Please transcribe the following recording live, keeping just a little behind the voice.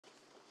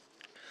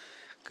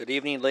Good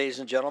evening, ladies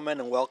and gentlemen,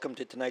 and welcome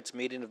to tonight's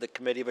meeting of the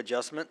Committee of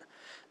Adjustment.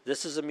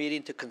 This is a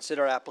meeting to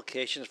consider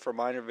applications for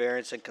minor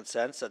variance and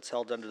consents that's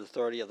held under the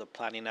authority of the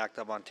Planning Act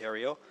of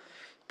Ontario.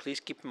 Please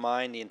keep in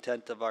mind the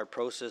intent of our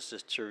process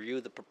is to review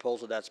the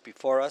proposal that's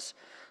before us,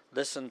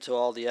 listen to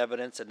all the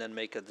evidence, and then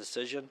make a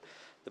decision.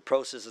 The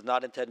process is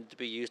not intended to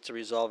be used to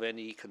resolve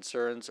any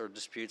concerns or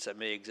disputes that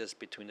may exist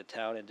between the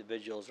town,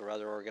 individuals, or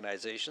other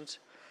organizations.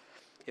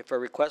 If a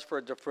request for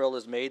a deferral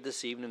is made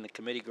this evening and the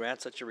committee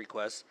grants such a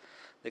request,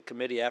 the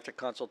committee, after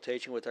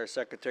consultation with our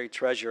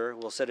Secretary-Treasurer,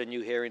 will set a new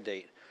hearing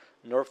date.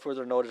 No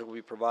further notice will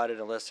be provided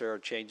unless there are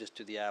changes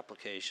to the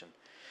application.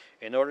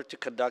 In order to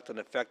conduct an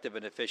effective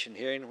and efficient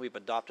hearing, we've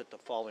adopted the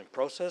following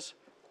process.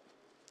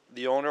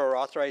 The owner or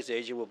authorized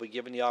agent will be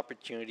given the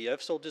opportunity,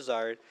 if so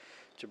desired,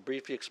 to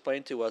briefly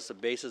explain to us the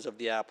basis of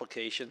the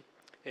application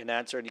and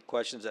answer any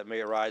questions that may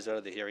arise out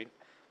of the hearing.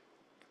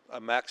 A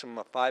maximum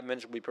of 5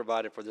 minutes will be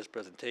provided for this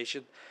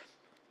presentation.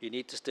 You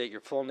need to state your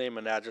full name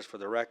and address for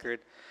the record,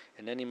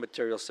 and any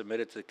material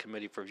submitted to the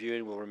committee for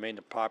viewing will remain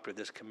the property of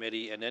this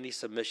committee, and any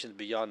submissions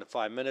beyond the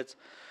 5 minutes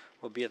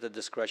will be at the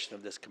discretion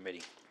of this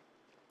committee.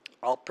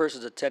 All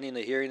persons attending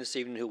the hearing this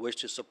evening who wish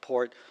to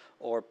support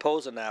or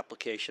oppose an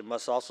application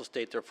must also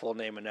state their full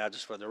name and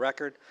address for the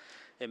record.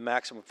 A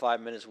maximum of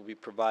 5 minutes will be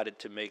provided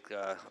to make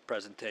a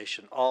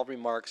presentation. All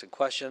remarks and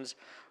questions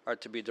are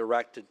to be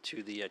directed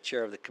to the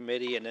chair of the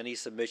committee, and any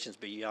submissions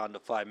beyond the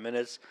 5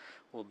 minutes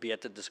will be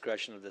at the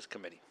discretion of this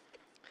committee.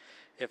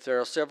 If there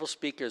are several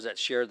speakers that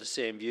share the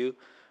same view,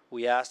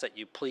 we ask that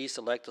you please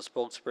select a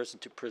spokesperson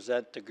to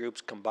present the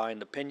group's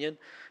combined opinion.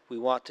 We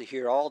want to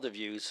hear all the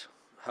views.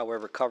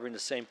 However, covering the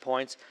same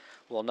points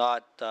will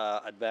not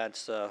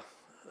advance the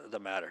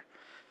matter.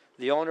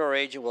 The owner or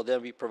agent will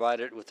then be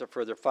provided with a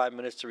further 5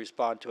 minutes to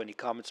respond to any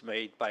comments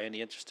made by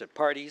any interested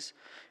parties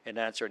and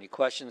answer any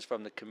questions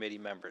from the committee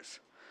members.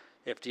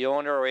 If the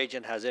owner or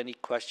agent has any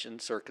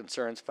questions or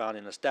concerns found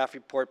in the staff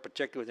report,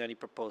 particularly with any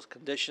proposed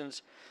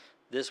conditions,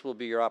 this will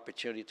be your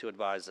opportunity to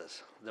advise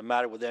us. The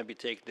matter will then be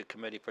taken to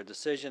committee for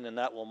decision, and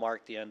that will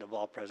mark the end of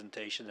all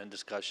presentation and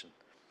discussion.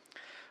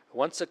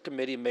 Once the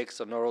committee makes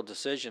an oral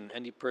decision,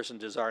 any person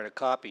desiring a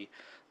copy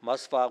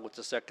must file with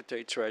the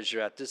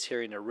Secretary-Treasurer at this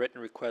hearing a written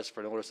request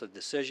for notice of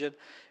decision,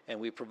 and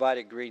we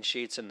provided green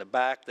sheets in the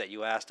back that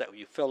you asked that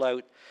you fill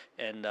out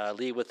and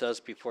leave with us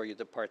before you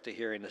depart the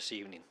hearing this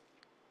evening.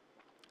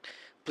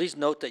 Please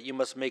note that you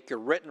must make your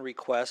written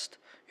request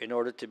in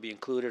order to be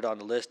included on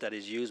the list that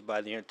is used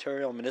by the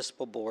Ontario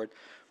Municipal Board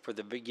for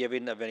the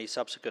giving of any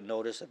subsequent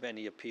notice of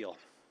any appeal.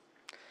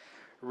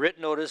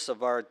 Written notice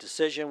of our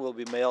decision will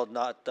be mailed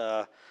not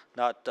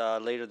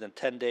later than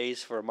 10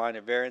 days for a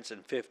minor variance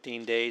and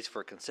 15 days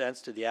for consents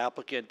to the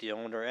applicant, the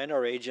owner, and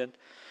our agent,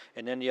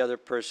 and any other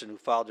person who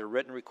filed a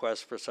written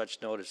request for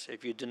such notice.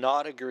 If you do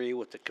not agree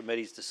with the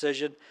committee's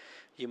decision,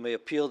 you may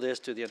appeal this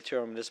to the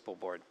Ontario Municipal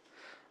Board.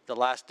 The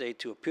last day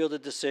to appeal the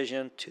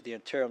decision to the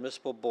Ontario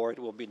Municipal Board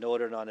will be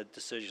noted on the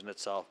decision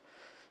itself.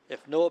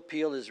 If no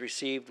appeal is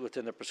received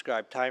within the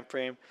prescribed time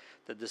frame,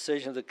 the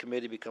decision of the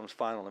committee becomes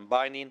final and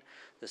binding.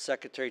 The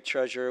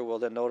Secretary-Treasurer will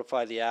then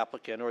notify the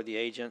applicant or the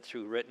agent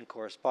through written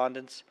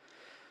correspondence.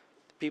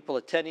 The people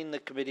attending the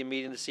committee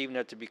meeting this evening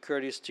are to be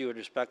courteous to and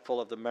respectful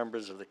of the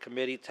members of the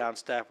committee, town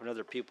staff, and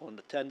other people in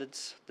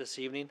attendance this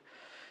evening.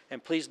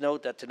 And please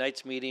note that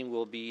tonight's meeting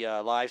will be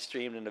live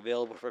streamed and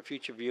available for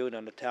future viewing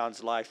on the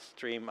town's live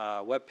stream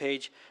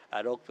webpage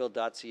at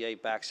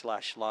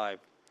oakville.ca/live.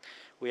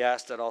 We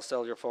ask that all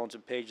cellular phones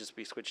and pages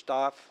be switched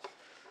off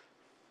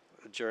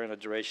during the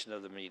duration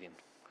of the meeting.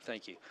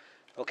 Thank you.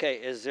 Okay,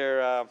 is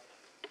there,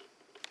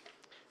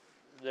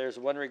 there's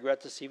one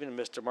regret this evening,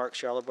 Mr. Mark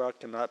Charlebois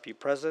cannot be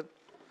present.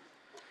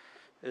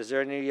 Is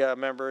there any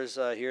members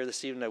here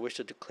this evening that wish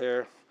to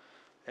declare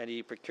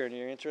any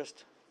pecuniary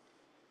interest?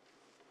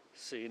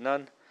 See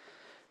none.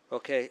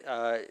 Okay,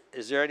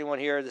 is there anyone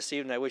here this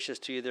evening that wishes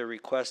to either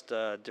request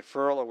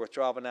deferral or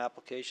withdraw of an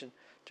application?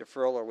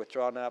 Deferral or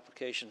withdraw an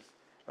application?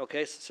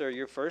 Okay, sir,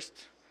 you're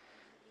first.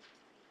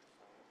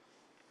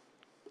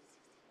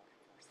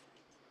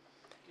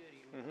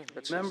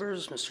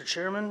 Members, Mr.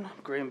 Chairman,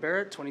 Graham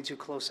Barrett, 22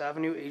 Close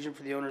Avenue, agent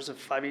for the owners of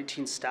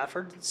 518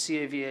 Stafford,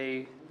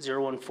 CAVA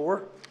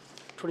 014,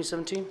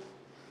 2017.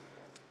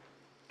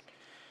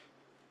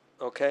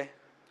 Okay,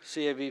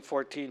 CAV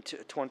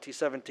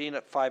 14-2017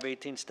 at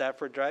 518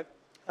 Stafford Drive.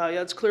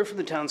 Yeah, it's clear from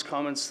the town's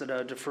comments that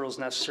a deferral is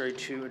necessary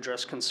to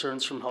address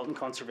concerns from health and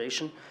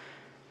conservation.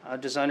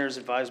 Designers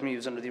advised me he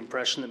was under the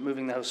impression that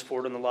moving the house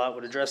forward on the lot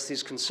would address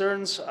these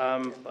concerns,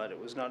 but it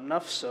was not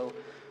enough, so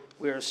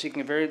we are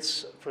seeking a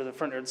variance for the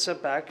front yard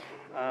setback,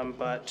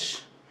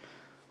 but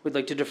we'd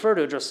like to defer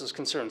to address those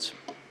concerns.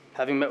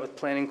 Having met with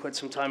planning quite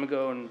some time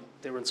ago, and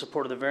they were in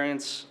support of the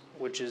variance,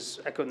 which is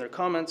echoed in their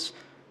comments,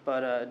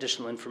 but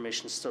additional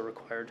information is still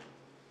required.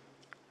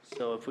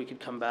 So if we could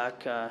come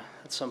back at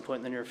some point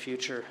in the near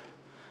future,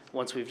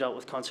 once we've dealt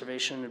with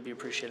conservation, it'd be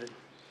appreciated.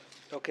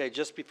 Okay,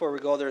 just before we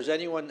go, there's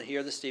anyone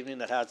here this evening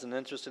that has an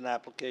interest in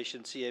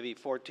application CAV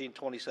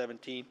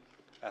 14-2017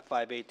 at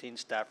 518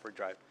 Stafford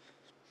Drive?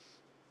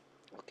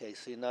 Okay,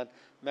 seeing none.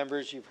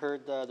 Members, you've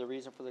heard the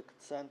reason for the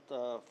consent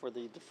for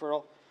the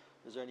deferral.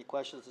 Is there any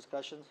questions,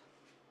 discussions?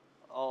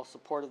 All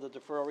support of the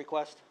deferral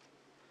request?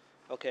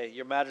 Okay,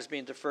 your matter's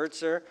being deferred,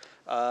 sir.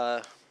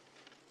 I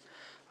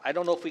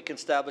don't know if we can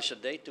establish a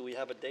date. Do we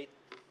have a date?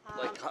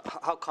 Like,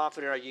 how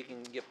confident are you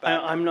can get back?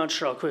 I'm not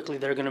sure how quickly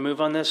they're going to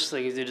move on this.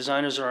 The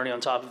designers are already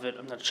on top of it.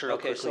 I'm not sure how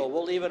Okay, quickly. so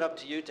we'll leave it up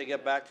to you to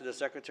get back to the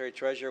Secretary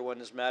Treasurer when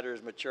this matter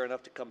is mature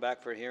enough to come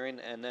back for a hearing,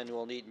 and then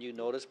we'll need new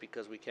notice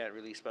because we can't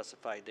really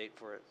specify a date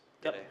for it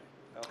Yep. today.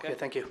 Okay,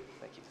 thank you.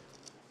 Thank you.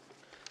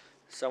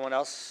 Someone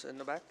else in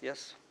the back?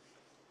 Yes?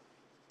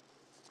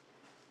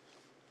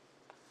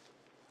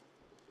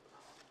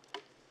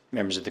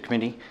 Members of the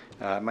committee,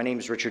 my name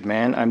is Richard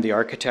Mann. I'm the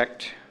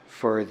architect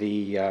for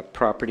the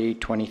property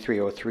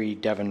 2303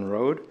 Devon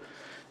Road,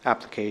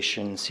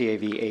 application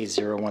CAV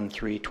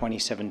A013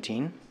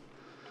 2017.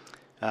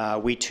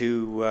 We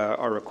too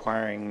are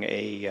requiring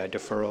a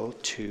deferral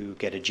to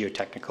get a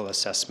geotechnical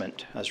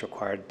assessment as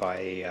required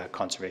by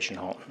Conservation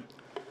Halton.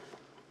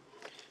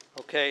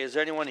 Okay, is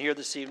there anyone here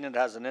this evening that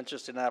has an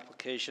interest in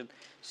application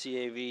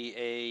CAV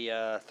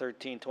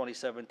A13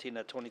 2017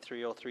 at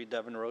 2303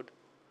 Devon Road?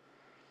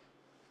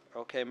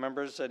 Okay,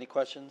 members, any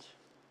questions?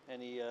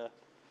 Any,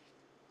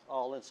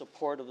 all in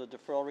support of the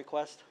deferral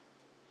request?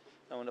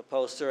 No one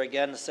opposed, sir.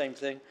 Again, the same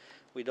thing.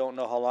 We don't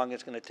know how long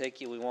it's going to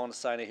take you. We won't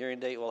assign a hearing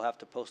date. We'll have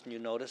to post new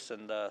notice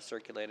and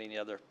circulate any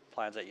other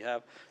plans that you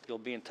have. You'll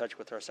be in touch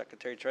with our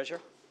Secretary Treasurer.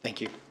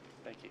 Thank you.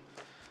 Thank you.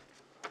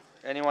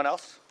 Anyone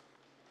else?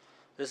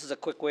 This is a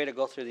quick way to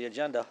go through the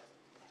agenda.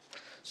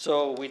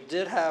 So we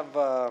did have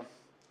a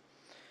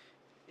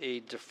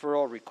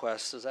deferral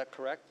request, is that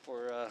correct,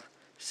 for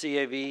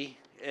CAV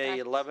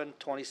A11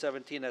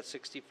 2017 at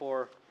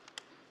 64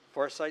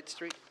 Forsyth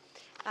Street?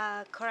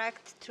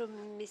 Correct, through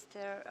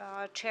Mr.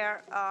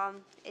 Chair.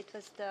 It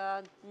was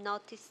the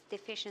notice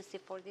deficiency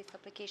for this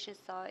application,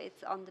 so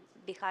it's on the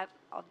behalf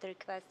of the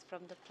request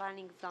from the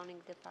Planning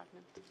Zoning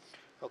Department.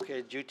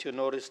 Okay, due to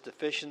notice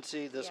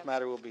deficiency, this Yes.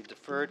 matter will be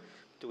deferred.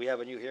 Do we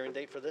have a new hearing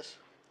date for this?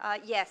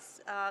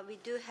 Yes, we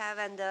do have,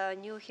 and the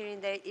new hearing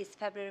date is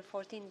February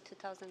 14,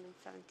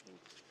 2017.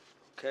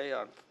 Okay,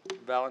 on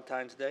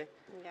Valentine's Day?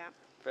 Yeah.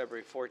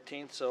 February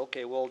 14th, so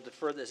okay, we'll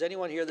defer this.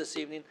 Anyone here this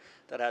evening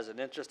that has an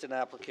interest in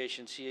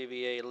application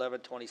CAVA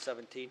 11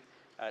 2017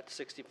 at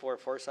 64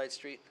 Forsyth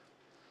Street?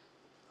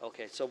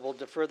 Okay, so we'll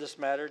defer this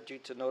matter due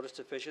to notice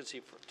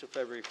deficiency to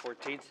February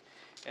 14th.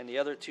 And the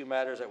other two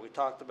matters that we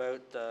talked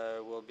about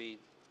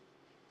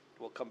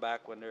will come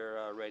back when they're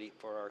ready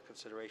for our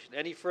consideration.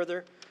 Any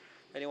further?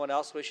 Anyone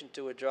else wishing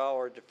to withdraw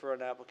or defer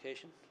an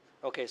application?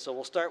 Okay, so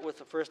we'll start with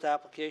the first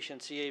application,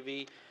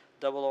 CAV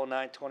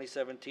 009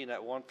 2017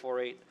 at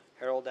 148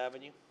 Harold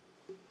Avenue.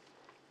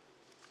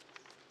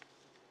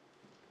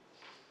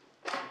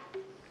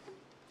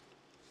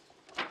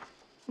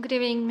 Good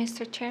evening,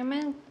 Mr.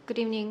 Chairman. Good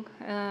evening,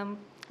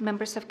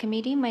 members of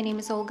committee. My name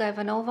is Olga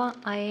Ivanova.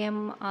 I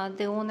am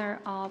the owner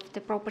of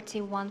the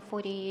property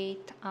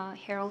 148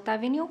 Harold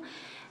Avenue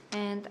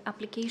and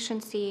application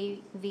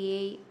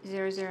CAVA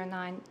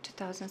 009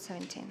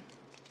 2017.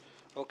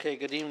 Okay,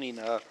 good evening.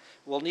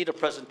 We'll need a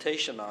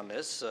presentation on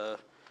this,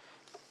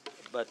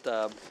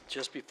 but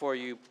just before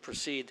you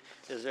proceed,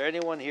 is there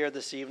anyone here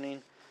this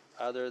evening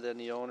other than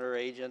the owner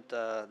agent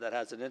that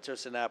has an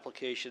interest in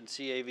application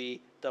CAV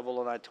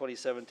 009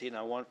 2017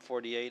 on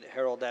 148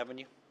 Harold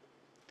Avenue?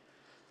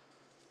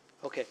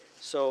 Okay,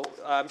 so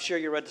I'm sure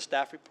you read the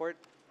staff report?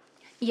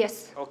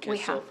 Yes, Okay, we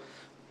so have.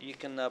 you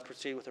can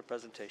proceed with the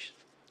presentation.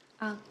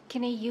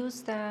 Can I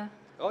use the?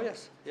 Oh,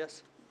 yes,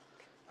 yes.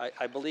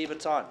 I believe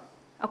it's on.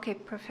 Okay,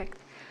 perfect.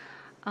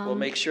 We'll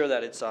make sure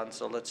that it's on,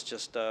 so let's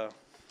just,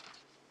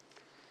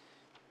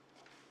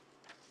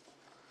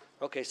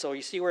 okay, so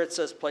you see where it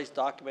says place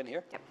document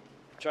here? Yep.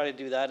 Try to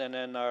do that, and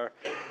then our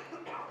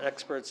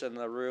experts in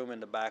the room in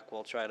the back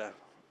will try to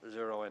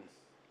zero in.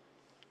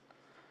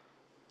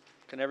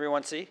 Can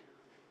everyone see?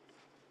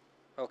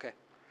 Okay.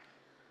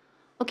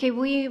 Okay,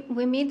 we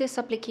made this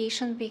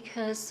application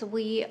because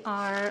we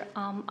are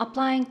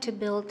applying to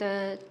build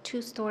a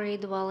two-story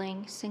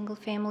dwelling, single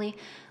family.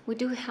 We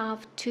do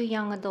have two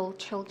young adult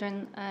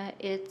children.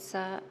 It's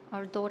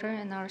our daughter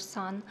and our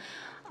son.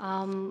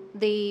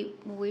 They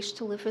wish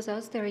to live with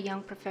us. They're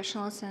young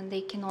professionals and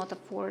they cannot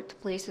afford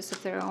places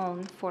of their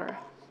own for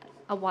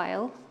a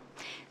while.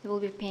 They will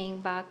be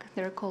paying back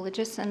their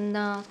colleges. And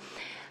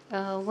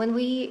when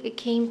we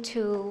came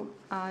to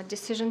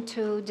decision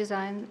to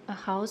design a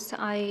house,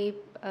 I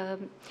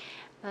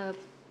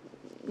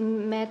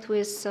met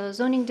with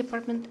zoning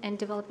department and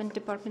development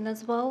department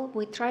as well.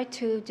 We tried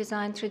to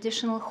design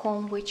traditional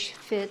home which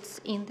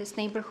fits in this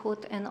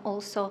neighborhood and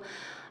also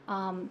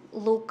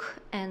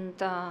look and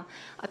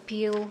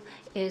appeal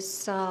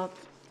is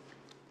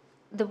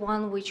the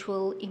one which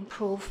will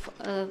improve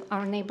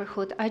our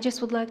neighborhood. I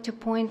just would like to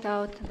point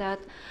out that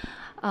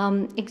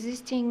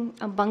existing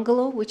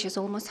bungalow, which is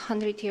almost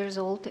 100 years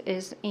old,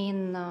 is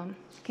in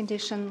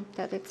condition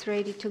that it's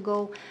ready to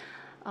go.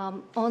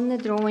 On the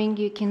drawing,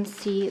 you can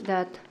see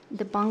that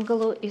the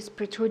bungalow is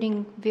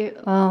protruding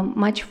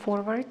much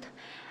forward,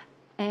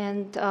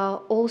 and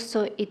also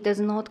it does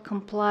not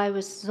comply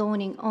with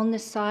zoning on the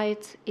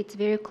sides. It's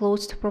very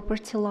close to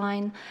property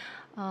line.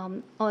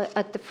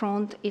 At the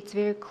front, it's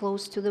very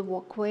close to the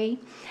walkway.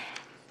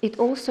 It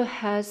also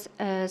has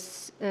a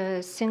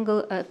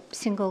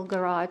single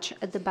garage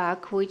at the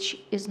back, which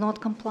is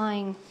not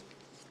complying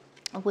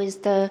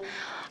with the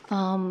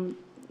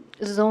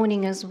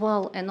zoning as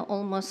well, and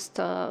almost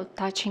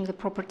touching the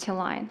property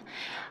line.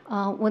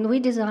 When we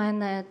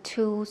designed a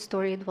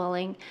two-story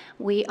dwelling,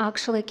 we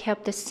actually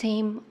kept the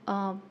same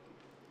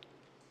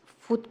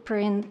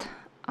footprint,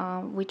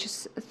 which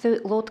is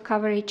lot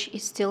coverage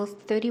is still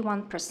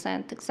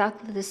 31%,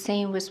 exactly the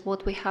same with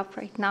what we have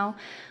right now.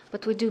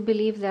 But we do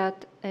believe that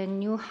a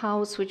new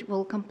house which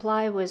will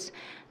comply with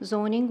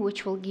zoning,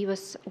 which will give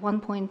us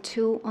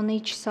 1.2 on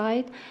each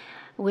side,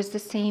 with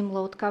the same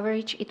load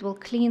coverage, it will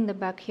clean the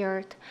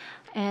backyard,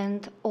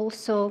 and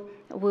also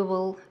we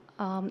will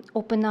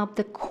open up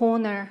the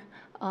corner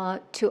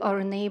to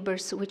our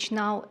neighbors, which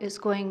now is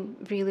going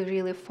really,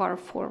 really far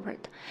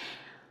forward.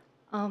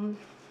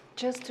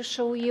 Just to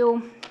show you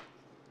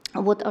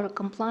what our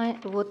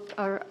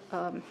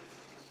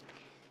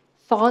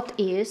thought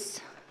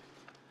is.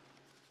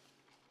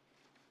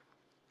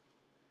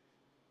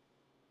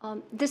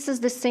 This is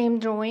the same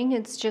drawing.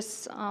 It's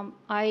just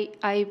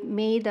I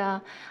made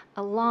a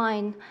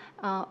line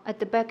at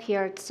the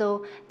backyard.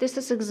 So this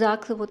is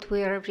exactly what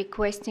we are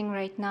requesting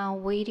right now.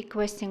 We're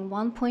requesting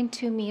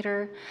 1.2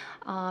 meter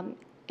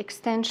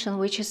extension,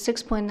 which is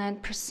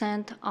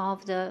 6.9%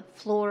 of the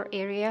floor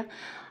area.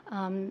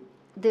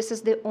 This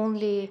is the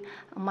only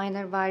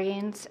minor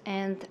variance,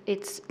 and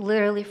it's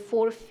literally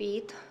 4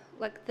 feet,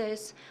 like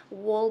this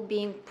wall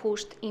being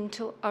pushed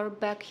into our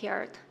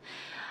backyard.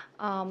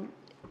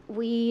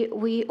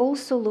 We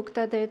also looked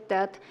at it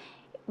that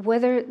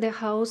whether the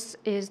house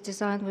is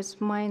designed with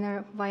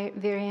minor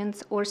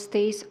variance or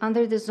stays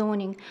under the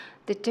zoning,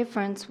 the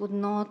difference would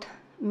not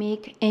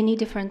make any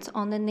difference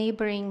on the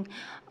neighboring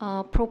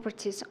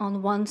properties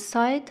on one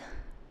side,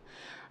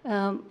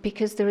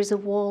 because there is a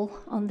wall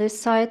on this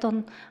side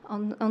on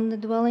the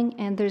dwelling,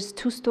 and there's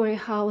two-story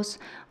house,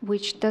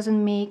 which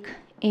doesn't make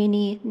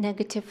any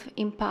negative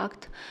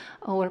impact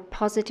or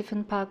positive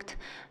impact,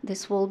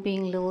 this wall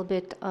being a little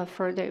bit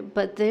further.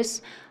 But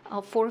this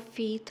 4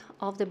 feet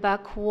of the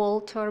back wall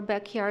to our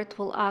backyard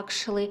will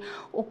actually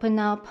open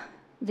up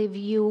the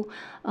view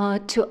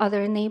to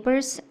other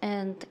neighbors,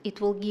 and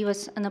it will give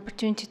us an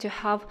opportunity to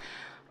have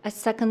a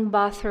second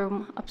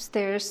bathroom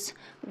upstairs,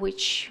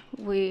 which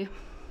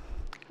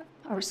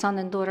our son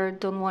and daughter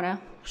don't want to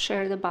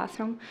share the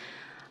bathroom.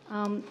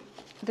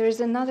 There's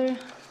another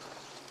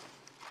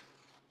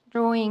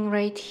drawing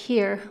right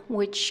here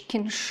which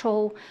can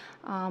show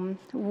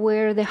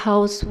where the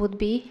house would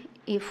be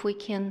if we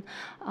can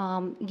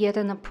get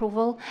an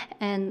approval,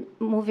 and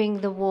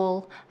moving the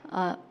wall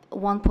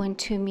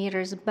 1.2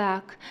 meters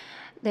back.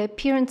 The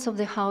appearance of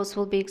the house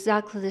will be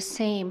exactly the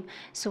same,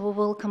 so we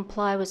will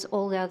comply with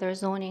all the other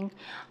zoning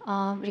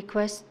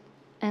requests,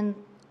 and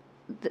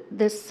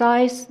the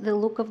size, the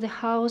look of the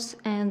house,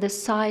 and the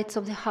sides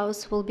of the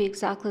house will be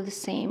exactly the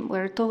same.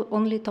 We're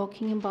only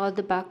talking about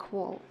the back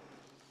wall.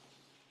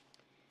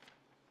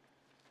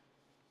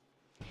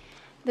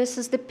 This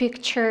is the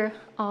picture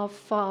of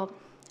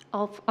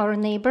our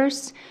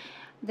neighbors.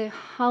 The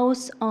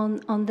house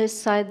on this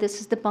side, this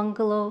is the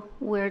bungalow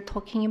we're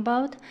talking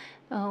about.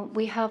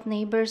 We have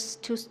neighbors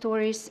 2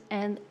 stories,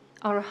 and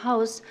our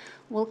house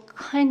will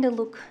kind of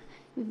look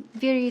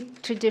very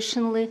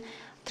traditional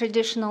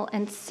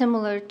and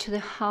similar to the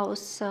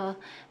house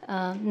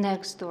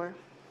next door.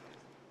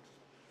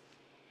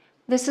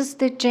 This is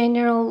the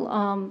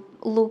general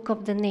look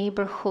of the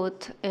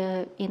neighborhood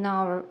in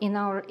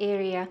our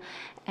area,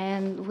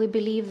 and we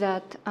believe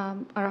that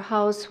our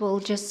house will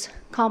just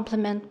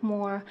complement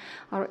more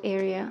our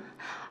area.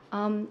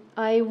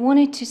 I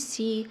wanted to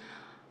see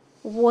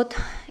what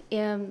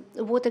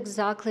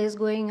exactly is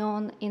going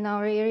on in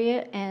our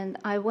area, and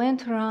I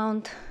went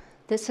around.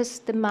 This is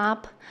the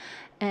map,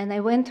 and I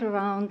went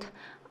around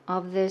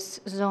of this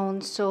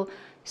zone. So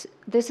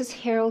this is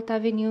Herald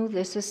Avenue.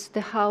 This is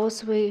the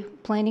house we're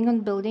planning on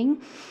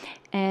building,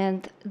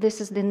 and this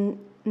is the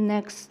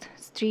next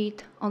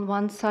street on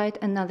one side,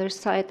 another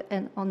side,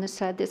 and on the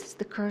side, this is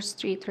the Kerr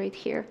Street right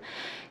here.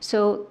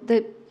 So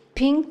the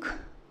pink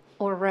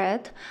or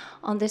red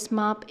on this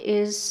map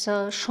is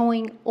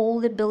showing all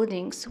the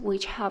buildings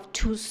which have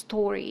 2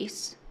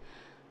 stories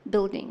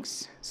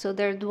buildings. So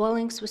they're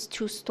dwellings with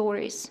 2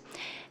 stories.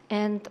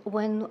 And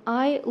when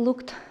I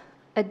looked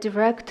at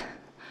direct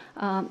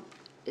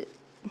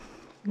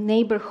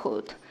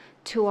neighborhood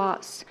to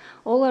us,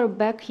 all our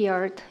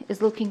backyard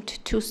is looking to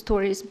 2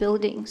 stories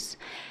buildings.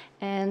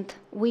 And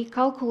we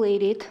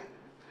calculated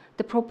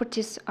the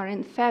properties are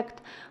in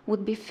fact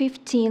would be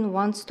 15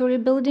 1-story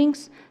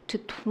buildings to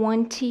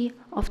 20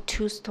 of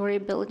 2-story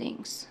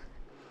buildings.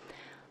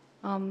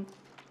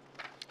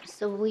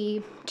 So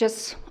we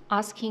just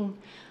asking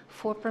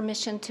for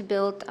permission to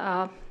build,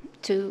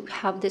 to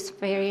have this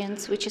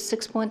variance, which is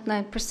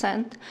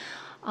 6.9%.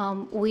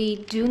 We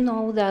do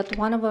know that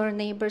one of our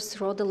neighbors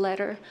wrote a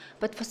letter,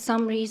 but for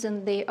some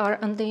reason they are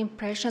under the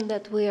impression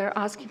that we are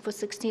asking for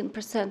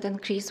 16%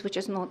 increase, which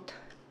is not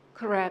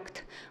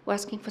correct. We're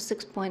asking for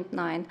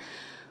 6.9.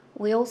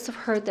 We also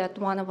heard that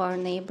one of our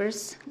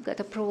neighbors got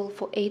approval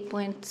for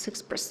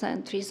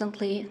 8.6%.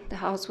 Recently, the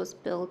house was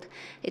built.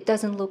 It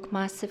doesn't look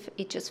massive,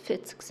 it just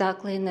fits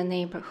exactly in the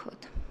neighborhood.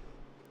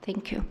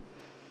 Thank you.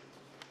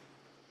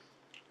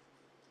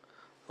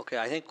 Okay,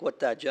 I think what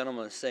that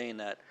gentleman is saying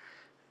that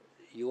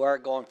you are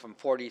going from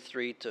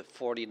 43 to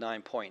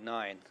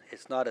 49.9.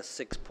 It's not a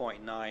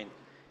 6.9.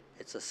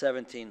 It's a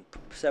 17%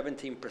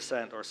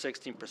 or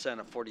 16%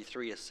 of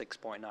 43 is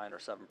 6.9 or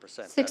 7%.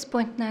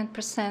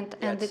 6.9%,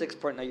 Yeah, and the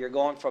 6.9. You're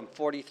going from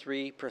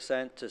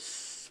 43% to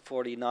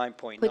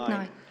 49.9.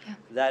 0.9, yeah.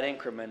 That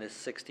increment is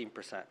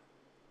 16%.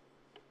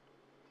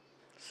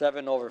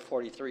 7 over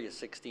 43 is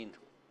 16.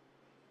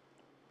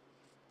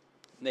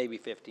 Maybe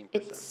 15%.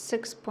 It's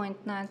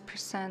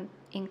 6.9%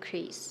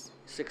 increase.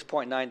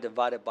 6.9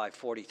 divided by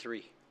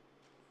 43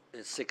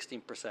 is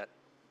 16%.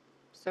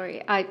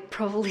 Sorry, I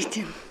probably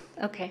didn't.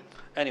 Okay,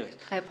 Anyways,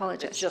 I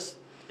apologize.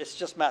 it's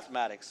just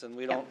mathematics, and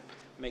we don't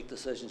make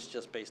decisions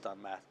just based on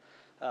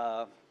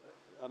math.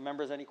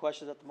 Members, any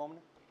questions at the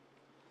moment?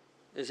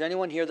 Is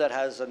anyone here that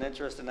has an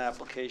interest in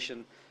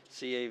application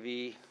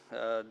CAV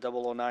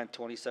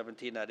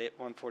 009-2017 at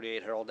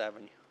 148 Harold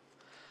Avenue?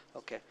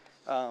 Okay.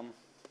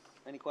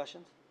 Any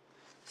questions?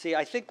 See,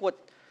 I think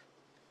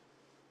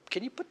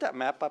can you put that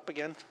map up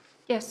again?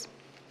 Yes.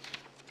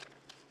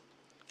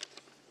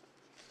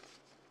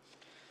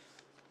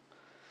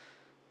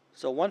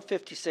 So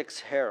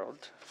 156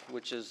 Harold,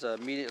 which is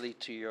immediately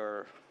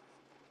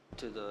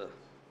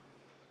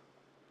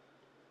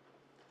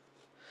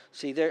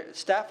see,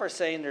 staff are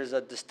saying there's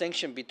a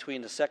distinction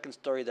between the second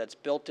story that's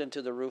built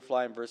into the roof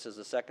line versus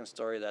the second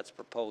story that's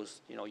proposed.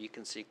 You know, you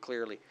can see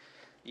clearly.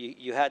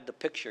 You had the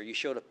picture, you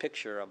showed a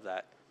picture of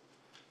that.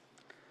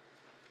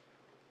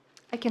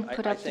 I can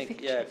put I up the think,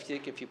 picture. yeah,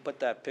 if you put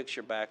that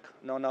picture back,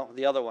 no,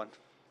 the other one,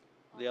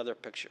 the other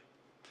picture,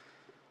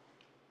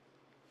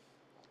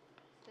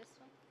 This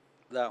one?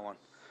 that one.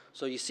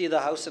 So you see the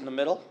house in the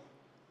middle?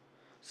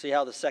 See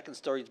how the second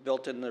story is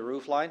built in the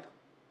roof line?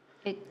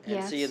 And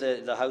Yes. see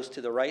the house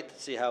to the right?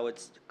 See how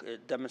it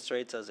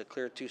demonstrates as a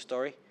clear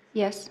two-story?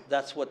 Yes.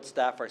 That's what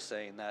staff are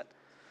saying, that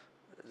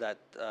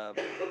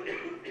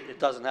it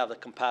doesn't have the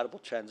compatible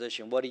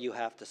transition. What do you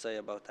have to say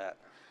about that?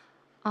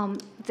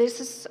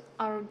 This is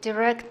our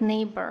direct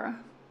neighbor,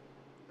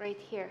 right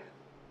here.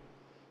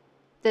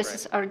 This Right.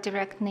 is our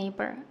direct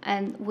neighbor,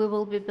 and we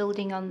will be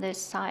building on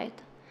this side.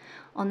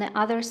 On the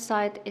other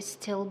side is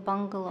still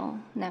bungalow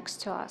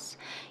next to us.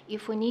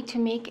 If we need to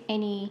make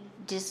any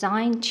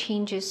design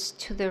changes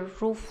to the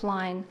roof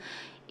line,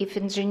 if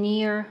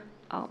engineer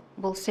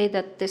will say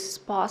that this is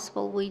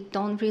possible, we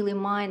don't really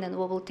mind, and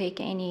we will take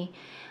any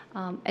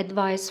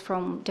advice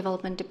from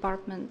development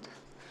department.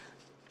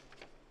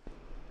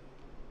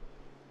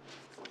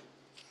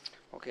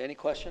 Okay, any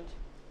questions?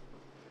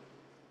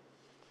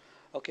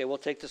 Okay, we'll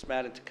take this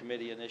matter to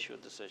committee and issue a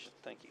decision.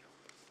 Thank you.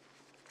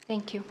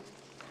 Thank you.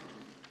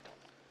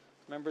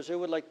 Members, who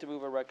would like to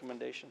move a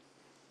recommendation?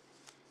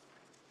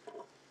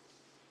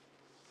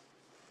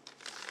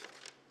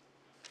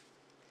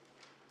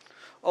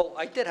 Oh,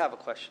 I did have a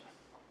question.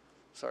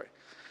 Sorry.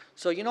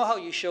 So you know how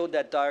you showed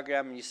that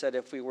diagram and you said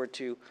if we were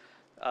to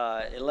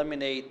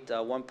eliminate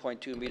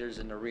 1.2 meters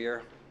in the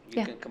rear, you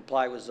Yeah. can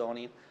comply with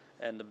zoning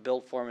and the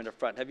build form in the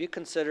front. Have you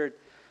considered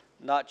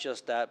not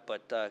just that,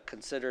 but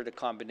considered a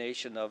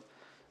combination of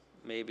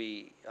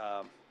maybe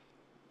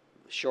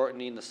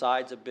shortening the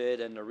sides a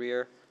bit and the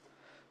rear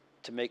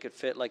to make it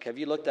fit? Like, have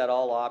you looked at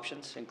all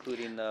options,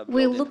 including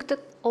We building? looked at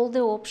all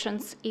the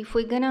options. If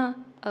we're gonna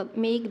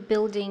make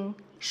building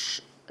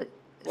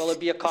Well,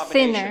 it'd be a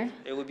combination. thinner,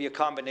 It would be a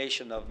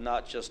combination of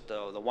not just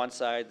the one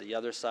side, the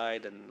other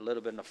side, and a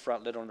little bit in the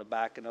front, little in the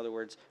back. In other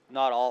words,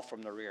 not all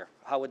from the rear.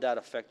 How would that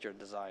affect your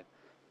design?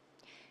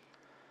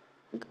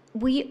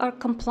 we are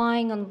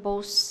complying on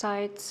both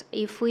sides.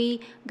 If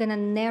we gonna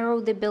narrow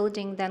the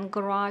building, then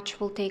garage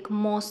will take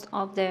most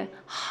of the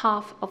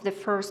half of the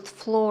first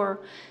floor.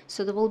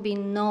 So there will be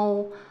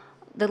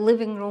the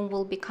living room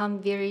will become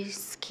very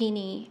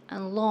skinny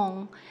and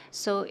long.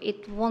 So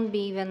it won't be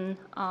even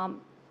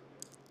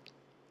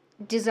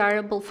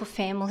desirable for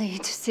family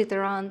to sit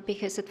around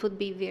because it would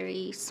be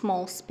very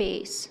small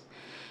space.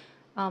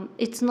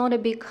 It's not a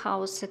big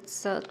house,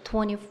 it's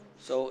 20.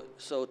 So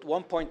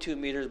 1.2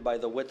 meters by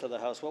the width of the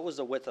house. What was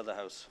the width of the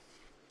house?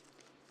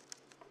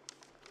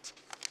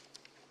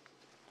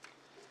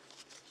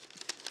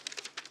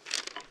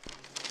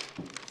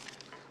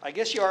 I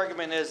guess your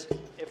argument is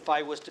if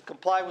I was to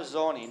comply with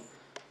zoning,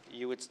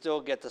 you would still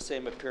get the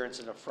same appearance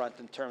in the front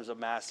in terms of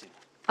massing.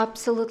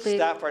 Absolutely.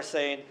 Staff are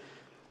saying,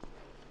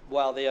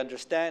 while they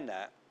understand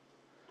that,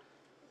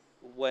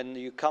 when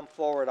you come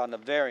forward on the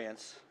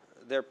variance,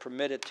 they're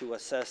permitted to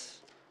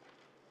assess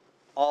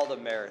all the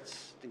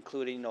merits,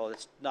 including,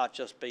 it's not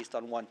just based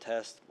on one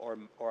test or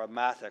a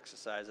math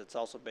exercise, it's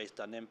also based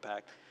on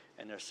impact.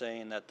 And they're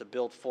saying that the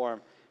build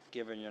form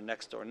given your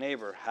next door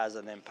neighbor, has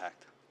an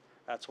impact.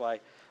 That's why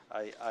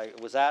I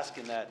was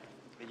asking that.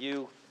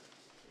 You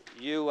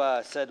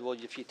said, well,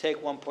 if you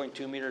take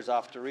 1.2 meters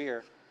off the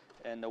rear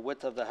and the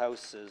width of the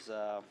house is,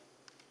 I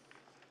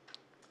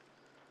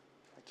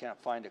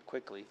can't find it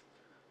quickly,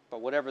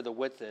 but whatever the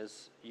width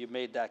is, you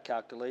made that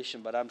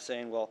calculation. But I'm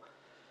saying, well,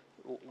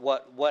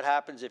 what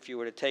happens if you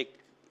were to take,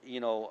 you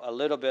know, a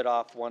little bit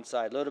off one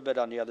side, a little bit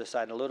on the other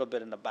side, and a little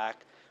bit in the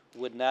back?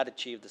 Would not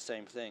achieve the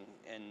same thing,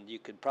 and you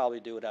could probably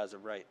do it as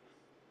of right.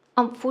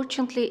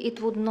 Unfortunately,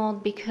 it would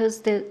not, because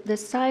the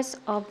size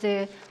of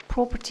the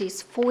property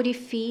is 40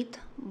 feet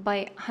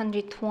by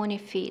 120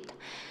 feet.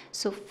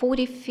 So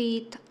 40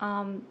 feet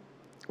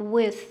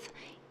width,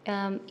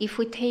 if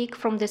we take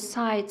from the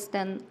sides,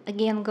 then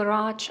again,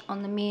 garage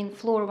on the main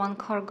floor,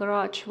 one-car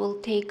garage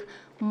will take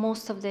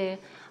most of the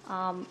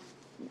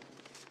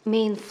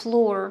main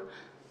floor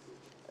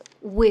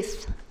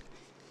width.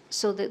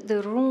 So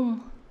the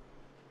room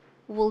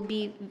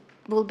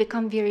will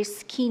become very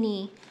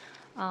skinny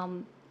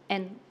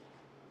and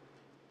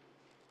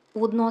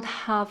would not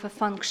have a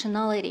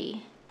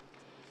functionality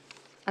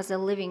as a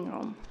living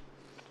room.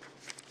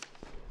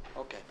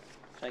 Okay,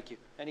 thank you.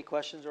 Any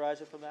questions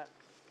arising from that?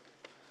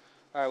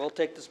 All right, we'll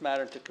take this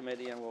matter into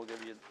committee and we'll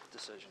give you a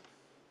decision.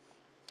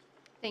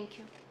 Thank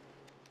you.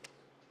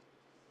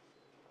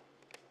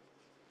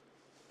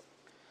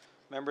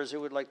 Members who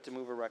would like to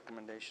move a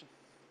recommendation?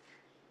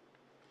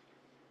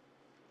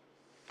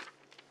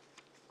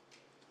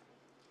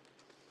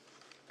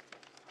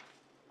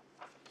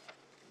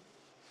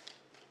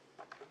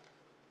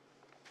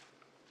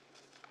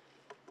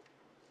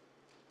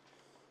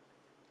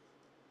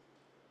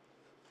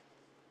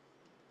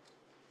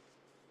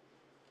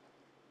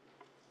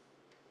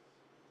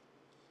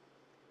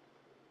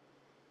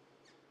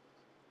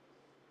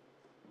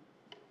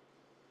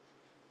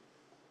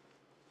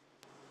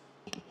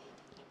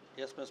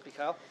 Yes, Ms.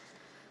 Mikhail?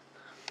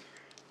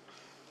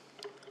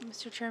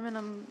 Mr. Chairman,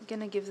 I'm going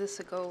to give this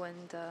a go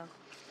and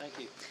Thank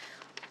you.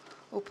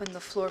 open the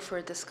floor for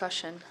a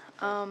discussion.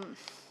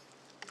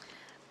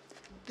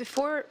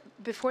 Before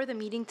the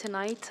meeting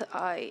tonight,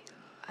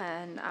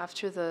 and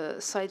after the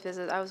site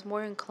visit, I was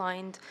more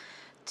inclined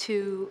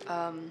to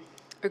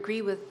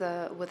agree with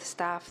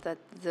staff that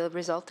the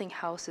resulting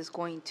house is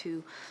going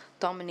to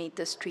dominate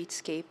the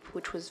streetscape,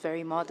 which was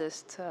very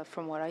modest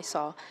from what I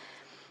saw,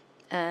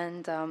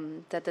 and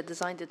that the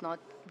design did not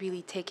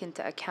really take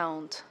into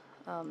account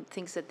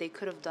things that they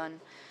could have done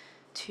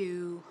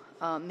to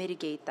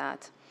mitigate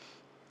that.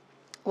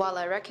 While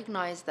I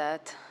recognize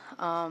that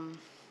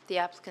the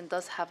applicant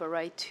does have a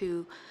right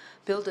to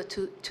build a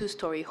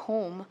two-story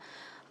home,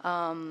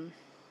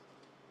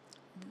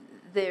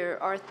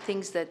 there are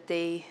things that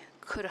they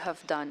could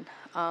have done.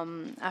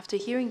 After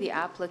hearing the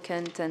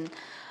applicant, and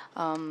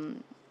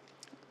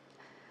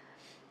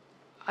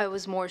I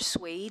was more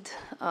swayed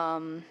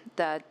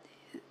that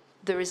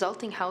the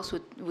resulting house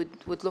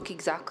would look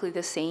exactly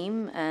the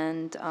same,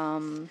 and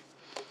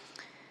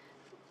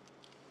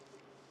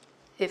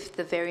if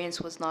the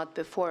variance was not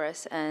before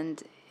us,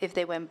 and if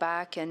they went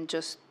back and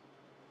just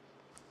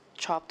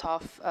chopped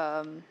off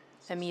a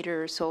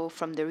meter or so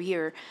from the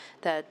rear,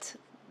 that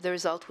the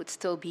result would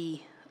still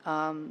be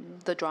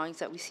the drawings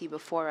that we see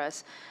before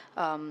us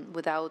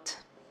without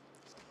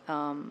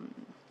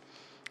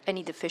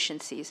any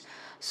deficiencies.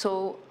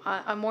 So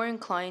I'm more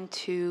inclined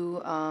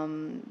to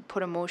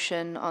put a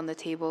motion on the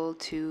table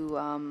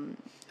to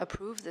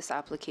approve this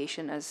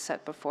application as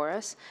set before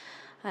us,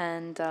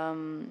 and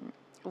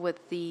with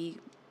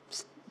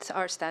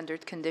our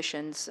standard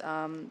conditions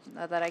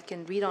that I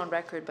can read on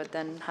record, but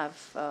then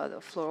have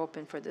the floor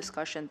open for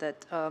discussion,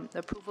 that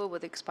approval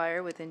would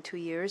expire within 2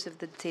 years if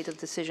the date of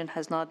decision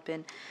has not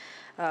been,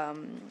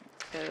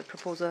 the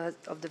proposal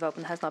of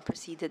development has not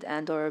proceeded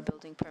and/or a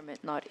building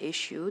permit not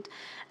issued,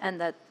 and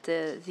that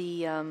the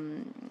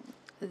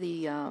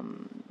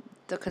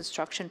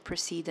construction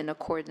proceed in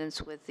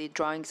accordance with the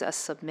drawings as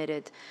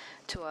submitted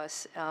to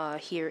us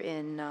here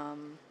in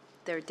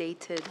they're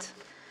dated.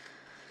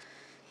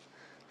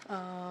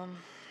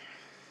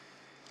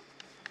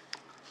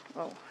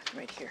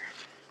 Right here.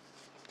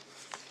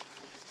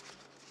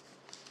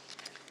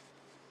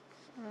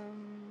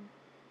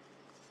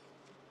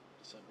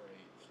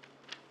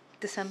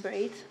 December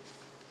 8th.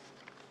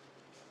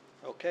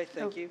 Okay,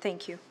 thank you.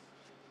 Thank you.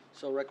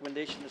 So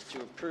recommendation is to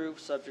approve,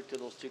 subject to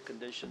those two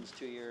conditions,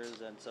 2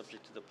 years, and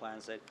subject to the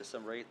plans date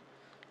December 8th.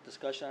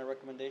 Discussion on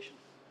recommendation?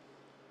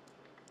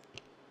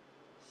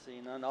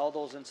 Seeing none. All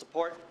those in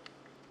support?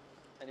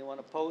 Anyone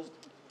opposed?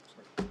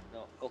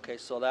 No. Okay,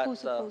 so that's...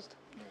 Who's opposed?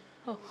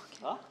 Oh, okay.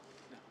 Huh?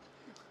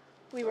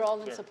 We were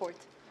all in support.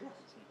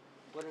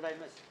 What did I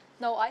miss?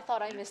 No, I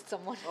thought I missed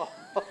someone.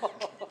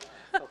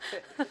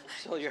 Okay,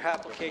 so your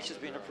application's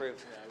been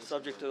approved,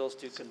 subject to those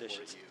two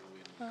conditions.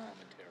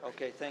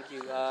 Okay, thank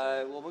you.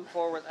 We'll move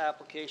forward with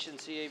application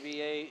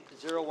CAVA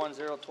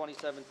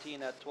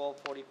 010-2017 at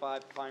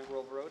 1245 Pine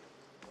Grove Road.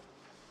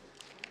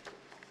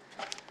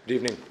 Good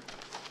evening.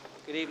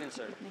 Good evening,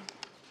 sir.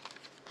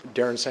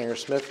 Darren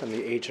Sanger-Smith. I'm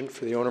the agent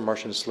for the owner,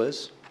 Martian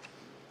Sliz.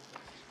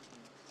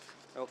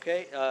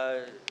 Okay,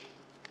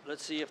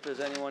 let's see if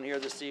there's anyone here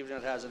this evening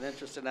that has an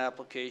interest in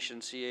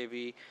application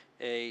CAV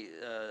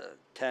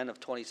 10 of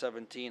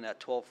 2017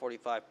 at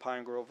 1245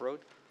 Pine Grove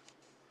Road.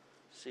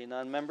 See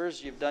none.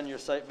 Members, you've done your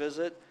site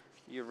visit,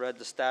 you've read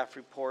the staff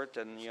report,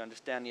 and you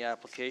understand the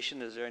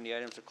application. Is there any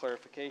items of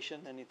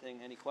clarification?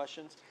 Anything, any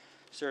questions?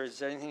 Sir, is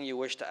there anything you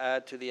wish to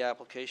add to the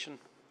application?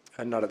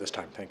 Not at this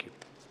time, thank you.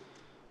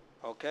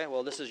 Okay,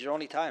 well, this is your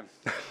only time.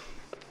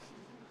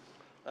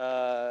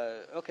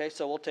 Okay,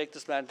 so we'll take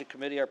this matter to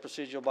committee. Our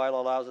procedural bylaw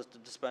allows us to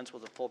dispense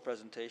with a full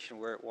presentation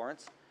where it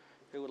warrants.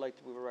 Who would like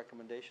to move a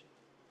recommendation?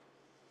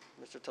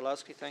 Mr.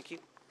 Talowski, thank you.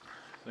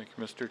 Thank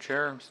you, Mr.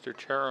 Chair. Mr.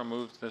 Chair, I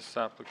move this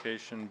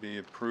application be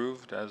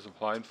approved as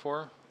applied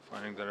for,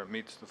 finding that it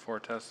meets the four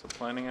tests of the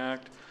Planning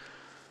Act,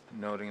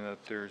 noting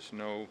that there's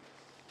no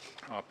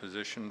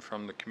opposition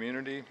from the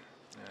community,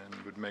 and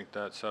would make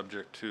that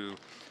subject to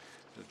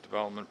the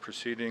development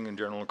proceeding in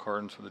general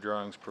accordance with the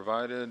drawings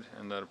provided,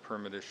 and that a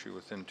permit issue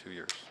within 2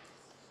 years.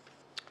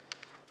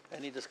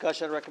 Any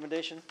discussion on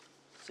recommendation?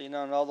 Seeing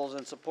none, all those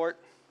in support?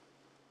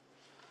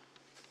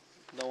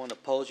 No one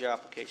opposed, your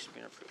application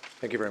being approved.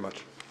 Thank you very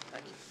much.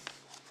 Thank you.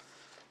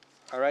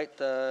 All right,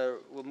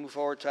 we'll move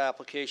forward to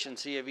application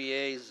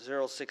CAVA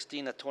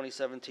 016 at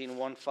 2017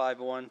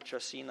 151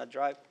 Tracina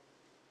Drive.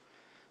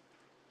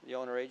 The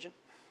owner agent.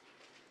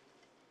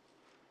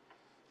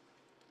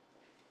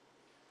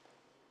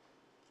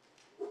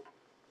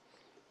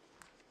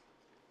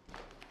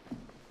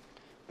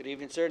 Good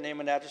evening, sir.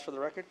 Name and address for the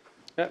record.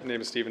 Yeah,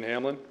 name is Stephen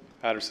Hamlin.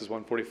 Address is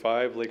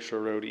 145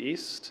 Lakeshore Road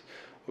East,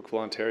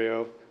 Oakville,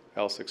 Ontario,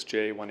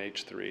 L6J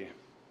 1H3.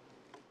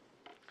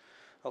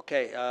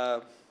 Okay.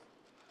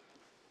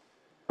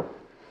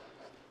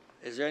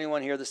 Is there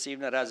anyone here this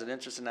evening that has an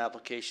interest in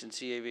application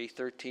CAV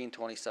 13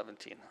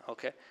 2017?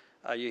 Okay.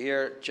 Are you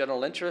here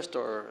general interest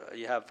or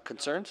you have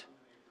concerns?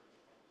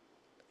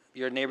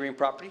 Your neighboring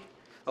property?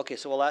 Okay,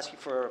 so we'll ask you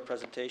for a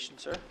presentation,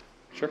 sir.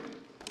 Sure.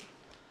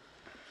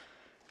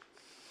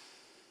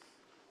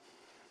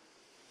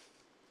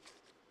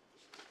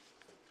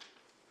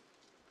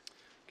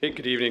 Okay,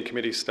 good evening,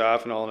 committee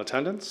staff and all in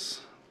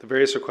attendance. The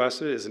various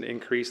requested is an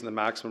increase in the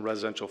maximum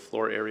residential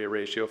floor area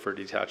ratio for a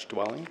detached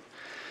dwelling.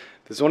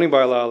 The zoning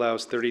bylaw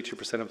allows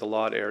 32% of the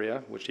lot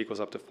area, which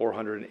equals up to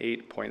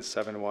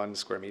 408.71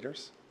 square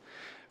meters.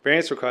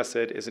 Variance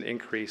requested is an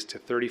increase to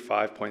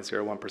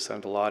 35.01%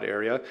 of the lot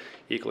area,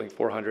 equaling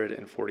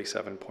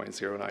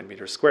 447.09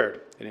 meters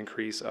squared, an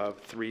increase of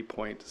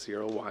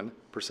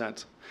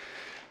 3.01%.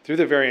 Through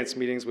the variance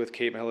meetings with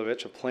Kate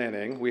Milovich of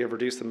Planning, we have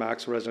reduced the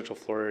maximum residential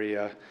floor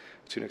area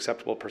to an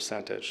acceptable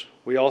percentage.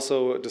 We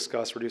also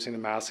discussed reducing the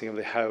massing of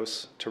the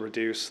house to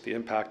reduce the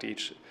impact to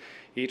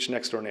each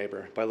next door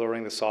neighbor by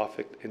lowering the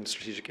soffit in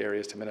strategic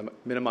areas to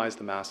minimize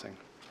the massing.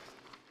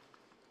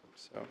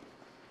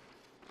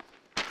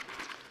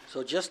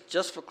 So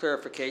just for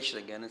clarification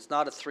again, it's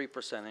not a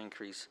 3%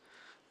 increase.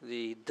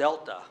 The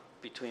delta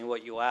between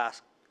what you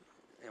ask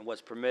and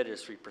what's permitted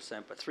is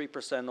 3%, but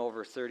 3%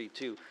 over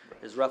 32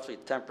 is roughly a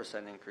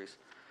 10% increase.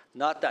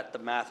 Not that the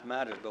math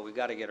matters, but we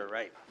got to get it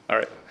right. All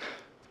right.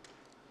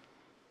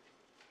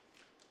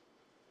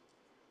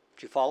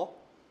 Do you follow?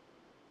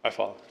 I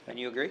follow. And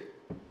you agree?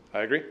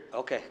 I agree.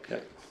 Okay,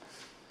 good.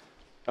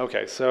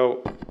 Okay,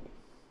 so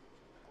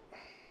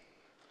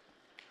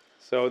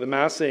the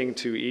massing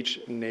to each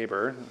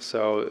neighbor.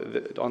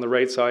 So on the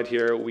right side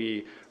here,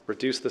 we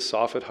reduce the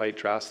soffit height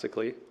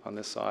drastically on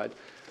this side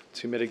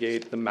to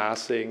mitigate the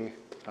massing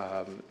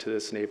to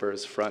this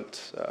neighbor's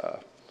front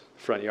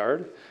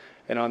yard.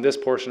 And on this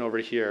portion over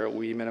here,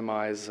 we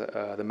minimize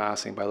the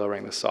massing by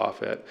lowering the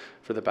soffit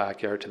for the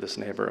backyard to this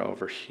neighbor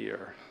over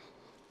here.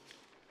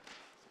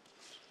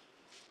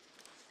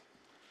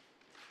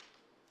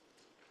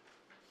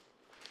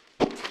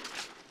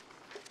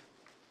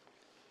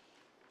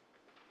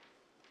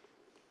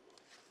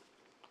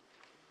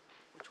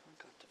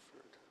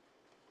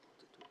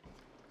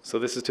 So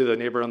this is to the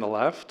neighbor on the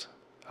left.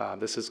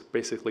 This is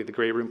basically the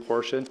gray room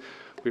portion.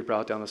 We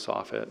brought down the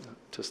soffit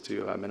just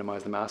to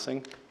minimize the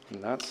massing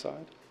on that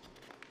side.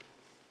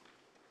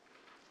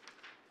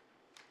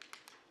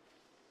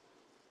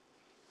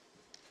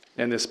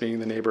 And this being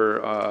the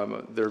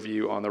neighbor, their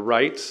view on the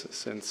right,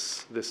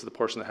 since this is the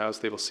portion of the house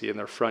they will see in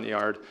their front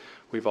yard,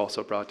 we've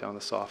also brought down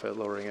the soffit,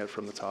 lowering it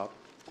from the top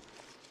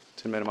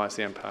to minimize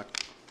the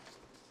impact.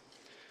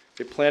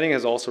 Planning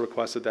has also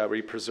requested that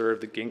we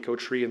preserve the ginkgo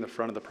tree in the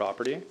front of the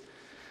property.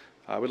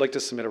 I would like to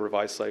submit a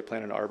revised site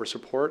plan and arborist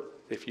report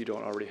if you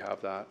don't already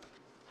have that.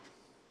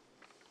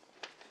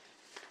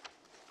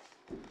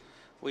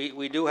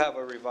 We do have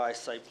a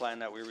revised site plan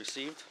that we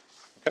received.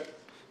 Okay.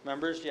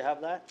 Members, do you have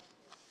that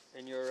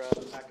in your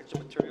package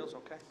of materials?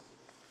 Okay.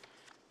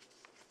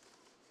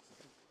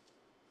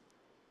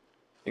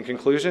 In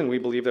conclusion, we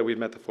believe that we've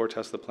met the four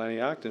tests of the Planning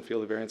Act and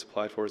feel the variance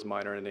applied for is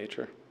minor in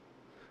nature.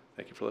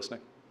 Thank you for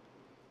listening.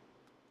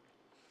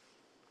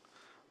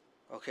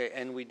 Okay,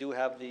 and we do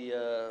have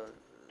the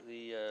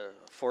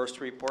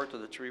forestry report or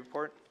the tree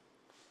report.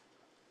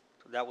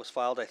 That was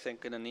filed, I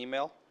think, in an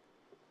email.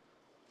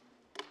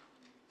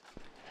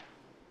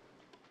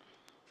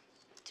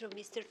 through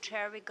Mr.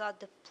 Chair, we got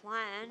the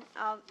plan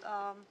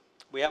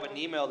We have an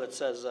email that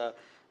says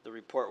the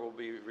report will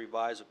be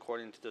revised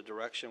according to the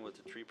direction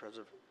with the tree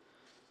preservation.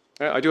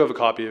 I do have a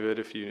copy of it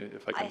if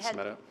I I can had,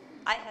 submit it.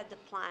 I had the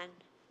plan,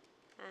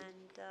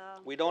 and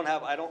We don't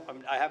have,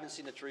 I haven't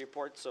seen the tree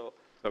report, so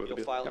That would you'll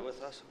be- file it yep.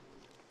 with us.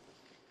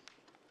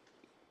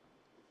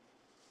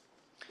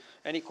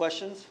 Any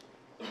questions?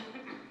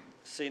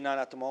 See none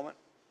at the moment.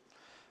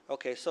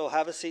 Okay, so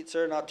have a seat,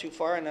 sir, not too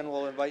far, and then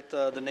we'll invite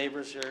the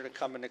neighbors here to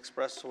come and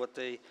express what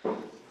they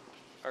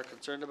are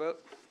concerned about.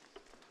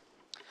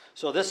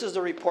 So this is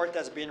the report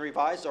that's being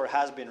revised or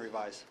has been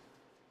revised?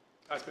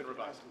 That's been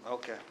revised.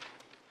 Okay.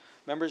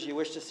 Members, you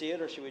wish to see it,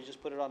 or should we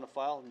just put it on the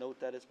file, note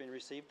that it's been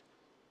received?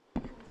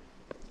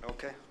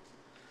 Okay.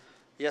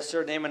 Yes,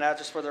 sir, name and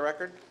address for the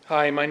record?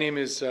 Hi, my name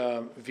is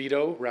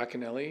Vito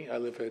Racanelli. I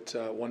live at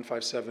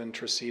 157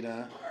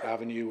 Tresina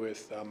Avenue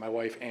with my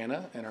wife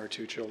Anna and our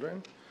 2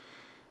 children.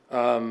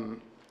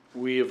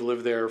 We have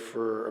lived there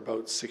for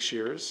about 6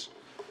 years,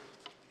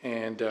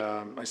 and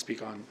I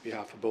speak on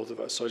behalf of both of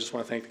us. So I just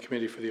want to thank the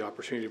committee for the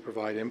opportunity to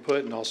provide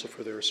input and also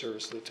for their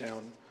service to the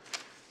town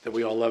that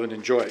we all love and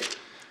enjoy.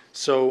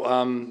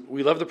 So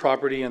we love the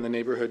property and the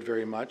neighborhood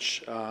very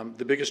much.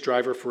 The biggest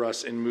driver for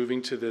us in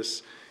moving to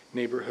this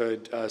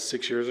neighborhood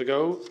 6 years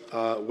ago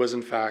was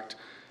in fact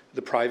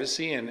the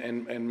privacy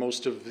and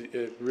most of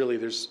really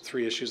there's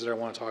 3 issues that I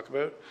want to talk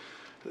about.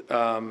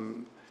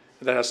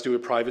 That has to do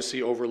with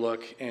privacy,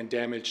 overlook, and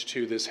damage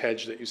to this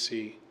hedge that you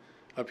see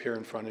up here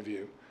in front of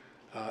you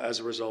as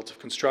a result of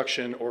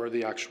construction or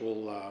the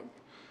actual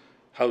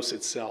house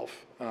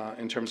itself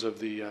in terms of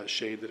the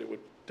shade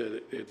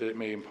that it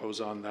may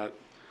impose on that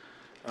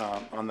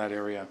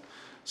area.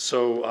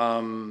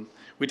 So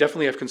we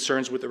definitely have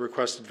concerns with the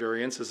requested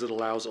variance as it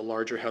allows a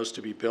larger house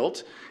to be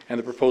built, and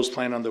the proposed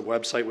plan on the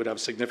website would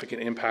have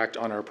significant impact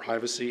on our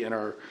privacy and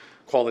our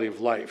quality of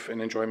life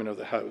and enjoyment of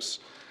the house.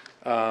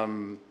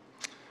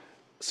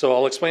 So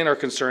I'll explain our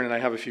concern, and I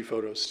have a few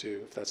photos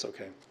too, if that's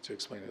okay, to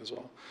explain it as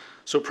well.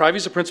 So privacy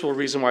is the principal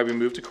reason why we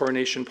moved to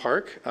Coronation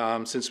Park.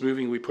 Since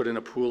moving, we put in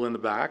a pool in the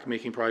back,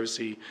 making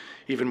privacy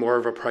even more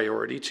of a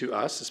priority to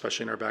us,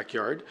 especially in our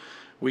backyard.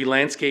 We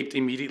landscaped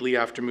immediately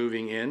after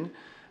moving in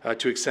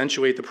to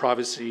accentuate the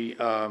privacy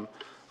from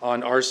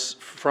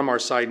our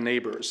side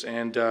neighbors,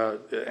 and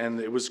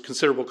it was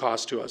considerable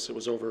cost to us. It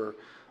was over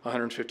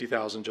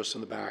 $150,000 just in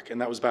the back, and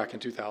that was back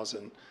in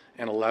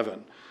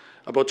 2011.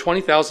 About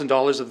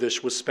 $20,000 of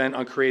this was spent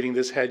on creating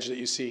this hedge that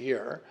you see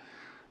here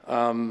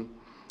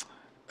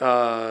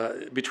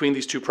between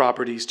these 2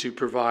 properties to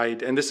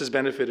provide, and this has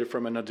benefited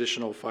from an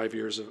additional 5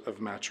 years of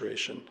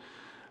maturation.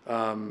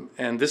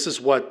 And this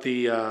is what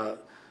it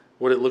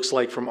looks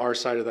like from our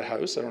side of the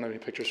house. I don't have any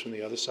pictures from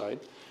the other side.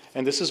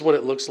 And this is what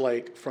it looks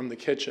like from the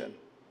kitchen.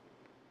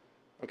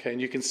 Okay,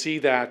 and you can see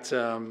that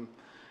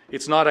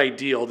it's not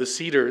ideal. The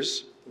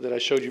cedars that I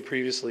showed you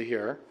previously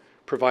here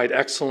provide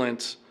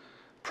excellent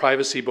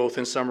privacy both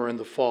in summer and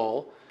the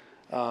fall.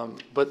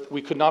 But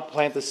we could not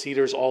plant the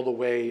cedars all the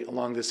way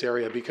along this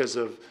area because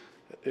of,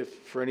 if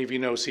for any of you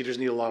know, cedars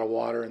need a lot of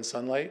water and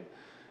sunlight,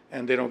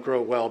 and they don't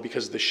grow well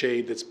because of the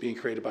shade that's being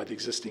created by the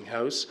existing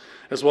house,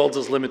 as well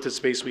as limited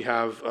space we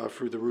have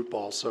through the root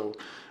ball. So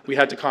we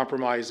had to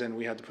compromise and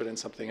we had to put in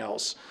something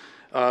else,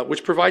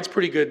 which provides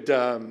pretty good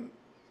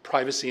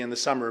privacy in the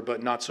summer,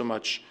 but not so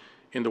much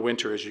in the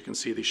winter. As you can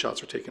see, these shots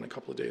were taken a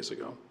couple of days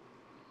ago.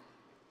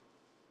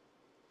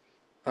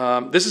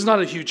 This is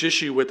not a huge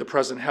issue with the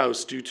present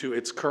house due to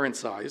its current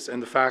size and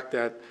the fact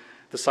that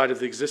the side of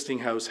the existing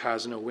house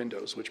has no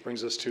windows, which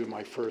brings us to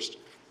my first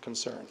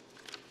concern.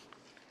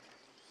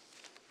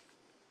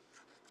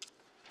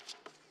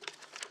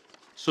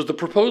 So the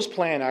proposed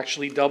plan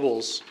actually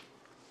doubles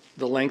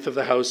the length of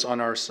the house on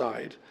our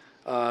side.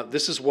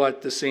 This is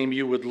what the same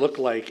U would look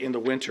like in the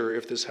winter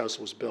if this house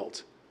was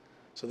built.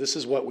 So this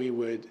is what we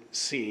would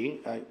see.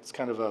 It's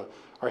kind of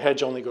our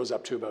hedge only goes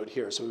up to about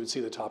here, so we would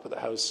see the top of the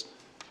house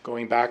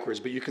going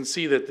backwards. But you can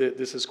see that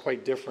this is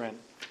quite different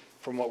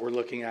from what we're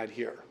looking at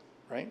here,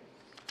 right?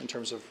 In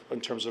terms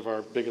of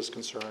our biggest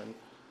concern,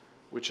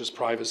 which is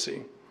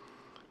privacy.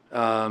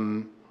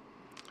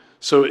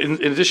 So in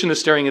addition to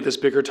staring at this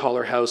bigger,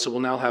 taller house, it will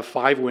now have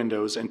 5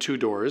 windows and 2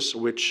 doors,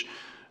 which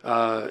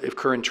if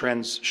current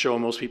trends show,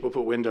 most people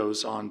put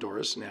windows on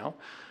doors now,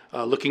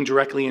 looking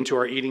directly into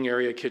our eating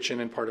area, kitchen,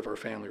 and part of our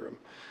family room.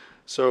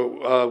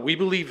 So we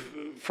believe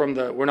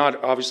we're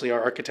not obviously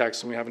our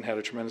architects, and we haven't had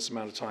a tremendous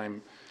amount of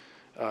time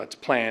to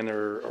plan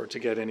or to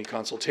get any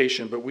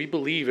consultation, but we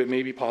believe it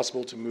may be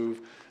possible to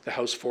move the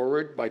house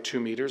forward by 2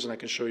 meters, and I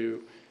can show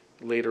you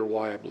later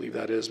why I believe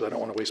that is, but I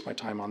don't want to waste my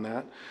time on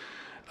that.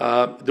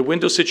 The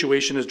window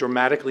situation is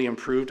dramatically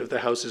improved if the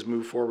house is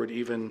moved forward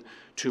even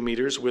 2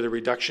 meters with a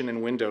reduction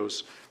in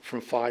windows from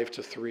 5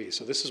 to 3.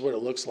 So this is what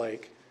it looks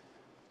like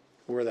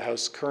where the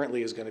house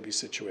currently is going to be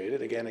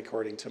situated, again,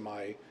 according to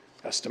my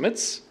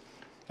estimates.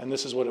 And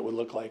this is what it would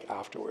look like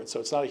afterwards. So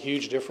it's not a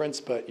huge difference,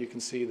 but you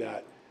can see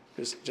that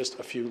there's just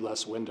a few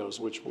less windows,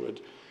 which would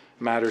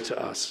matter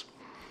to us.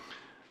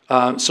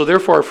 So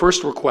therefore, our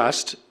first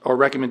request or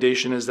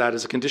recommendation is that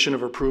as a condition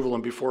of approval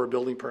and before a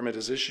building permit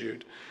is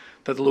issued,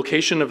 that the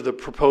location of the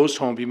proposed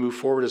home be moved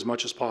forward as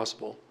much as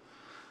possible,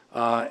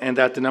 and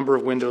that the number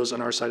of windows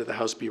on our side of the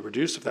house be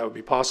reduced, if that would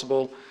be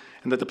possible,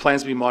 and that the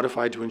plans be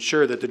modified to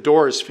ensure that the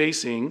doors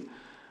facing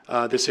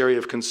this area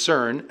of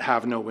concern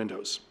have no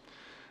windows.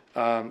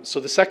 So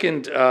the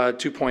second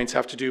 2 points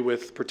have to do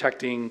with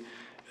protecting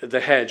the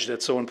hedge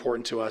that's so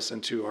important to us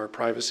and to our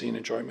privacy and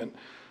enjoyment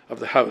of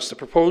the house. The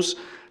proposed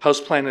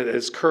house plan at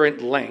its current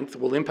length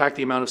will impact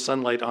the amount of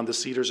sunlight on the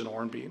cedars and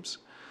hornbeams.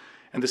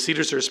 And the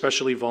cedars are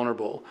especially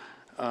vulnerable.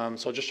 So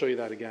I'll just show you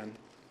that again.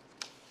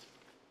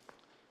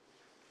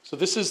 So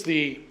this is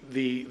the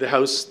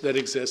house that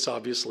exists,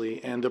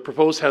 obviously, and the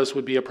proposed house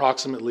would be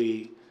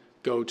approximately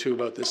go to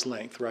about this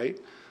length, right?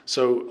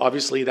 So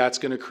obviously that's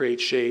going to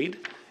create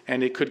shade,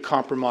 and it could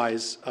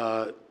compromise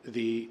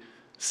the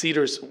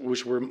cedars,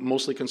 which we're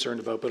mostly concerned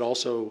about, but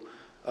also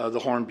the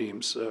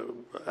hornbeams.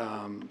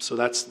 So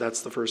that's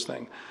the first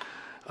thing.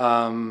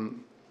 The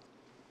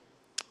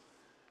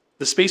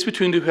space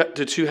between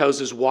the two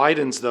houses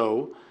widens,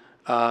 though,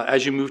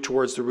 as you move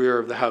towards the rear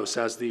of the house,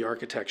 as the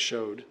architect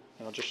showed.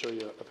 And I'll just show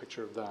you a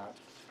picture of that,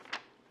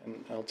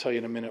 and I'll tell you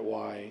in a minute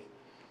why.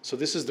 So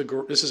this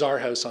is our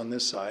house on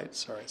this side.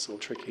 Sorry, it's a little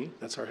tricky.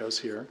 That's our house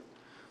here.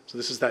 So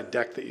this is that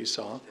deck that you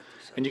saw,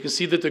 and you can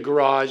see that the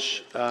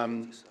garage.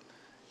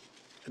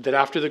 That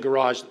after the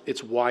garage,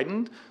 it's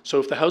widened.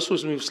 So if the house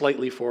was moved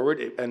slightly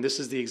forward, and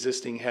this is the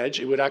existing hedge,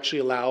 it would actually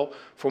allow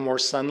for more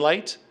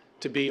sunlight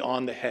to be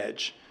on the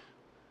hedge.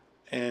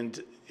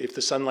 And if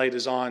the sunlight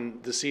is on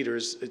the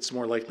cedars, it's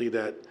more likely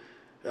that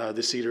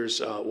the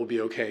cedars will be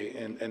okay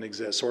and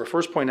exist. So our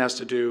first point has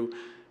to do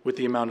with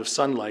the amount of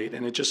sunlight,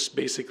 and it just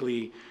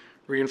basically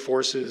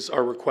reinforces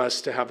our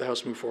request to have the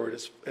house move forward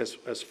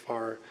as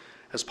far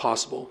as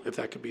possible, if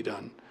that could be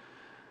done.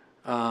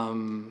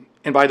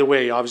 And by the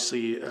way,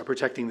 obviously,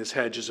 protecting this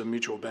hedge is a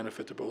mutual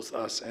benefit to both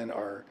us and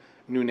our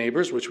new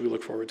neighbors, which we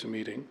look forward to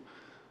meeting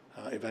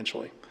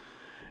eventually.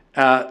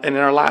 And then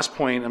our last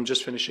point, I'm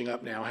just finishing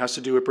up now, has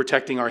to do with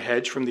protecting our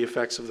hedge from the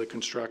effects of the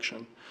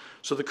construction.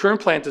 So the current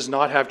plan does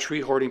not have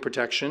tree hoarding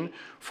protection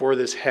for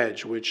this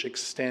hedge, which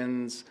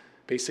extends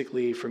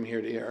basically from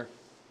here to here.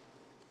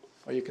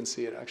 Oh, you can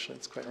see it actually.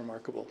 It's quite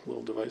remarkable,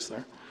 little device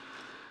there.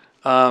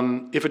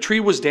 If a tree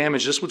was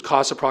damaged, this would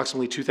cost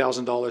approximately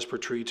 $2,000 per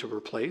tree to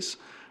replace,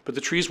 but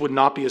the trees would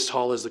not be as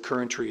tall as the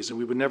current trees, and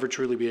we would never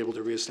truly be able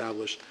to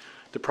reestablish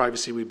the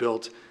privacy we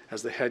built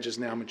as the hedge has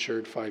now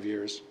matured 5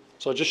 years.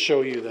 So I'll just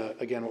show you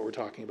again what we're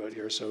talking about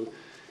here. So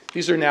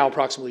these are now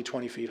approximately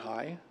 20 feet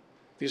high.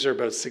 These are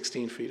about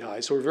 16 feet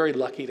high. So we're very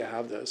lucky to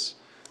have this.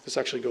 This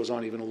actually goes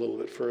on even a little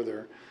bit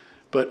further.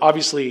 But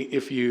obviously,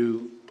 if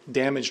you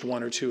damaged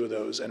one or two of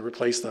those and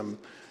replaced them,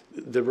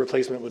 the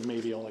replacement would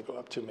maybe only go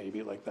up to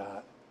maybe like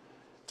that.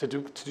 To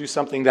do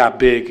something that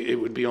big, it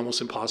would be almost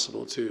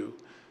impossible to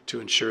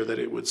ensure that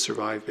it would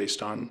survive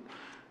based on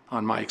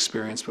my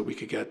experience, but we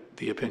could get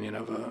the opinion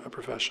of a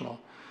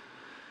professional.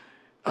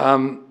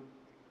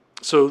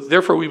 So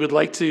therefore, we would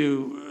like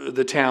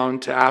the town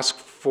to ask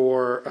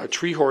for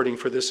tree hoarding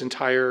for this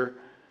entire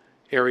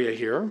area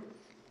here.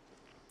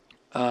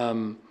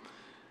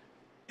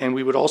 And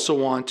we would also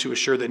want to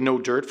assure that no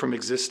dirt from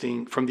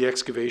the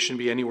excavation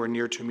be anywhere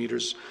near 2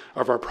 meters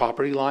of our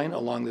property line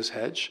along this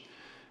hedge.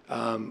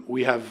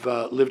 We have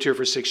lived here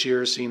for 6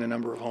 years, seen a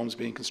number of homes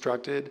being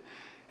constructed,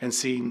 and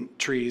seen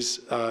trees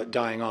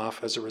dying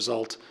off as a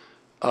result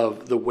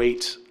of the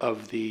weight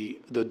of the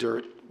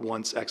dirt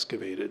once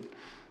excavated.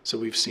 So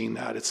we've seen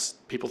that.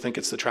 People think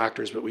it's the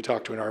tractors, but we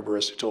talked to an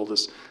arborist who told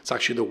us it's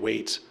actually the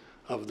weight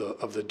of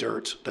the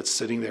dirt that's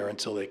sitting there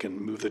until they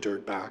can move the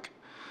dirt back.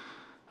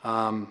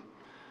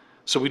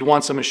 So we'd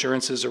want some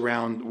assurances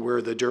around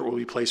where the dirt will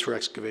be placed for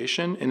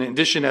excavation. In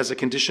addition, as a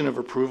condition of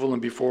approval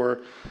and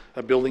before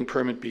a building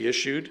permit be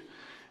issued,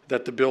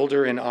 that the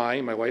builder and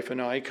my wife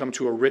and I, come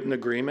to a written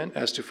agreement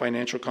as to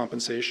financial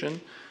compensation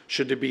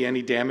should there be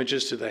any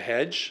damages to the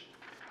hedge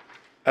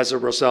as a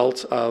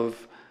result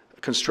of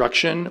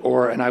construction,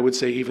 and I would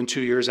say even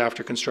 2 years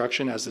after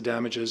construction, as the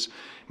damages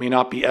may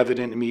not be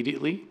evident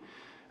immediately.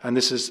 And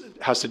this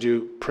has to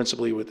do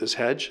principally with this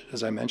hedge,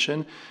 as I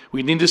mentioned.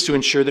 We need this to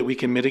ensure that we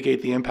can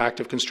mitigate the impact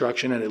of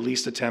construction and at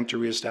least attempt to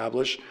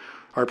reestablish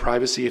our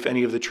privacy if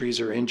any of the trees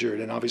are injured.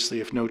 And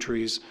obviously, if no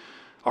trees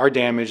are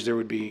damaged, there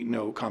would be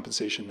no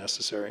compensation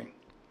necessary.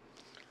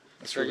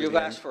 Sir, you've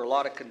asked for a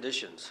lot of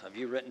conditions. Have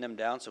you written them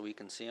down so we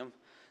can see them?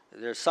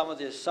 There's some of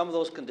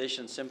those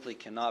conditions simply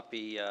cannot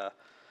be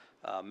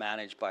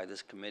managed by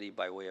this committee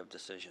by way of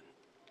decision.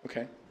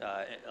 Okay.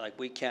 Like,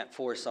 we can't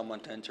force someone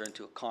to enter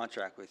into a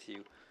contract with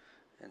you,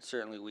 and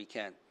certainly we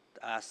can't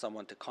ask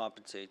someone to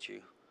compensate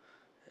you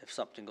if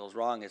something goes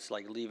wrong. It's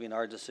like leaving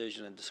our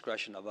decision and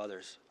discretion of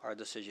others. Our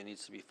decision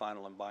needs to be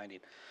final and binding.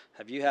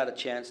 Have you had a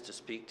chance to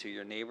speak to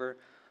your neighbor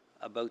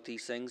about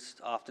these things?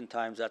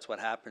 Oftentimes that's what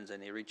happens,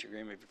 and they reach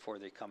agreement before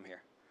they come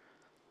here.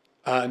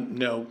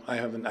 No, I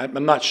haven't.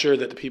 I'm not sure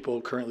that the people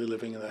currently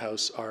living in the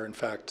house are in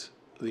fact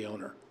the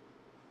owner.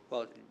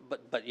 Well,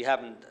 but you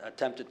haven't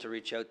attempted to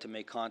reach out to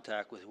make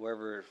contact with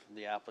whoever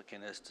the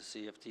applicant is to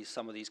see if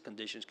some of these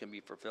conditions can be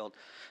fulfilled.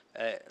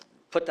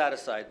 Put that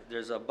aside,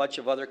 there's a bunch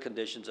of other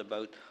conditions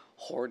about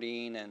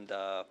hoarding and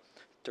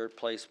dirt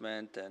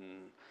placement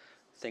and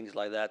things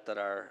like that that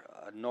are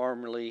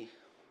normally,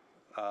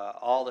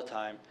 all the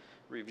time,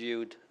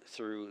 reviewed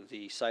through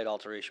the site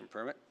alteration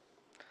permit.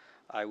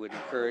 I would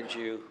encourage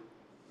you,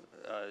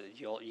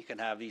 you can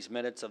have these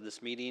minutes of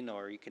this meeting,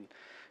 or you can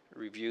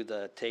review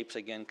the tapes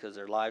again because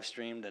they're live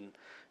streamed, and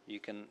you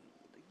can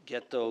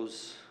get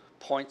those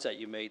points that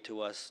you made to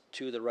us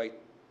to the right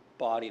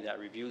body that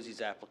reviews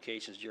these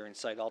applications during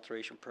site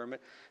alteration permit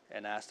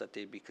and ask that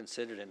they be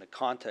considered in the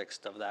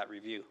context of that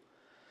review.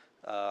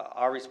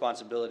 Our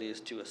responsibility is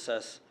to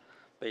assess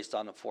based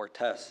on the 4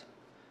 tests,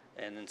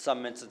 and in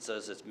some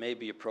instances it may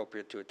be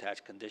appropriate to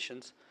attach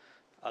conditions.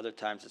 Other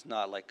times it's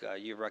not, like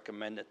you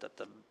recommended that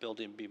the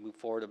building be moved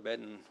forward a bit,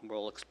 and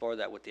we'll explore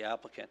that with the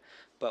applicant.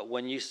 But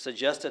when you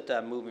suggested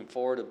that moving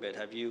forward a bit,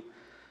 have you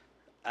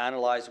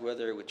analyzed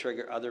whether it would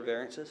trigger other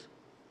variances?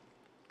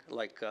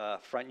 Like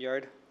front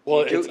yard?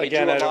 Well, you it's,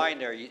 again, drew I a don't- line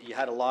there, you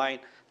had a line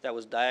that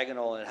was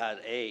diagonal and it had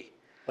A.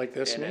 Like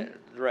this and one?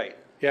 Right.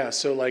 Yeah,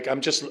 so like,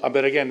 I'm just,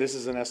 but again, this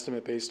is an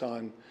estimate based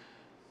on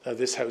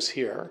this house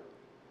here,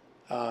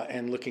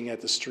 and looking at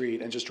the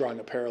street and just drawing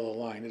a parallel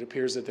line. It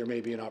appears that there may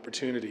be an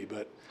opportunity,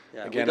 but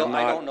Yeah, again, I'm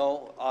I not. don't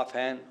know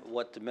offhand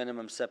what the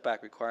minimum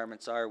setback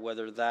requirements are,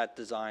 whether that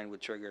design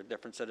would trigger a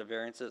different set of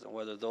variances, and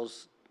whether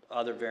those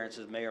other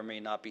variances may or may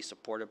not be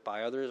supported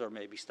by others, or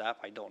maybe staff,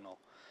 I don't know.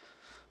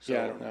 So,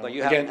 Yeah, I don't know. But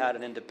you haven't Again- had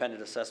an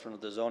independent assessment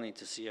of the zoning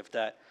to see if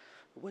that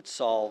would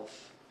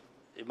solve,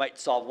 it might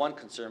solve one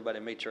concern, but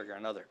it may trigger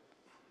another.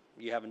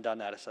 You haven't done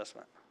that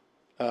assessment?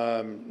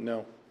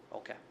 No.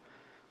 Okay.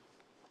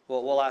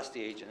 Well, we'll ask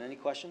the agent. Any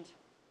questions?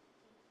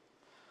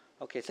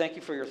 Okay, thank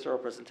you for your thorough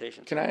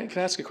presentation. Can I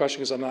ask a question,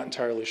 because I'm not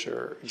entirely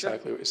sure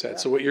exactly what you said.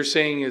 So what you're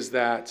saying is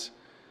that,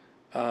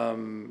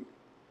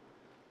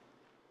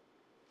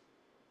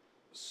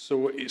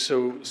 so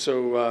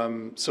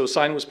a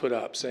sign was put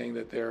up saying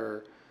that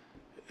there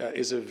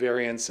is a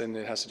variance, and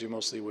it has to do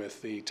mostly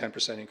with the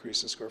 10%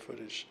 increase in square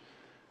footage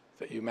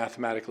that you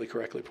mathematically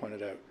correctly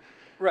pointed out.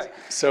 Right.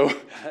 So,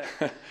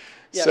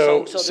 Yeah,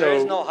 so there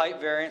is no height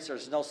variance,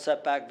 there's no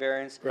setback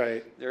variance.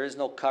 Right. There is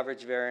no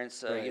coverage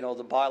variance. Right. You know,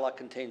 the bylaw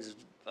contains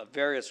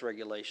various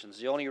regulations.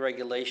 The only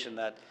regulation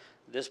that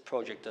this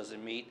project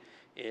doesn't meet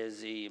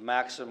is the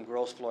maximum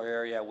gross floor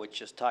area,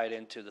 which is tied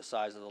into the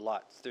size of the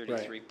lot,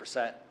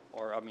 33%,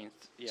 or, I mean,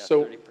 yeah,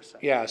 So, 30%.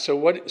 yeah, so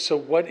what is So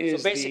the?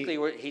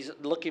 basically, he's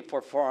looking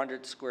for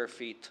 400 square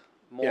feet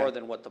Yeah. more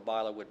than what the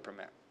bylaw would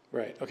permit.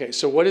 Right, okay,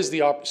 so what is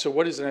so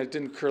what is, and I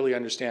didn't clearly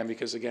understand,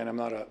 because again, I'm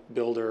not a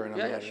builder and I'm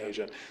Yeah, not yeah, an sure.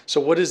 agent.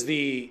 So what is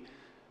the,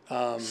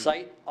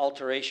 Site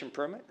alteration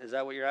permit, is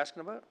that what you're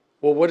asking about?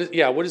 well, what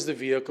is the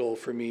vehicle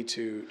for me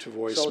to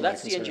voice my So concerns?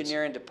 that's the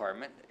engineering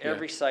department. Yeah.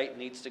 Every site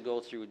needs to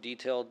go through a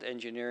detailed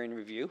engineering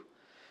review.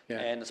 Yeah.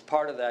 And as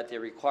part of that, they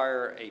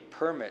require a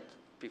permit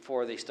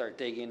before they start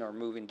digging or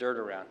moving dirt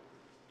around.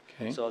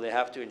 Okay. So they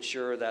have to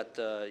ensure that,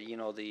 you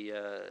know,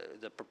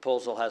 the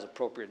proposal has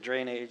appropriate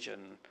drainage,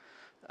 and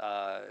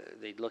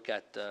they'd look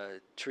at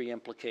tree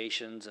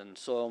implications and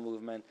soil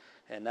movement,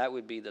 and that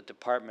would be the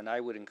department I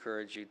would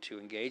encourage you to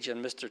engage.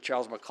 And Mr.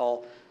 Charles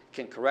McCall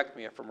can correct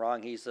me if I'm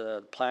wrong, he's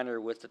a planner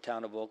with the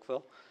town of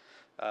Oakville.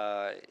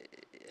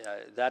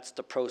 That's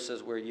the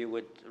process where you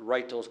would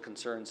write those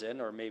concerns in,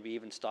 or maybe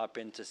even stop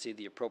in to see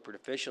the appropriate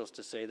officials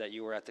to say that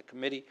you were at the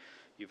committee,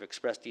 you've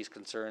expressed these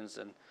concerns,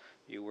 and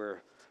you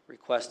were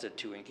requested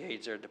to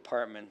engage their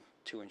department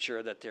to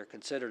ensure that they're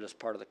considered as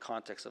part of the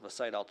context of a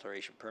site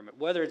alteration permit,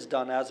 whether it's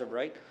done as of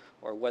right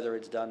or whether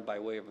it's done by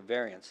way of a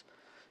variance.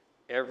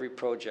 Every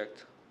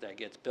project that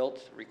gets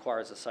built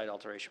requires a site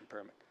alteration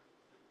permit.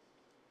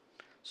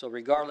 So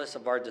regardless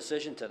of our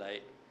decision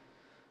tonight,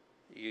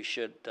 you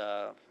should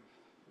avail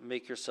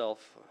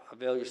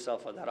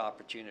yourself of that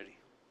opportunity.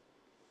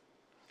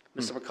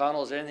 Mr.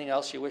 McConnell, is there anything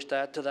else you wish to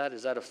add to that?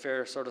 Is that a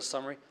fair sort of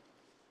summary?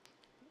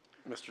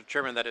 Mr.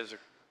 Chairman, that is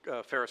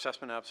a fair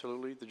assessment,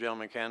 absolutely. The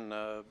gentleman can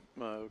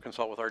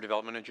consult with our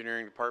development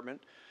engineering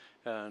department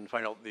and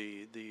find out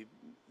the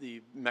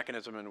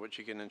mechanism in which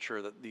he can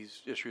ensure that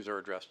these issues are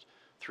addressed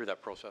through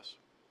that process.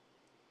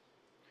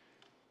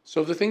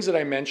 So the things that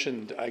I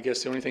mentioned, I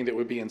guess the only thing that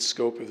would be in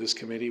scope of this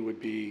committee would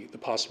be the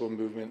possible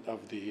movement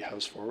of the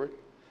house forward?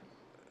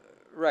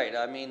 Right,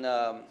 I mean,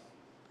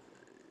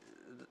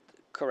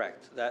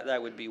 correct.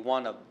 That would be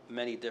one of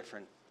many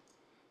different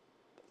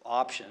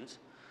options.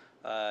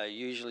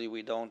 Usually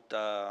we don't,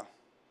 at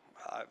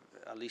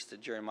least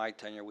during my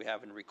tenure, we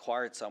haven't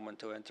required someone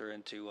to enter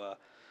into a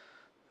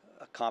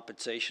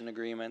compensation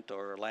agreement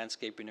or a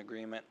landscaping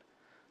agreement.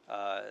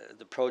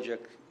 The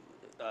project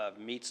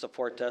meets the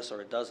 4 tests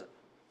or it doesn't.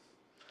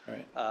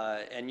 Right.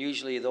 And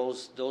usually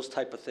those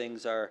type of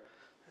things are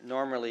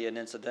normally and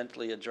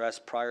incidentally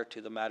addressed prior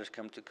to the matters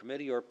come to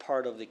committee or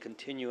part of the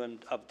continuum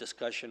of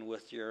discussion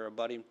with your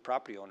abutting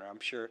property owner. I'm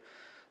sure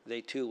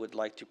they too would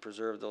like to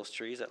preserve those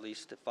trees, at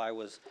least if I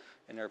was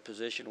in their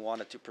position,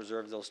 wanted to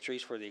preserve those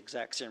trees for the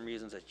exact same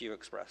reasons that you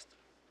expressed.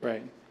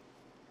 Right.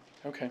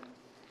 Okay.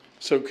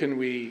 So can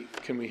we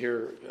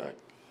hear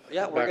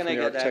Yeah, we're back going from to the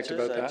get architect answers.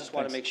 about I that? just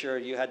want to Thanks. make sure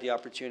you had the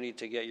opportunity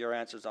to get your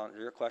answers on,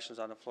 your questions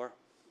on the floor.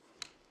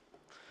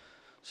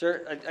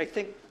 Sir, I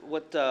think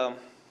what the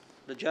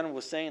gentleman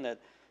was saying, that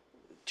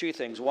two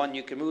things. One,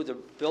 you can move the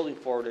building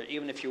forward, or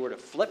even if you were to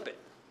flip it.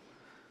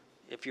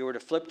 If you were to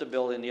flip the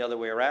building the other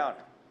way around,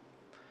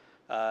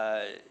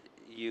 can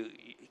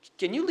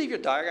you leave your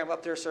diagram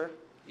up there, sir?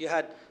 You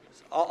had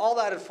all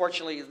that.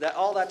 Unfortunately,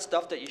 all that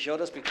stuff that you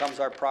showed us becomes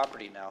our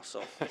property now.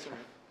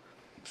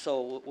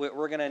 So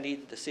we're going to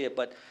need to see it.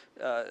 But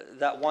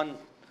that one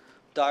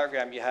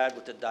diagram you had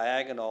with the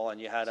diagonal,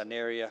 and you had an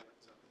area.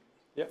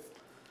 Yep.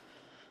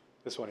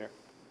 This one here.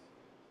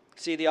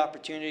 See the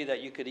opportunity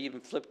that you could even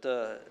flip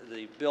the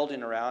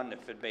building around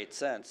if it made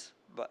sense.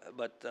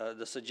 But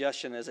the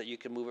suggestion is that you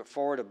can move it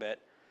forward a bit,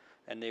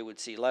 and they would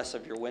see less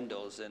of your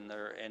windows in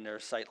their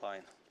sight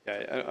line.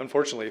 Yeah,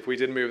 unfortunately, if we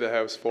did move the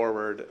house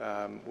forward,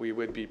 we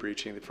would be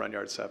breaching the front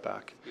yard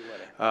setback. You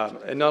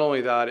would. And not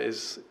only that,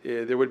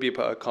 there would be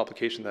a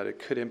complication that it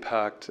could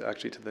impact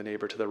actually to the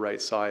neighbor to the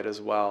right side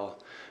as well.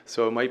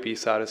 So it might be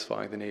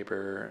satisfying the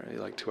neighbor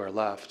like to our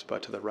left,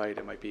 but to the right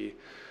it might be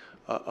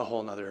a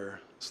whole nother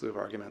slew of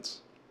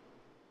arguments.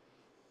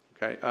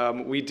 Okay,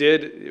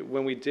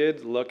 when we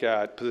did look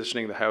at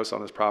positioning the house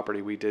on this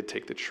property, we did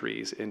take the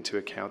trees into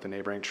account, the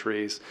neighboring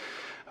trees.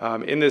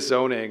 In this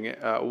zoning,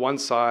 on one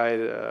side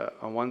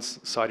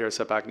yard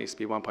setback needs to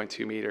be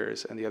 1.2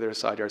 meters, and the other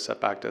side yard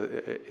setback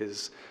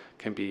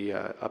can be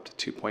up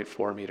to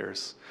 2.4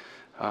 meters.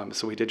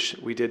 So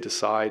we did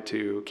decide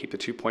to keep the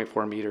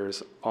 2.4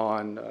 meters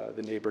on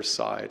the neighbor's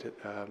side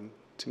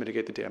to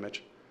mitigate the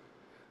damage.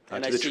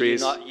 And to I the see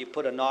trees. you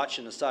put a notch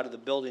in the side of the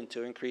building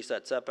to increase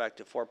that setback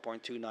to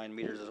 4.29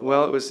 meters as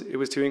well. Well, it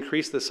was to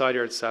increase the side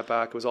yard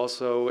setback. It was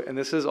also, and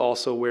this is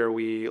also where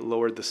we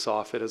lowered the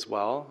soffit as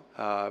well,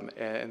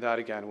 and that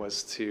again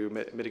was to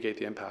mitigate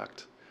the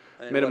impact,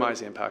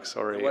 minimize the impact.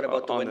 Sorry, what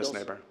about the on windows? this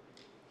neighbor.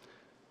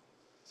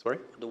 Sorry.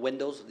 The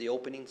windows, the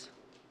openings.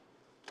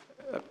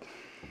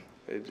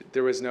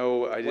 There was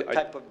no. What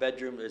type of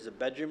bedroom? There's the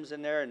bedrooms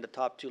in there in the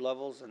top two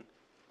levels, and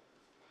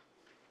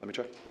Let me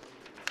check.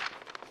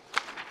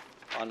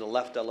 on the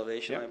left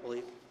elevation, Yep. I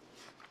believe.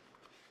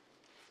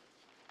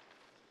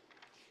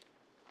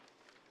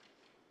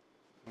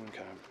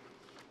 Okay.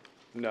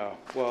 No.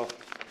 Well,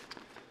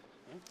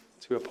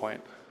 to a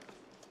point.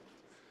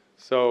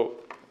 So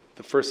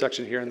the first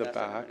section here in the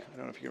back, I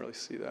don't know if you can really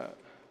see that.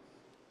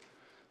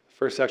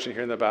 First section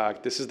here in the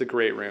back, this is the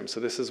great room. So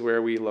this is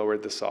where we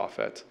lowered the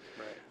soffit.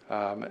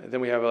 Right.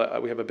 Then we have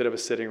a bit of a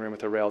sitting room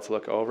with a rail to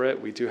look over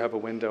it. We do have a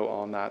window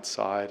on that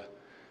side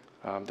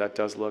that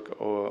does look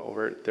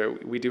over it. There,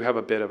 we do have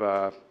a bit of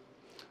a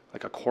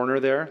corner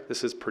there.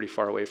 This is pretty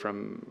far away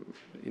from,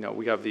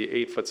 we have the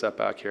 8-foot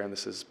setback here, and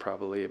this is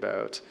probably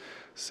about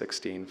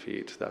 16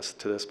 feet. That's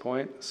to this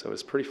point, so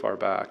it's pretty far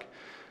back.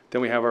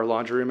 Then we have our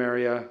laundry room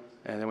area,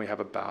 and then we have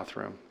a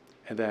bathroom,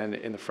 and then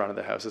in the front of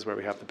the house is where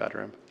we have the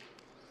bedroom.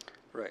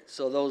 Right.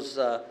 So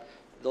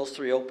those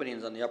three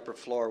openings on the upper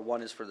floor,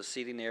 one is for the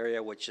seating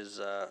area, which is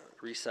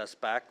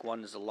recessed back.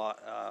 One is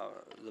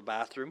the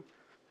bathroom.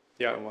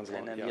 Yeah, and one's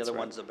And then yeah, the that's other right.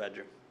 one's the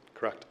bedroom.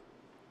 Correct.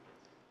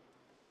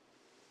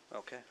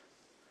 Okay.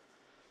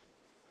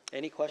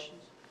 Any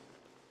questions?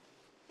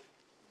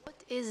 What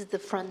is the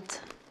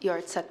front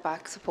yard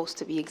setback supposed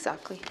to be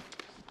exactly?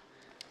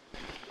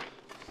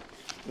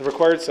 The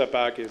required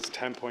setback is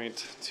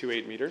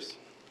 10.28 meters,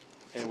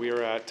 and we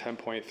are at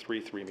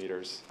 10.33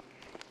 meters.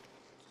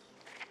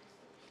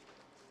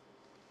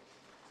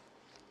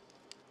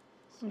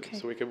 Okay.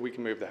 So we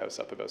can move the house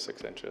up about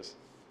 6 inches.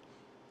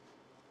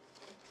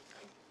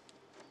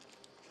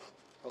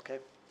 Okay.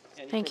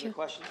 Any Thank further you.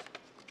 questions?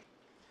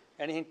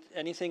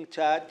 Anything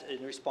to add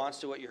in response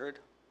to what you heard?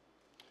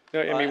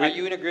 No, I mean, Are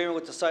you in agreement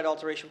with the site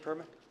alteration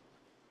permit?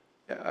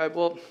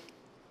 well,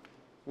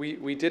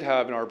 we did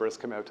have an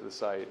arborist come out to the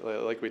site,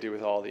 like we do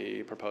with all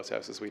the proposed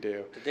houses we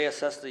do. Did they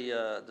assess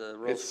the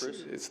rose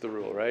spruce? It's the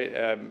rule, right?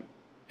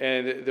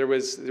 And there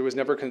was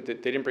never, they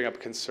didn't bring up a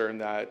concern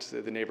that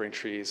the neighboring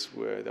trees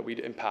that we'd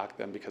impact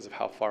them because of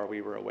how far we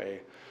were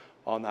away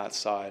on that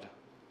side.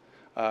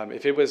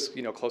 If it was,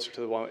 closer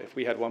to if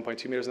we had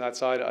 1.2 meters on that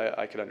side,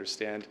 I could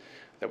understand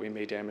that we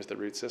may damage the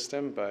root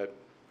system, but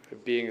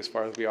being as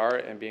far as we are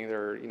and being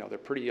they're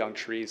pretty young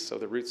trees, so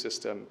the root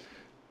system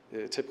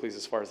typically is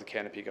as far as the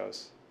canopy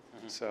goes.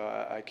 Mm-hmm. So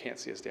I can't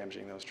see us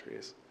damaging those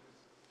trees.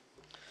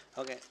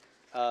 Okay.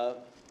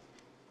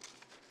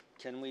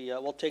 Can we,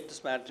 we'll take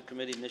this matter to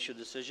committee and issue a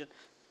decision.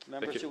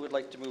 Members you. who would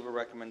like to move a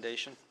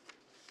recommendation?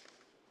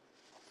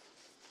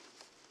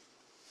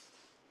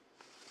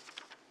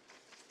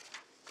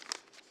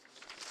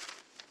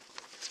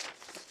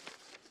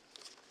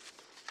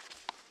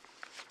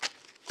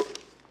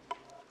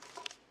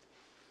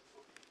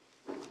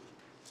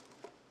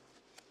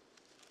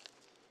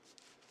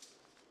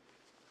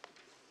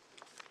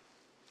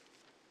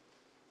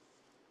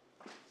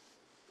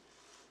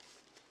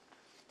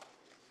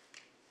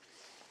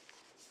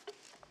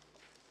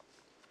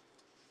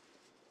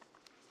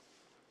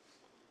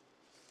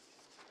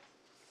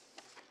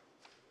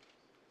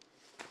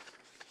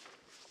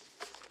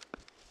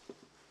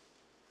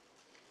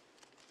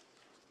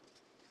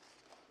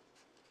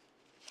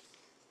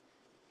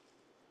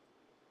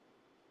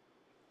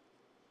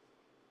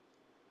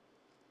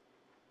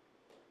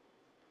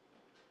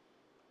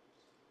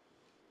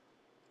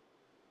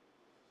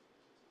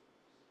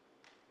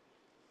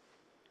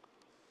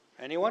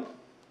 Anyone?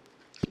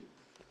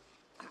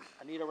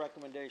 I need a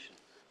recommendation.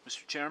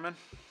 Mr. Chairman,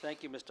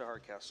 Thank you, Mr.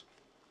 Hardcastle.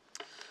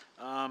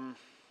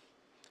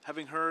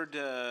 having heard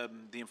the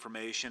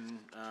information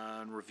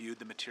and reviewed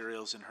the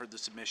materials and heard the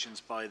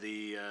submissions by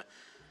the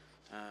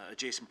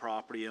adjacent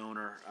property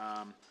owner,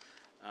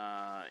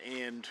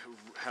 and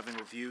having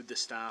reviewed the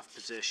staff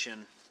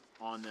position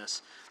on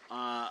this,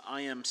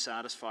 I am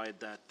satisfied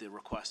that the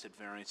requested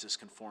variances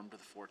conform to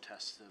the four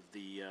tests of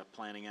the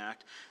Planning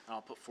Act. And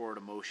I'll put forward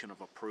a motion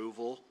of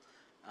approval,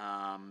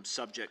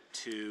 subject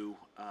to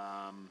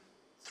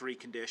 3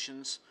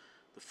 conditions.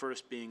 The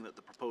first being that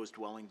the proposed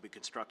dwelling be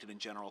constructed in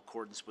general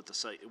accordance with the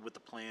site, with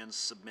the plans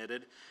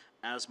submitted,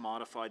 as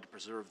modified to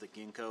preserve the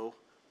ginkgo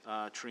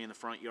tree in the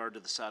front yard to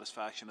the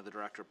satisfaction of the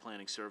Director of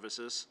Planning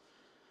Services.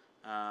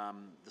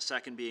 The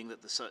second being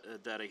that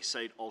that a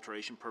site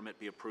alteration permit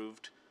be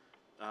approved,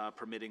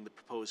 permitting the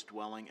proposed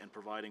dwelling and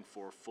providing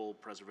for full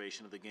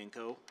preservation of the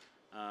ginkgo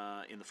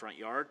in the front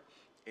yard.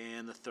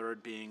 And the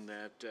third being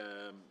that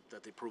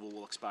that the approval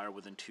will expire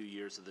within 2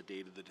 years of the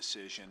date of the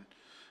decision,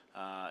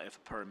 if a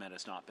permit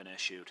has not been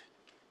issued.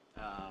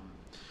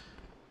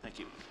 Thank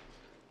you.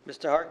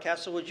 Mr.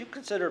 Hardcastle, would you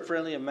consider a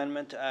friendly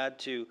amendment to add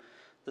to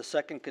the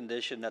second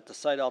condition that the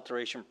site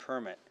alteration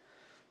permit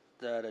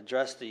that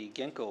addressed the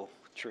ginkgo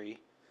tree,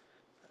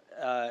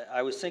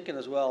 I was thinking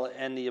as well,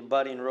 and the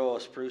abutting row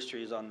of spruce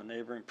trees on the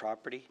neighboring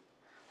property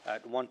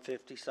at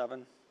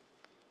 157?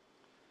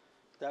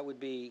 That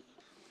would be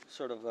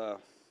sort of a,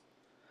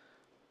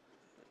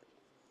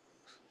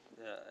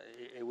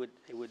 it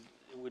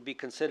would be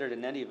considered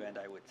in any event,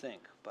 I would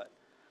think, but.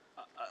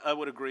 I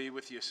would agree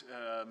with you,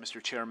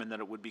 Mr. Chairman, that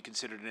it would be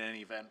considered in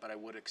any event, but I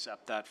would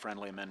accept that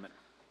friendly amendment.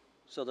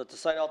 So that the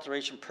site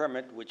alteration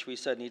permit, which we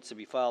said needs to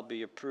be filed,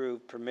 be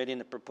approved, permitting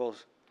the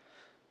proposed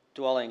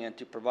dwelling and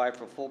to provide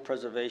for full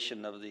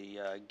preservation of the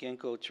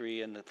ginkgo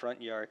tree in the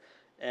front yard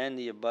and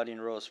the abutting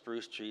row of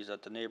spruce trees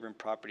at the neighboring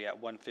property at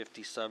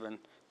 157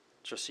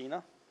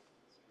 Tresina?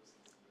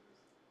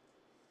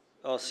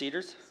 Oh,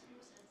 cedars?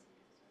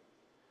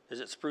 Is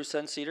it spruce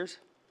and cedars?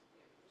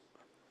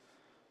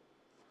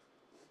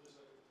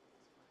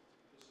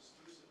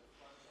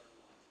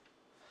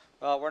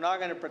 Well, we're not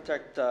going to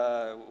protect,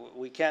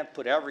 we can't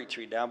put every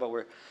tree down,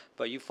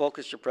 but you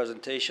focused your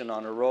presentation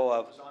on a row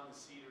of.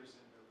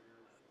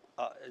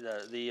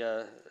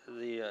 The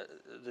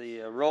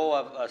row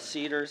of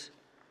cedars,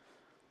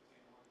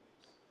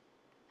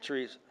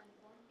 trees.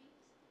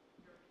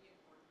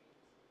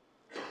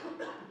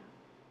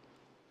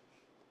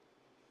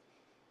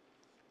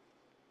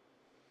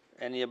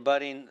 And the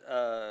abutting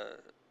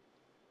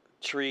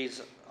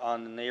trees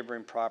on the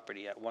neighboring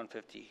property at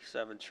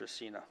 157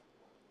 Tresina.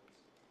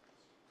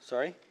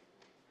 Sorry?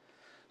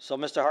 So,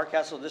 Mr.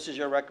 Hardcastle, this is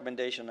your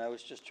recommendation. I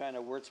was just trying to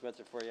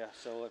wordsmith it for you.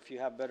 So if you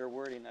have better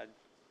wording, I'd.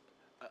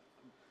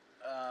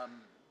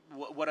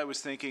 What I was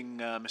thinking,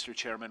 Mr.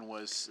 Chairman,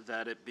 was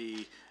that it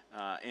be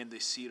in the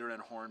cedar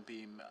and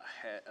hornbeam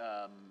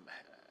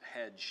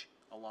hedge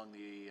along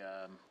the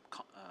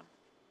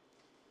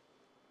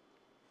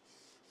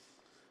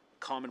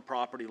common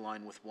property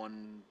line with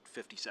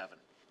 157.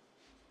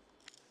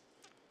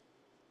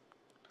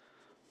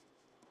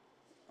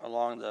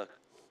 Along the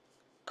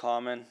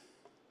common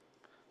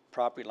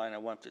property line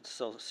at 150.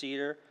 So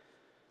cedar,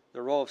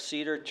 the row of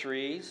cedar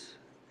trees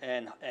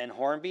and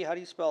hornbeam. How do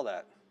you spell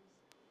that?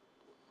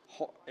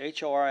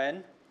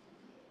 H-O-R-N-B-E-A-N?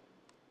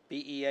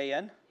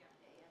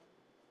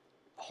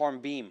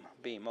 Hornbeam,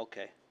 beam,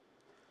 okay.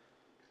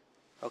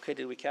 Okay,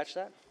 did we catch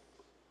that?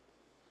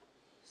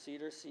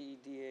 Cedar,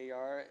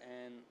 C-E-D-A-R,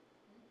 and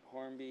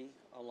hornbeam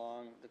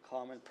along the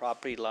common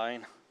property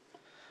line.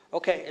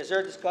 Okay, is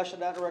there a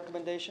discussion on that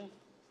recommendation?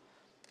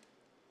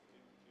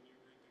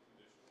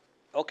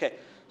 Okay,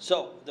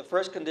 so the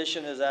first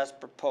condition is as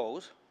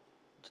proposed.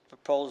 The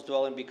proposed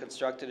dwelling be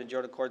constructed in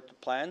joint accord with the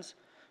plans.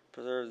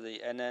 Preserve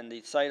the, and then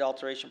the site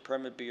alteration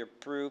permit be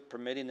approved,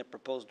 permitting the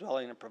proposed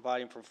dwelling and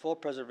providing for full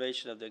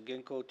preservation of the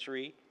ginkgo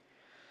tree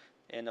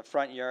in the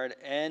front yard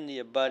and the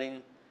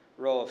abutting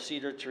row of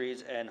cedar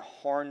trees and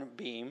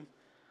hornbeam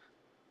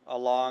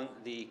along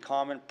the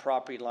common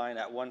property line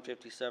at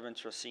 157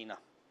 Tresina.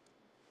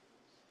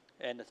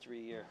 And the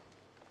 3-year.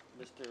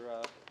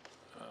 Mr.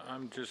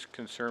 I'm just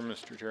concerned,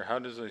 Mr. Chair, how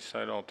does a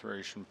site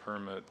alteration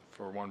permit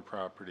for one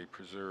property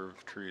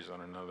preserve trees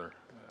on another?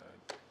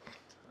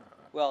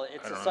 Well,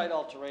 it's a site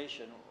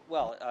alteration.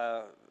 Well,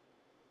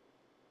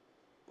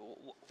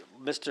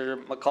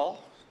 Mr. McCall,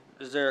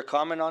 is there a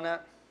comment on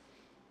that?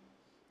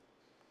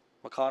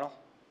 McConnell?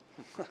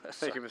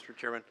 Thank you, Mr.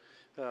 Chairman.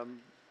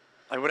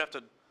 I would have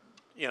to,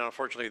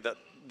 unfortunately, that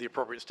the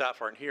appropriate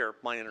staff aren't here.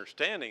 My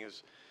understanding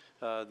is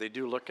they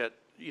do look at,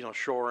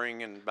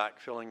 shoring and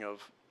backfilling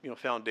of,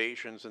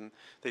 foundations, and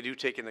they do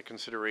take into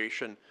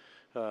consideration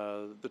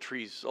the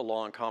trees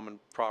along common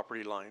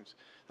property lines.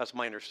 That's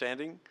my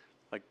understanding.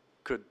 I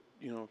could,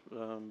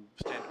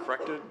 stand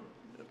corrected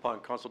upon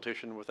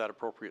consultation with that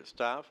appropriate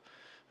staff.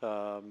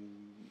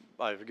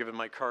 I've given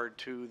my card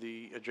to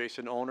the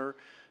adjacent owner,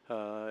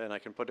 and I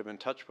can put him in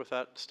touch with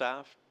that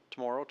staff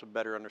tomorrow to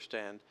better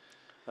understand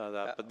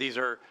that. But these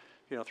are,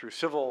 you know, through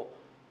civil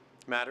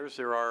matters,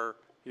 there are,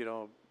 you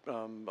know,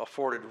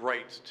 afforded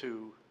rights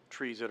to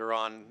trees that are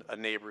on a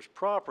neighbor's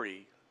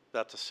property.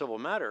 That's a civil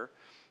matter,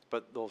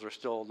 but those are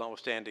still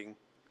notwithstanding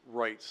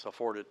rights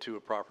afforded to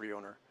a property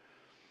owner.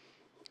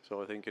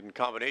 So I think in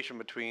combination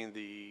between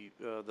the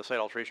site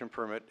alteration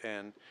permit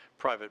and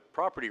private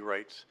property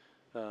rights,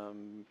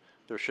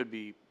 there should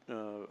be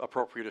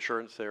appropriate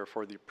assurance there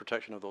for the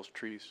protection of those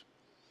trees.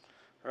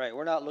 All right,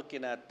 we're not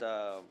looking at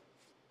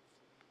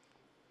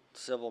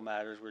civil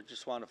matters. We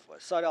just want a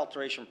site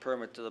alteration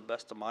permit, to the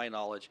best of my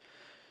knowledge,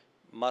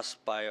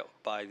 must by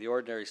the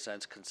ordinary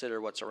sense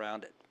consider what's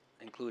around it,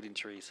 including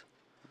trees.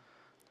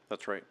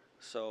 That's right.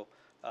 So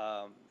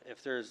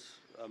if there's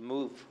a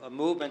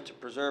movement to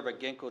preserve a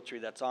ginkgo tree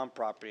that's on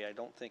property, I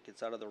don't think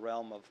it's out of the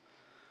realm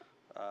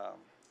of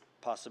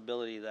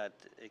possibility that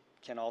it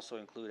can also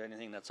include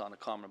anything that's on a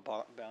common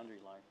boundary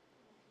line.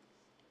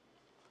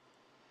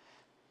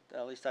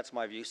 At least that's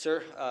my view.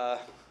 Sir,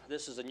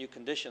 this is a new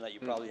condition that you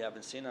probably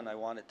haven't seen, and I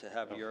wanted to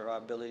have your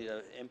ability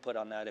to input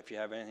on that if you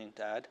have anything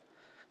to add.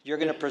 You're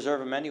going to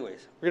preserve them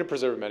anyways. We're going to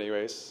preserve them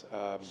anyways.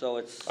 So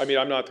it's... I mean,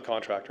 I'm not the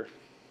contractor.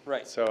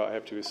 Right. So I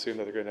have to assume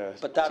that they're going to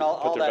But that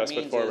put their best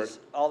foot forward.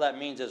 all that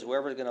means is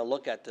whoever's going to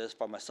look at this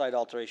from a site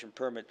alteration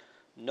permit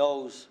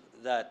knows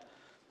that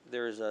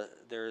there's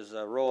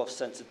a row of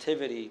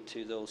sensitivity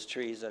to those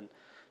trees, and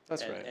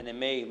That's right. And it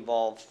may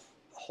involve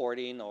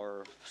hoarding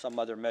or some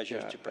other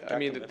measures to protect them. I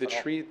mean,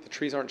 the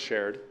trees aren't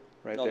shared,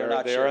 right? No, they they're are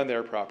not they shared. are on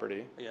their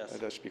property. Yes.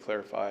 That should be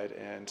clarified.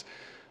 And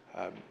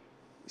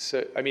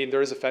so, I mean,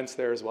 there is a fence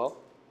there as well.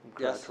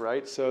 Correct, Yes.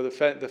 right? So the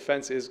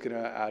fence is going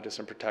to add to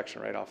some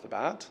protection right off the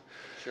bat.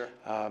 Sure.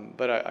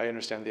 But I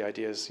understand the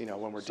idea is, you know,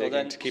 when we're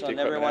digging to keep the So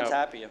equipment everyone's out.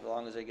 happy as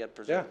long as they get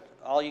preserved.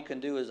 All you can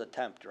do is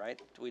attempt,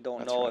 right? We don't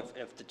That's know right.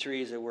 if the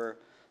trees that were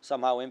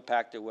somehow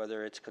impacted,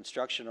 whether it's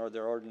construction or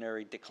their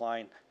ordinary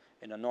decline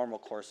in a normal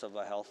course of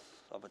a health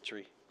of a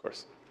tree. Of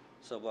course.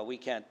 So, but we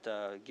can't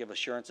give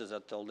assurances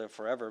that they'll live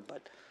forever,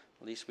 but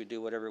at least we do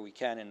whatever we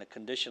can in a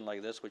condition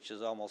like this, which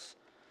is almost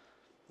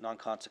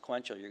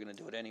non-consequential. You're going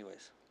to do it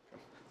anyways.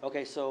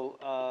 Okay, so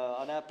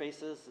on that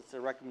basis, it's a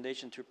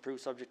recommendation to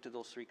approve subject to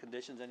those three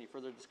conditions. Any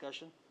further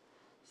discussion?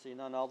 Seeing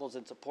none, all those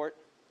in support?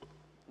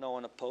 No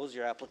one opposed.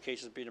 Your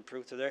application is being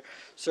approved to there.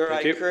 Sir,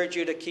 Thank I you. encourage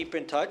you to keep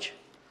in touch.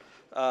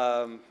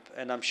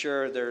 And I'm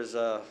sure there's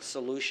a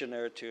solution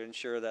there to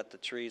ensure that the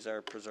trees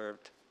are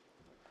preserved.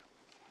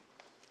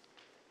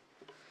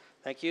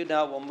 Thank you.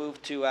 Now we'll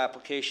move to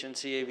application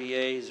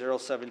CAVA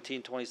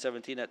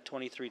 017-2017 at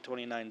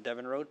 2329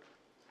 Devon Road.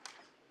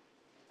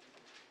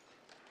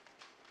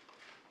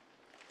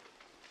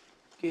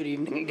 Good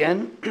evening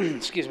again.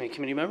 Excuse me,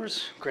 committee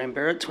members. Graham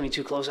Barrett,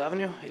 22 Close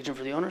Avenue, agent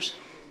for the owners.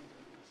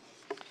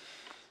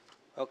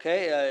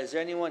 Okay, is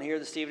there anyone here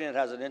this evening that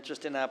has an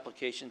interest in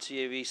application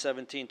CAV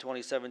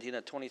 17-2017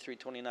 at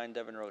 2329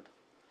 Devon Road?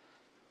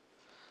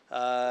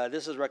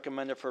 This is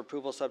recommended for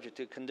approval subject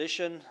to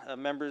condition.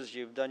 Members,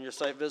 you've done your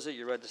site visit,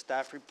 you read the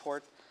staff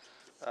report,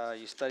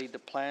 you studied the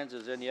plans.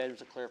 Is there any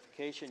items of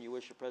clarification? You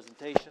wish a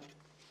presentation?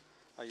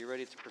 Are you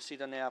ready to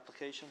proceed on the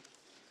application?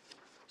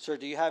 Sir,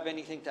 do you have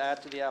anything to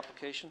add to the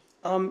application?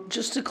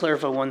 Just to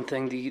clarify one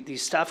thing, the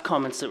staff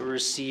comments that were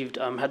received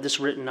had this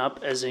written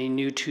up as a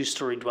new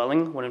two-story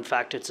dwelling, when in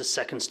fact it's a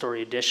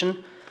second-story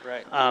addition.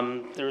 Right.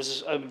 There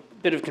was a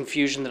bit of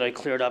confusion that I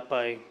cleared up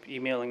by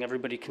emailing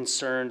everybody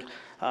concerned.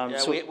 Yeah,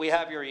 So we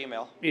have your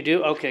email. you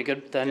do? Okay,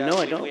 good. Then no,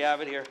 I don't. We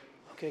have it here.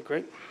 Okay,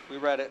 great. We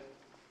read it.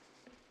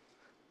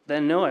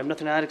 Then no, I have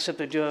nothing to add, except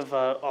I do have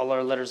all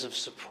our letters of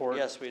support.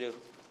 Yes, we do.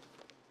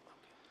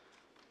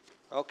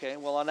 Okay,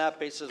 well, on that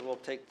basis, we'll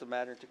take the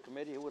matter to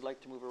committee. Who would like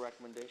to move a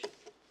recommendation?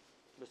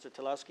 Mr.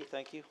 Tulowski,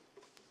 thank you.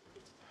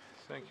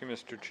 Thank you,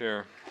 Mr.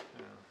 Chair.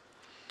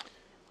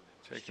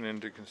 Taking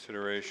into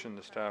consideration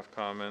the staff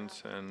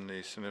comments and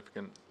the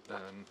significant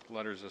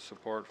letters of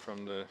support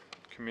from the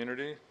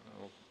community,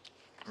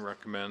 I'll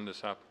recommend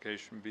this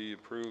application be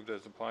approved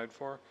as applied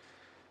for,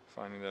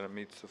 finding that it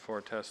meets the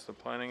four tests of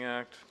the Planning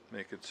Act,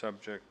 make it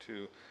subject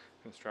to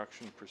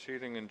construction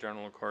proceeding in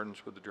general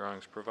accordance with the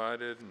drawings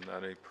provided, and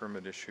that a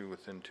permit issue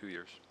within 2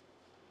 years.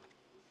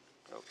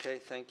 Okay,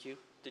 thank you.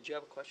 Did you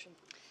have a question?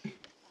 Yes,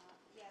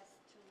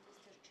 to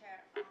Mr.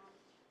 Chair.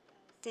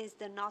 Since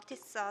the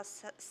notice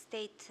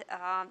state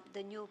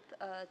the new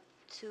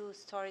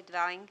two-story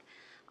dwelling,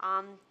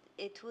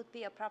 it would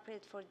be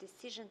appropriate for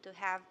decision to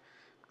have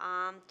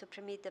to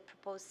permit the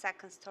proposed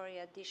second-story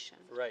addition.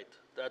 Right,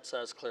 that's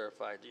as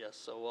clarified, yes.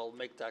 So we'll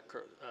make that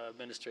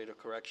administrative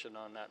correction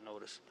on that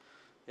notice.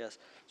 Yes,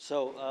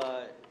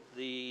 so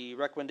the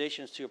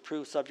recommendation is to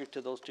approve subject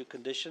to those two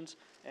conditions.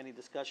 Any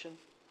discussion?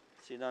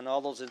 See none,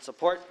 all those in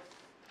support?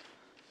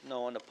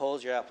 No one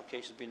opposed. Your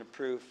application has been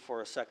approved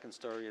for a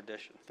second-story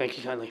addition. Thank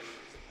you kindly.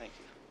 Thank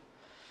you.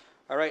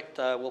 All right,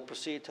 we'll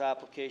proceed to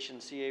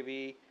application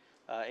CAV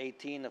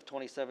 18 of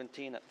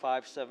 2017 at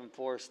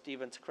 574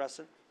 Stevens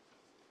Crescent.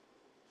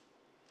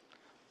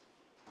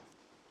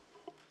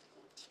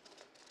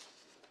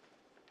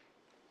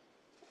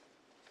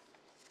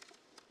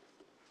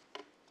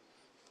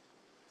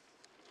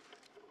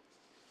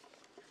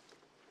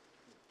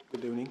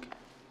 Good evening.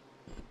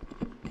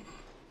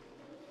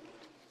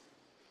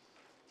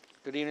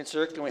 Good evening,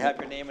 sir. Can we have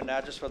your name and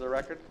address for the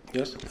record?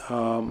 Yes,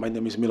 my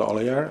name is Milo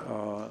Olejar.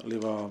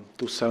 Live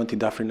 270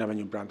 Dufferin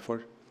Avenue,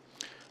 Brantford.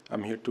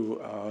 I'm here to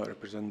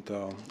represent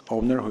the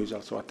owner who is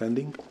also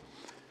attending.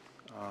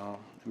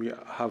 We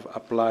have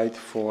applied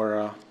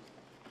for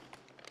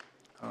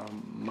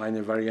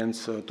minor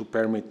variance to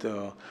permit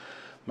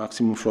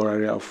maximum floor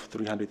area of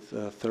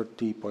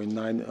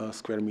 330.9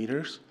 square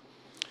meters,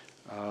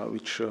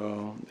 which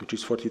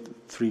is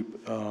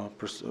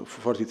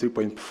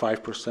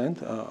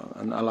 43.5%,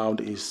 and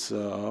allowed is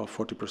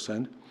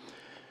 40%.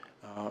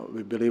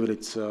 We believe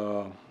it's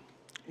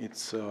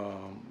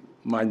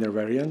minor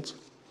variance.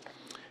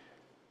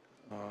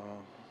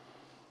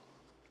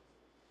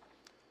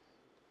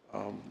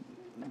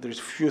 There's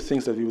a few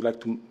things that we would like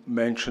to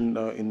mention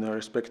in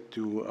respect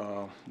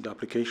to the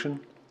application.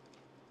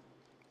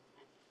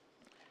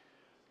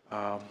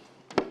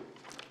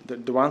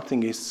 The one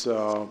thing is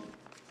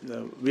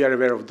we are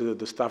aware of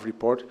the staff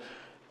report,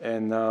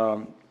 and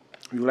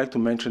we would like to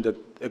mention that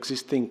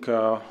existing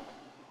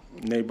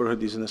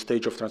neighborhood is in a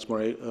stage of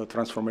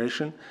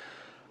transformation.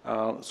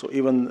 So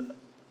even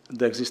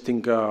the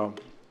existing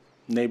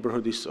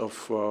neighborhood is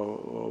of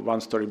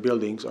one-story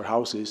buildings or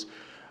houses.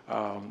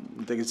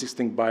 The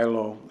existing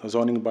bylaw,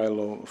 zoning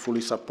bylaw,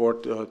 fully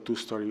support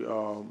two-story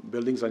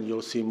buildings, and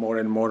you'll see more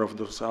and more of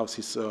those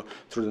houses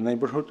through the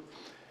neighborhood.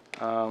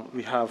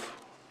 We have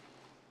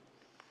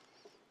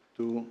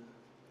two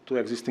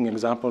existing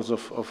examples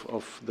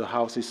of the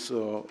houses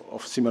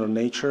of similar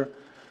nature.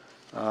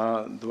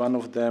 One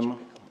of them,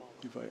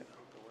 if I'm not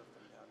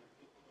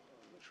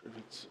sure if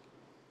it's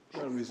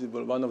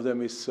visible, one of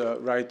them is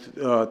right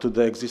to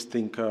the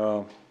existing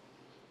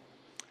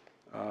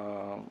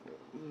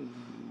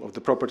of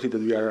the property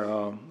that we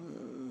are,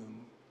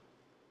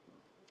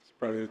 it's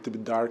probably a little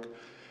bit dark,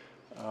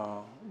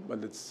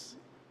 but it's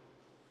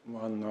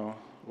one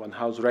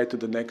house right to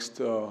the next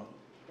of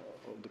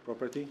the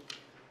property.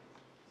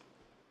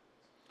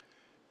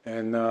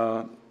 And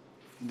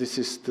this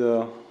is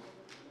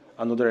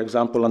another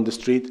example on the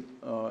street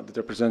that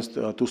represents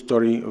a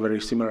two-story,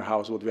 very similar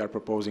house what we are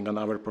proposing on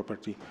our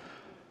property.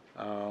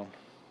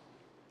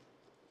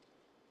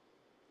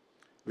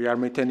 We are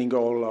maintaining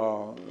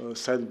all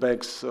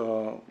setbacks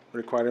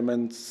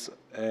requirements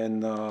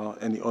and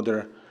any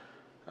other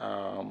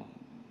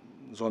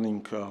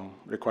zoning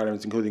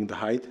requirements, including the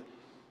height.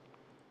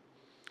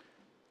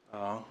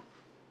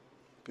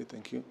 Okay,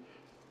 thank you.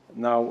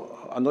 Now,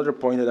 another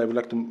point that I would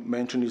like to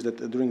mention is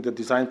that during the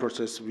design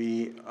process,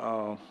 we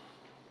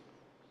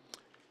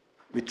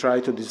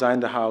try to design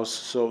the house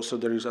so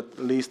there is at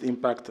least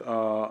impact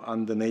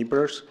on the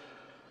neighbors,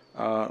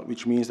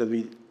 which means that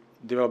we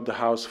developed the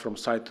house from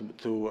side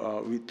to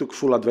we took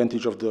full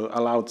advantage of the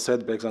allowed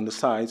setbacks on the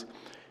sides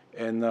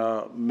and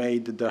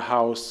made the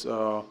house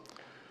not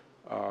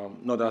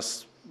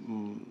as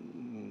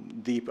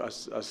deep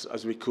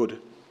as we could,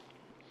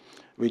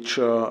 which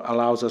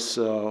allows us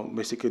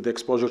basically the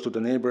exposure to the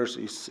neighbors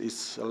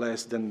is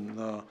less than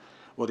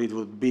what it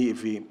would be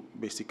if we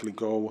basically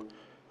go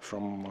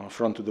from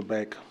front to the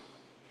back.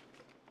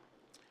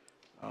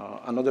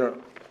 Another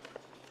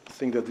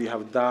thing that we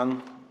have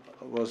done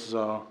was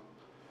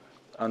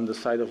on the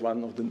side of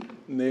one of the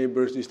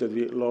neighbors is that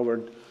we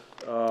lowered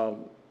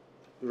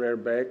rear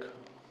back,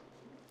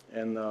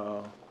 and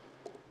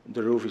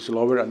the roof is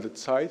lower on that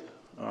side,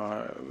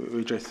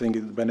 which I think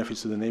it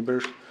benefits to the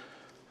neighbors.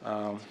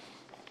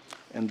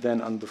 And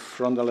then on the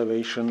front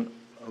elevation,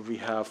 we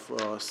have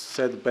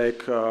set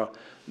back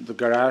the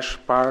garage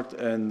part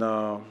and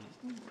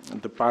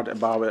the part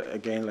above it,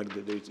 again, like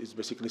it's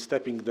basically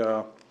stepping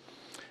the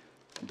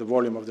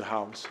volume of the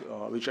house,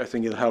 which I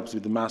think it helps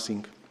with the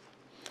massing.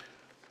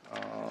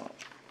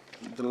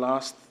 The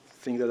last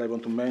thing that I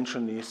want to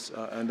mention is,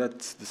 and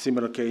that's the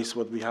similar case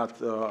what we had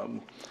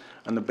in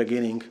the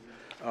beginning,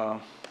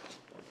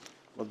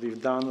 what we've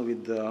done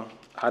with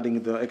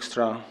adding the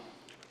extra,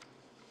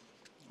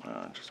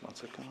 just 1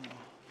 second.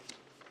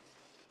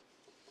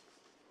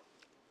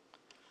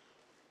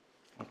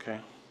 Okay,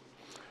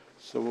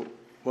 so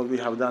what we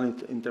have done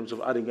in terms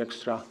of adding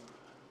extra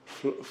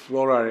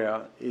floor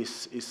area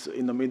is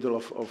in the middle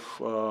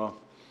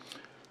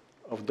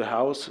of the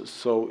house,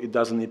 so it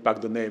doesn't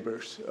impact the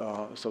neighbors.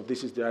 So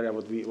this is the area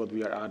what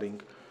we are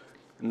adding.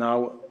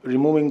 Now,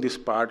 removing this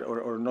part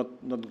or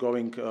not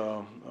going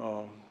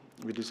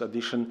with this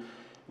addition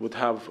would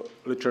have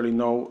literally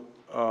no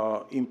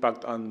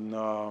impact on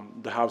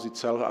the house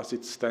itself as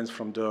it stands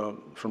from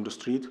the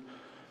street.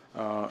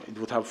 It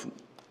would have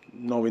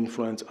no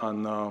influence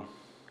on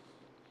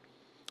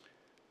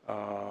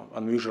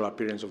visual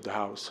appearance of the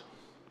house.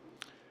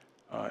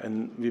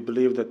 And we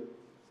believe that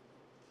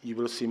you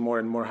will see more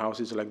and more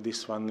houses like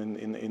this one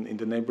in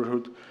the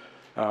neighborhood,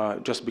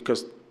 just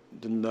because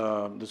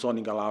the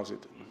zoning allows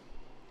it.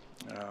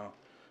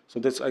 So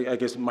that's, I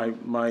guess, my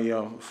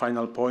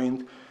final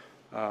point.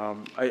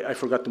 I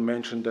forgot to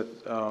mention that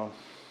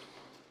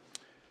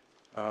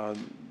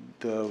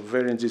the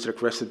variance is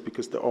requested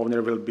because the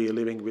owner will be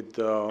living with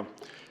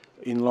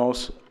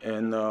in-laws,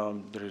 and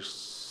there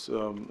is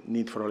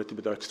need for a little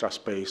bit of extra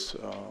space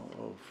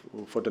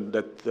for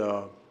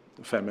that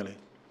family.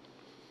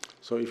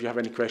 So if you have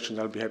any questions,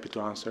 I'll be happy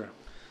to answer.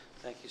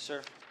 Thank you,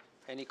 sir.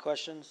 Any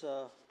questions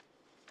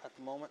at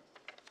the moment?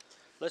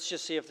 Let's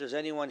just see if there's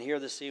anyone here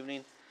this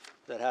evening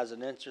that has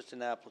an interest in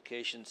the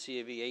application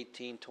CAV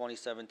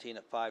 18-2017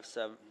 at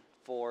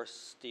 574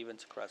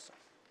 Stevens Crescent.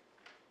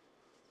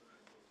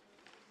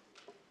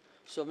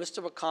 So,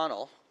 Mr.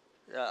 McConnell,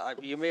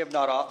 you may have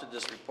not authored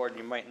this report,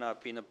 and you might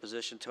not be in a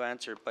position to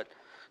answer, but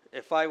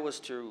if I was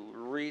to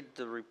read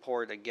the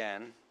report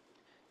again,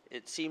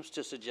 it seems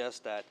to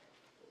suggest that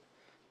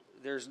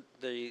there's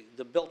the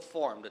built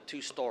form, the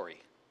two-story,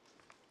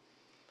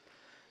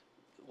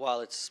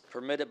 while it's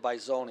permitted by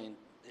zoning,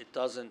 it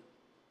doesn't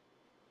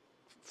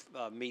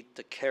meet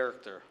the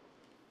character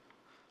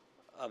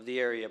of the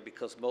area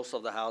because most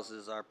of the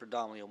houses are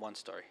predominantly a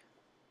one-story.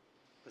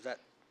 Is that?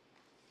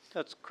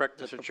 That's correct,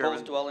 The Mr. Chairman.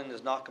 proposed dwelling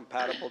is not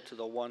compatible to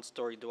the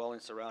one-story dwelling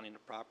surrounding the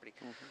property.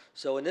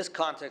 So in this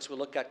context, we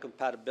look at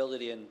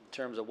compatibility in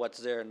terms of what's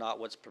there and not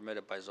what's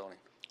permitted by zoning.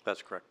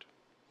 That's correct.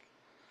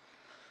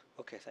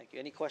 Okay, thank you.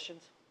 Any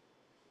questions?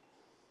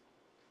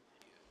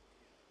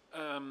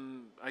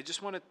 I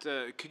just wanted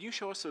to, could you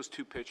show us those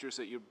two pictures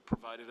that you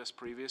provided us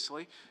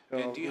previously?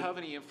 And do you have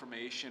any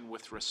information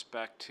with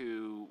respect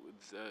to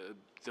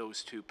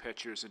those two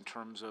pictures in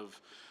terms of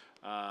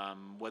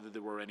whether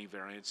there were any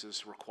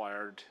variances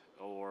required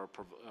or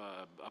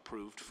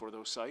approved for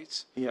those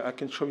sites? Yeah, I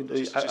can show you.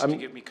 Just to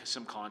give me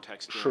some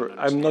context. Sure.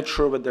 I'm not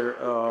sure whether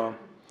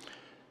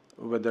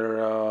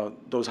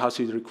those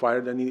houses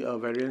required any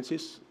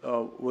variances.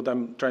 What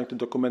I'm trying to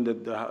document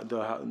that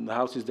the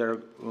houses that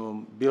are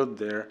built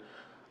there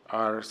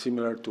are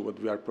similar to what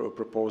we are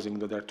proposing,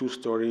 that they're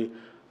two-story.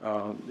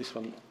 This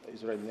one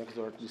is right next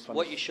door. This one.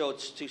 What you showed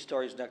is 2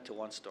 stories next to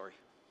 1 story.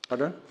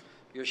 Pardon?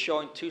 You're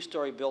showing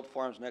 2-story built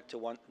forms next to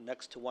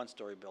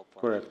 1-story built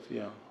forms. Correct,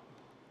 yeah.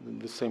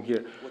 The same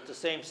here. With the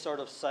same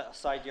sort of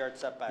side yard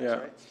setbacks, Yeah.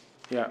 right?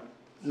 Yeah.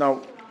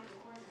 Now,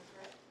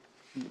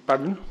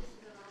 pardon?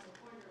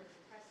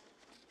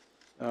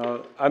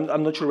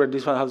 I'm not sure where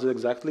this one has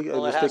exactly.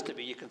 Well, it has to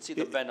be. You can see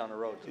the bend on the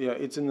road. Yeah,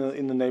 it's in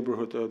the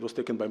neighborhood. It was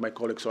taken by my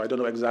colleague, so I don't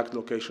know exact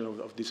location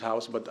of this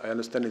house, but I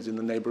understand it's in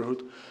the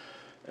neighborhood.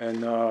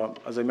 And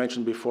as I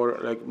mentioned before,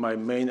 like my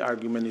main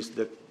argument is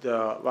that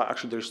well,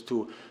 actually there's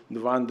two. The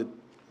one that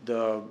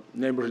the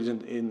neighborhood is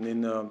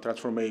in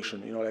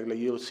transformation. You know, like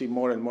you'll see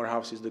more and more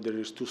houses that there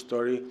is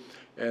 2-story,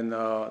 and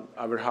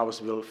our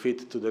house will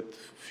fit to that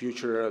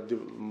future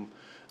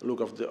look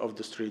of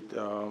the street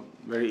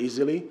very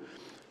easily.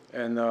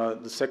 And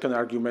the second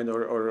argument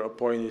or a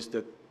point is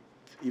that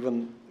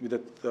even with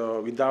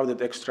that, without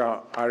that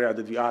extra area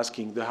that we're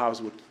asking, the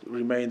house would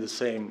remain the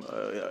same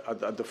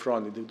at the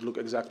front. It would look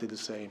exactly the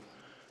same,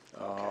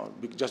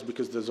 just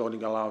because the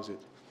zoning allows it.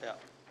 Yeah.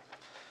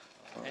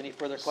 Any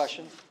further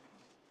questions?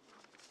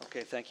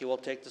 Okay, thank you. We'll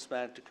take this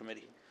matter to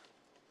committee.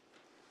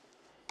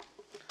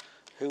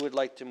 Who would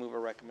like to move a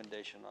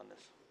recommendation on this?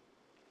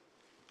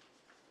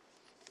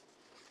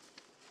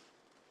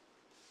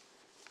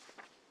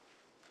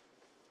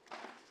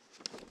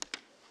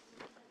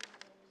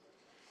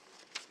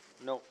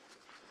 No.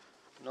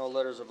 No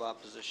letters of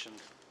opposition.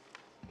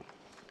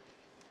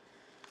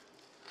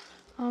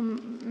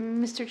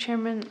 Mr.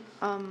 Chairman,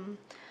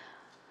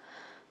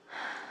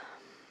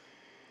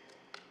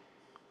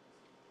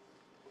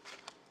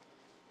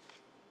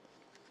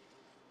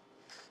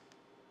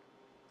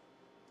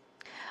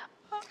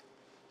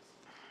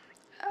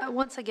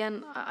 once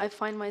again, I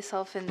find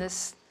myself in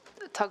this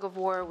tug of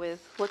war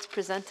with what's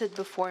presented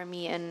before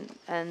me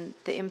and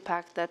the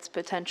impact that's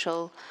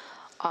potential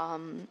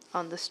on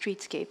the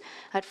streetscape.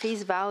 At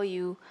face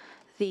value,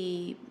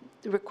 the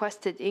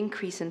requested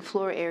increase in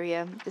floor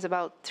area is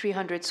about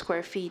 300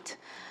 square feet,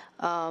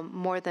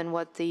 more than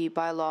what the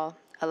bylaw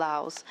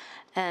allows.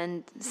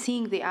 And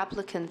seeing the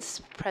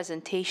applicant's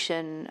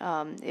presentation,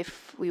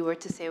 if we were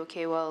to say,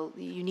 okay, well,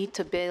 you need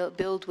to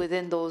build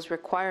within those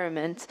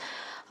requirements,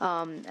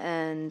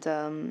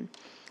 and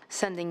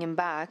sending him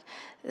back,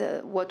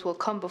 what will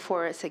come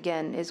before us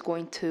again is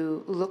going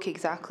to look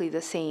exactly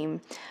the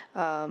same,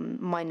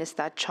 minus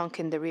that chunk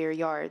in the rear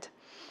yard.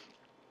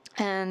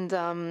 And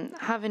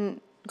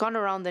having gone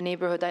around the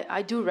neighborhood,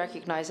 I do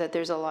recognize that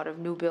there's a lot of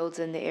new builds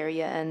in the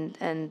area,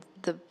 and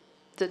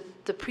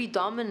the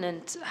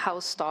predominant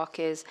house stock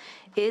is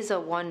a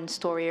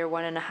 1-story or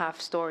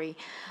 1.5-story.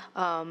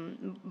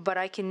 But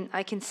I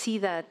can see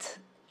that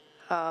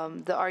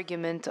the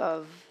argument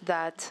of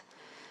that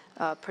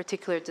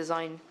particular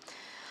design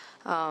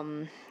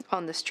on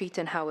the street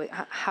and how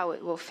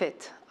it will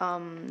fit.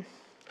 I'm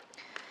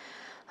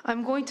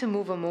going to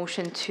move a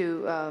motion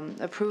to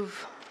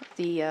approve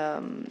the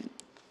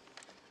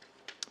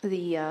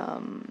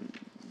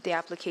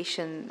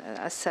application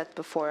as set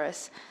before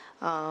us,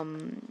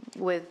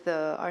 with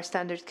our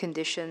standard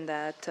condition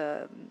that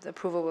the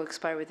approval will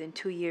expire within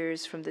 2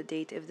 years from the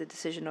date if the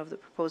decision of the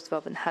proposed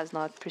development has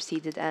not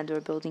proceeded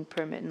and/or building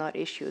permit not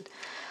issued.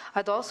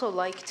 I'd also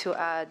like to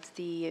add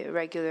the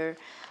regular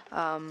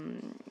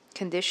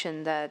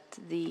condition that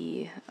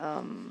the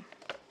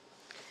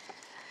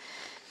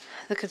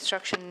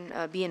construction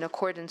be in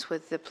accordance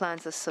with the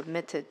plans as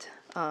submitted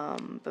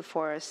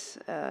before us,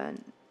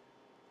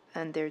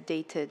 and they're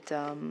dated.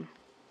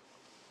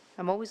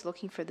 I'm always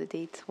looking for the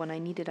date. When I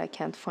need it, I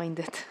can't find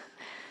it.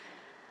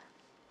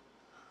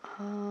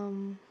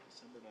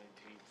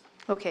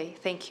 Okay,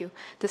 thank you.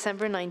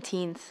 December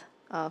 19th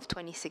of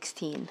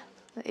 2016,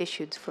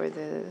 issued for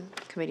the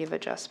Committee of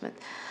Adjustment.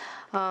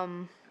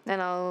 And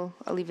I'll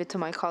leave it to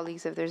my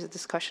colleagues if there's a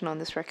discussion on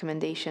this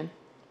recommendation.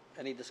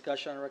 Any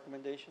discussion on the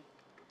recommendation?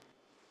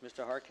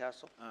 Mr.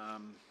 Hardcastle?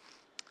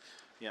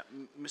 Yeah,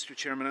 Mr.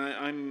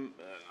 Chairman,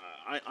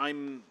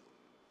 I'm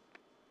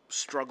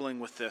struggling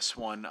with this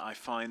one. I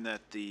find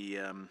that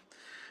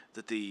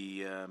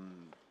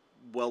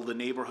while the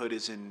neighborhood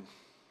is in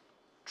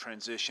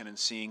transition and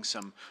seeing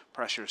some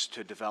pressures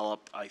to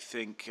develop, I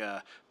think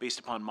based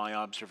upon my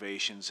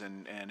observations,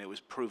 and it was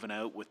proven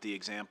out with the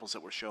examples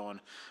that were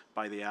shown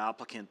by the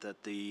applicant,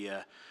 that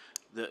the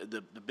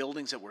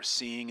buildings that we're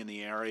seeing in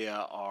the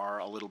area are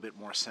a little bit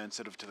more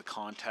sensitive to the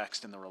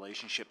context and the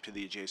relationship to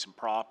the adjacent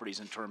properties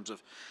in terms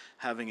of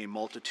having a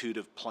multitude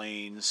of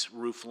planes,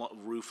 roof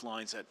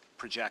lines that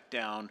project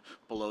down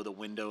below the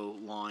window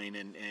line,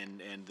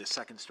 and the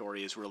second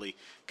story is really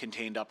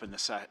contained up in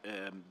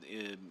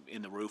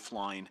the roof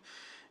line.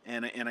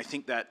 And I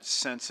think that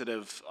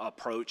sensitive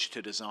approach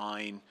to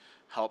design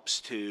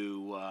helps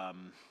to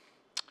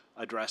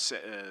address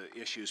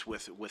issues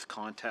with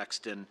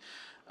context, and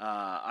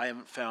I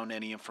haven't found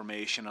any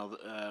information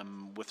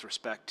with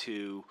respect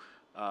to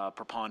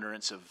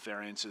preponderance of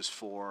variances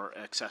for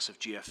excessive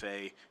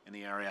GFA in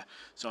the area.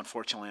 So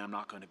unfortunately, I'm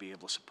not going to be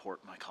able to support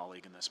my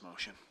colleague in this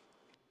motion.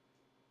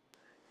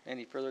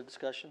 Any further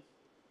discussion?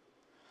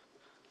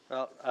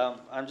 Well,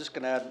 I'm just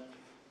going to add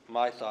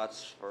my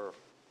thoughts for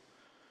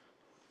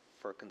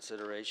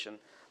consideration.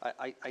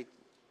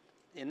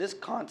 In this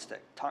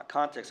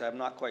context, I'm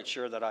not quite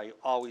sure that I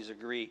always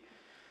agree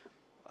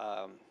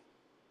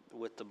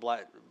with the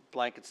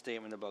blanket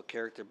statement about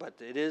character, but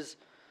it is,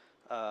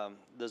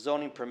 the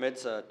zoning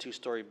permits a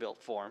two-story built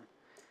form,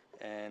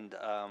 and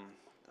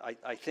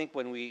I think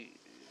when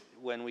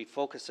we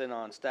focus in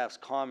on staff's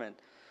comment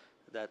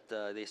that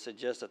they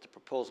suggest that the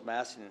proposed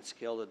massing and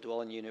scale of the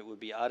dwelling unit would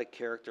be out of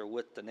character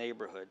with the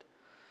neighborhood,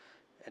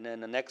 and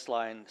then the next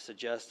line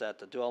suggests that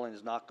the dwelling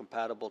is not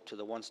compatible to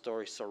the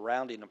one-story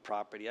surrounding the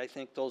property. I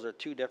think those are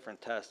two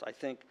different tests. I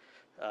think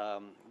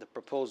the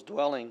proposed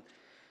dwelling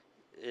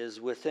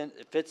is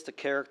it fits the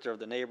character of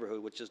the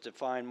neighborhood, which is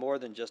defined more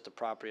than just the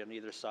property on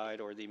either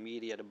side or the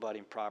immediate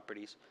abutting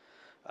properties.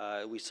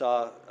 We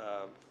saw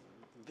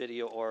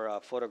video or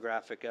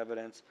photographic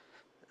evidence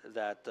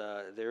that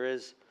there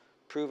is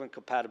proven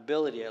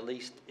compatibility, at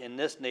least in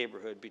this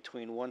neighborhood,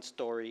 between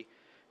one-story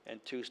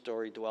and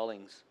two-story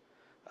dwellings.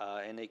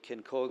 And they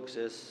can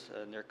coexist,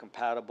 and they're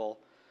compatible,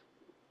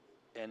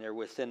 and they're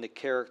within the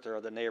character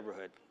of the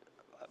neighborhood.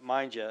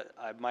 Mind you,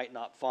 I might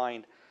not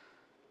find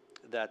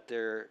that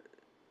they're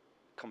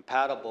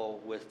compatible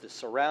with the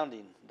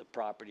surrounding the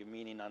property,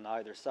 meaning on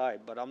either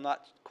side, but I'm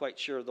not quite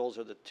sure those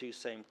are the two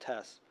same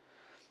tests.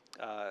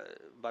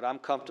 But I'm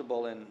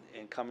comfortable in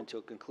coming to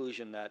a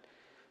conclusion that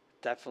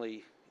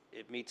definitely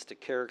it meets the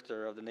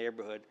character of the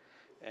neighborhood,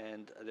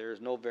 and there is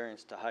no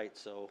variance to height.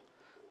 So,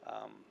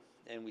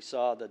 and we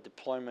saw the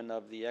deployment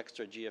of the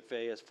extra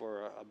GFA as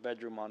for a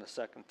bedroom on the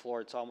second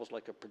floor. It's almost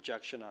like a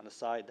projection on the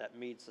side that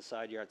meets the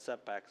side yard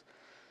setbacks.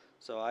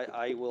 So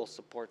I will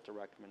support the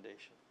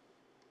recommendation.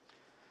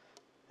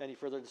 Any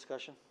further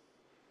discussion?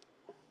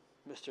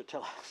 Mr.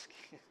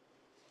 Telowski.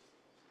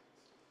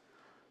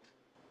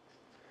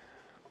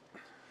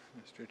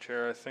 Mr.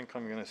 Chair, I think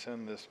I'm going to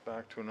send this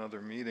back to another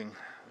meeting.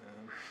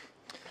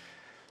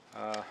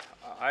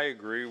 I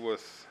agree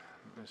with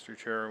Mr.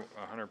 Chair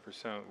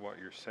 100% what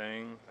you're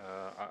saying.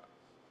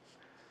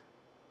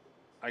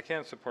 I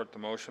can't support the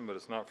motion, but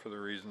it's not for the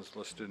reasons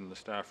listed in the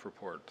staff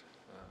report.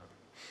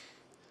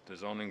 The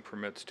zoning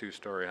permits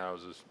two-story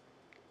houses.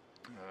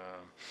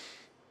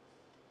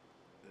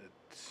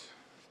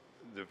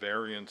 The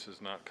variance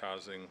is not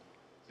causing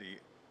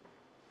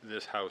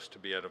this house to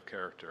be out of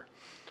character.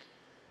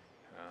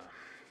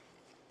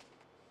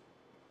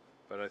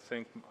 But I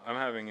think I'm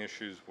having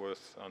issues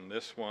with, on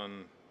this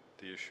one,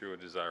 the issue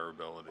of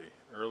desirability.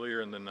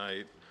 Earlier in the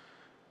night,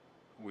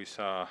 we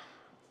saw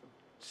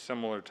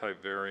similar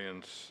type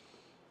variance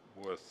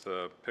with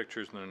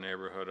pictures in the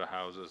neighborhood of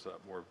houses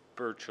that were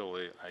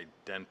virtually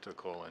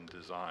identical in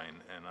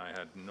design, and I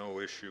had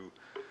no issue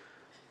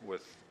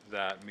with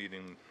that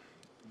meeting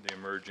the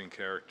emerging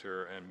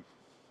character and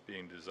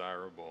being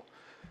desirable.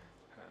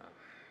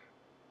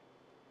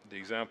 The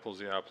examples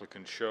the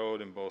applicant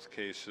showed, in both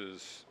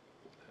cases,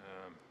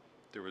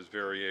 there was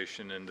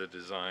variation in the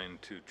design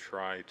to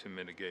try to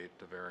mitigate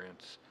the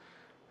variance.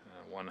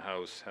 One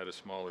house had a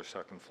smaller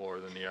second floor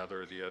than the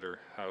other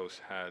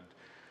house had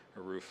a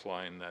roof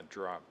line that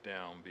dropped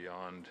down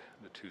beyond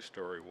the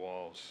two-story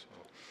walls.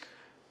 So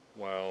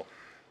while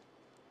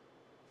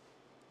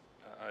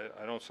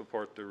I don't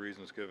support the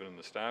reasons given in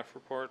the staff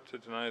report to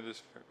deny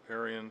this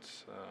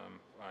variance.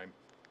 I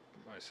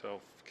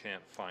myself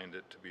can't find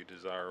it to be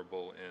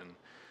desirable in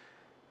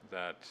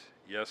that,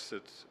 yes,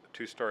 it's a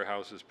two-story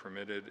house is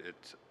permitted.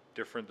 It's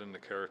different than the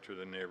character of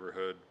the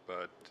neighborhood,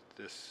 but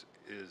this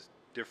is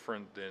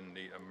different than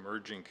the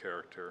emerging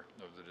character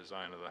of the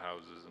design of the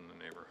houses in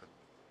the neighborhood.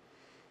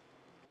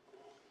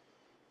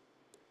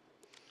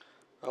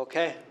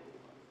 Okay,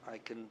 I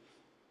can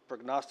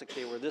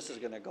prognosticate where this is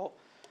going to go.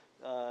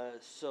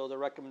 So the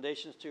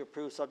recommendations to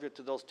approve subject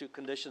to those two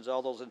conditions,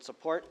 all those in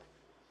support?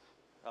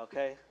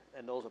 Okay,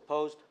 and those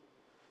opposed?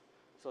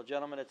 So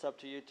gentlemen, it's up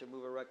to you to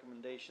move a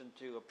recommendation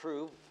to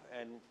approve,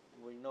 and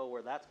we know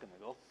where that's going to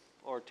go,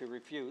 or to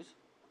refuse.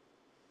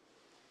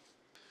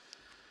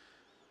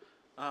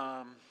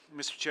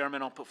 Mr.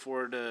 Chairman, I'll put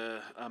forward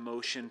a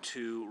motion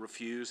to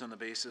refuse on the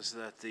basis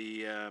that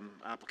the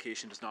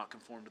application does not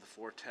conform to the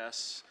four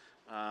tests.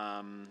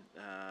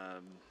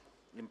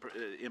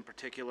 In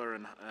particular,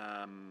 and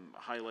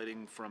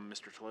highlighting from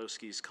Mr.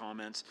 Tulowski's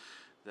comments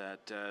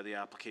that the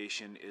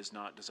application is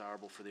not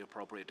desirable for the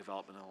appropriate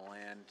development of the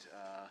land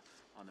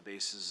on the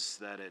basis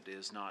that it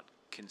is not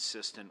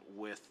consistent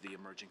with the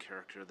emerging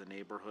character of the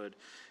neighborhood,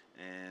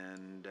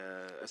 and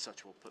as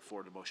such, we'll put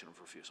forward a motion of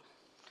refusal.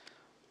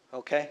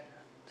 Okay,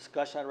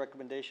 discussion on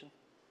recommendation?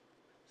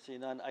 See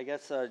none. I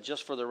guess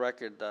just for the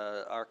record,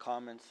 our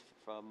comments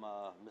from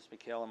Ms.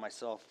 McHale and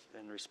myself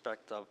in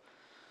respect of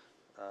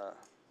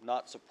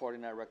not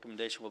supporting that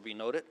recommendation will be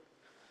noted.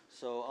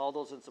 So all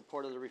those in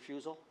support of the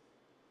refusal?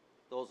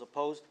 Those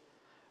opposed?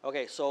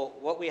 Okay, so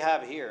what we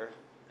have here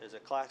is a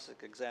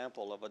classic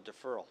example of a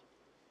deferral.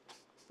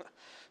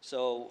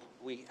 So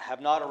we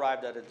have not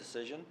arrived at a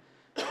decision,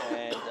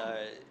 and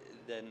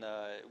then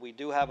we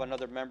do have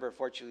another member,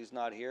 unfortunately he's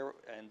not here,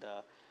 and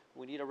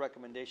we need a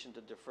recommendation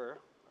to defer.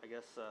 I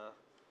guess,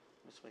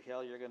 Ms.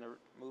 McHale, you're going to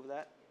move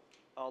that?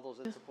 All those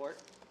in support?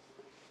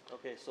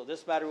 Okay, so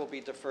this matter will be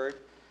deferred.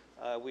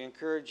 We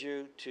encourage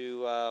you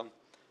to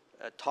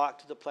talk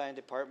to the planning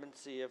department,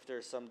 see if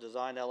there's some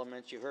design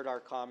elements. You heard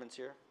our comments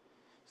here.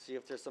 See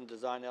if there's some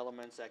design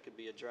elements that could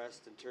be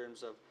addressed in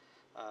terms of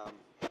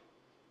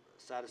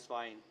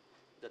satisfying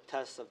the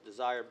tests of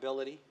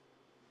desirability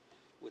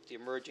with the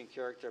emerging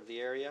character of the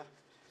area.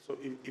 So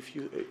if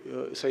you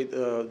say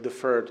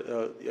deferred,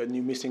 and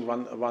you're missing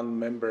one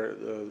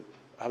member,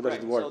 how does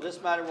it work? So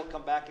this matter will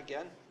come back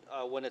again.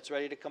 When it's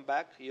ready to come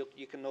back,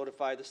 you can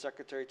notify the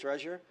Secretary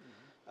Treasurer.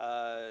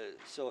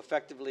 So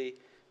effectively,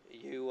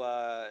 you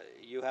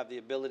have the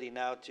ability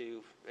now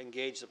to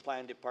engage the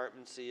planning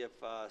department, see if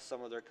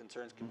some of their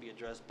concerns can be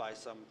addressed by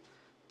some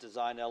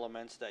design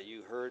elements that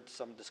you heard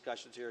some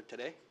discussions here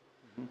today.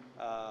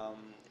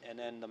 And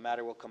then the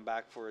matter will come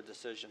back for a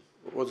decision.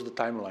 What's the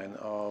timeline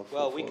of?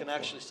 Well, we can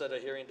actually set a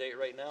hearing date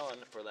right now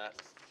for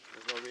that.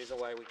 There's no reason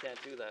why we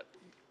can't do that.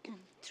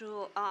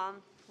 Through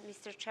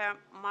Mr. Chair,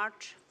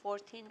 March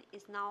 14th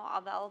is now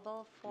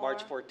available for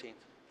March 14th.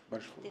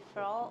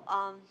 deferral.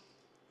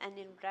 And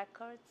in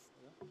records,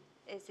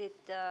 is it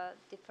the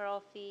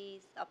deferral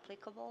fees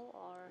applicable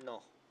or?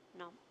 No.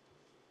 No.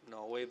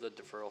 No, waive the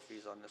deferral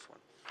fees on this one.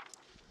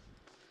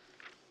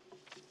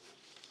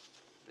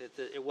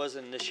 It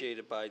wasn't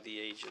initiated by the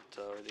agent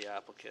or the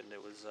applicant.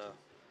 It was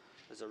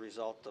as a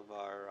result of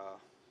our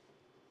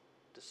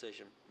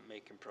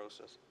decision-making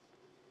process.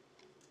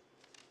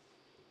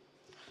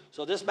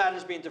 So this matter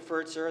is being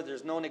deferred, sir.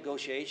 There's no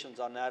negotiations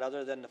on that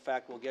other than the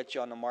fact we'll get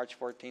you on the March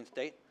 14th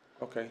date.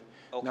 Okay.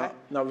 Okay.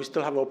 Now we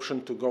still have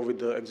option to go with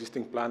the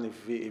existing plan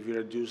if we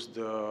reduce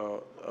the.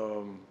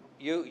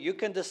 You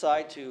can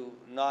decide to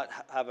not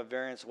have a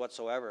variance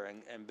whatsoever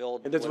and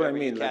build That's what I whatever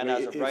you mean. can Like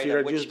as of if right, you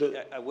reduce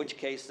at which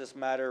case this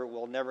matter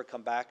will never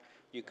come back.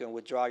 You can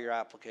withdraw your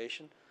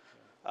application.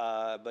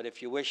 But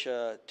if you wish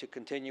to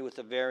continue with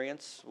the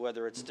variance,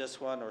 whether it's this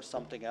one or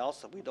something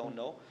else that we don't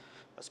know,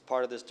 as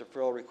part of this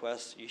deferral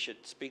request, you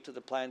should speak to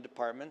the planning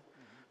department.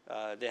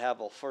 They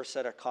have a first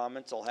set of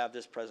comments. They'll have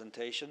this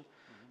presentation,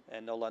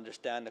 and they'll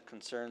understand the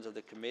concerns of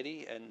the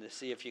committee and to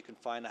see if you can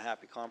find a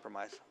happy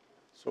compromise.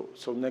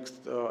 So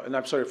next, and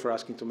I'm sorry for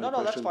asking too many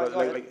questions, that's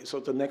fine. but so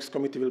the next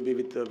committee will be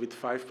with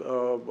 5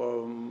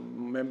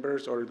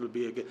 members, or it will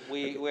be again?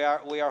 We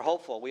are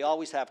hopeful. We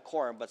always have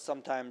quorum, but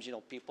sometimes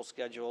people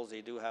schedules.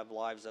 They do have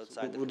lives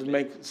outside. Would it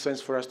make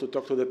sense for us to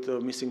talk to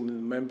that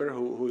missing member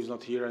who is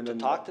not here and then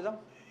talk to them?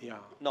 Yeah.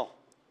 No.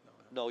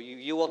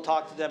 You will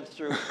talk to them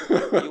through.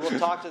 You will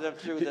talk to them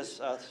through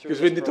this. Because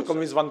we need to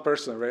convince one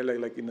person, right?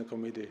 Like in the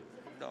committee.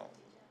 No.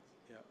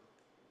 Yeah.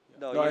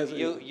 No.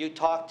 You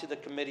talk to the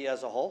committee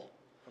as a whole.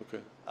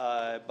 Okay.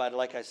 But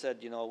like I said,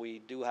 we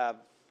do have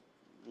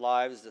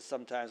lives that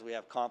sometimes we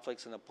have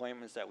conflicts and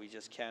appointments that we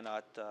just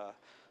cannot,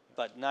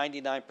 but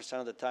 99%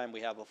 of the time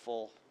we have a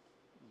full.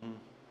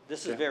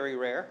 This is very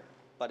rare,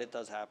 but it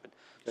does happen.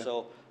 Okay.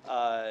 So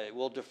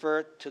we'll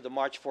defer to the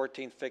March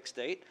 14th fixed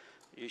date.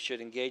 You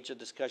should engage a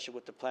discussion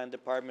with the plan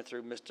department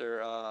through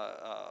Mr.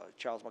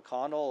 Charles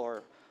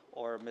McConnell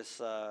or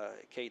Ms.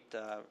 Kate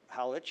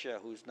Hallich,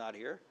 who's not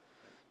here.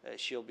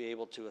 She'll be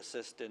able to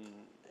assist in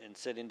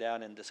sitting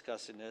down and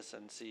discussing this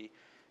and see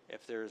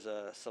if there's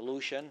a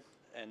solution,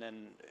 and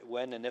then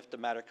when and if the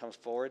matter comes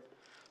forward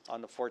on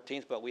the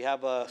 14th. But we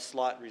have a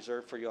slot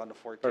reserved for you on the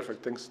 14th.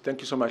 Perfect. Thanks.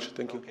 Thank you so much.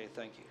 Thank you. Okay,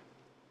 thank you.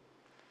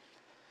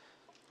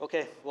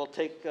 Okay, we'll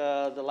take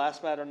the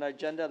last matter on the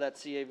agenda,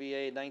 that's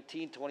CAVA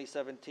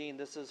 19-2017.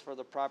 This is for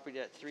the property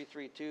at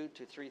 332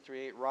 to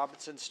 338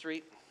 Robinson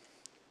Street.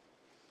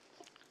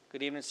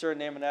 Good evening, sir.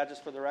 Name and address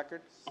for the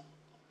record.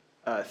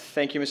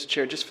 Thank you, Mr.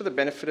 Chair. Just for the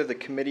benefit of the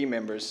committee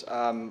members,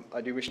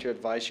 I do wish to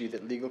advise you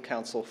that legal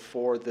counsel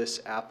for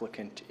this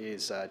applicant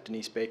is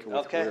Denise Baker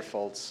with Okay.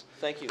 Waterfalls.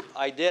 Thank you.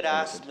 I did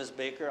ask Ms.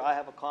 Baker, I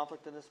have a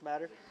conflict in this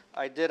matter.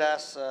 I did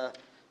ask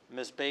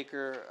Ms.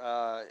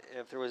 Baker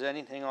if there was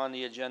anything on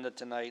the agenda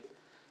tonight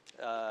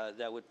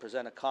that would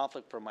present a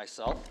conflict for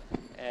myself,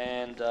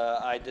 and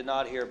I did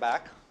not hear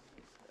back.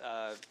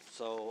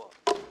 So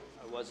I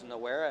wasn't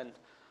aware, and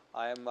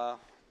I am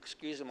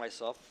excusing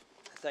myself.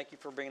 Thank you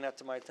for bringing that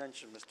to my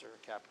attention, Mr.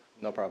 Capper.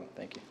 No problem.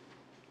 Thank you.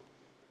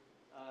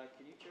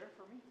 Can you chair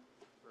for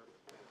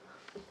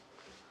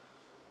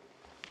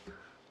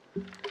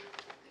me?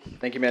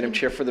 Thank you, Madam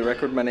Chair. For the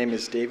record, my name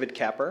is David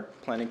Capper,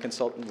 planning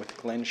consultant with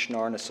Glenn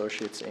Schnarr and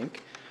Associates, Inc.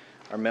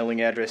 Our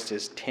mailing address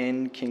is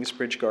 10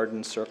 Kingsbridge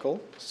Garden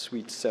Circle,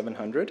 Suite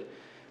 700,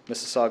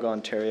 Mississauga,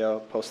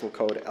 Ontario, postal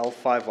code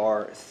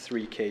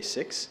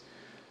L5R3K6.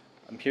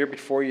 I'm here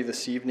before you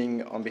this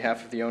evening on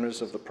behalf of the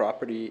owners of the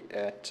property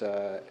at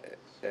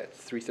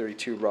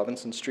 332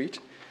 Robinson Street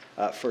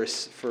for a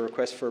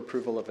request for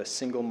approval of a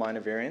single minor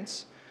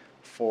variance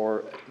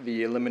for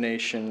the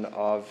elimination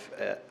of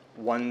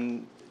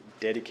one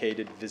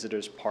dedicated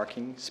visitors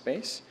parking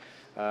space.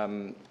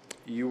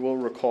 You will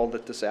recall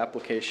that this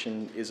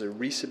application is a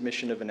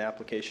resubmission of an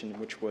application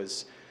which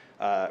was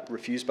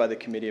refused by the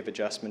Committee of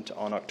Adjustment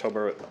on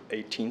October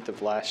 18th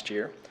of last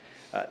year.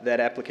 That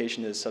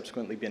application has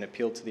subsequently been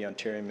appealed to the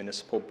Ontario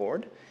Municipal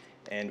Board,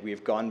 and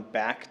we've gone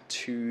back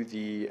to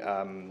the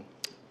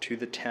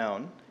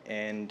town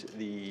and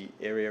the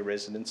Area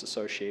Residents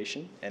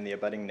Association and the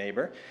abutting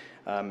neighbor,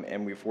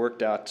 and we've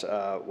worked out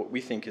what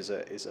we think is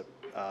a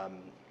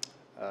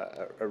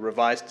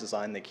revised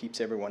design that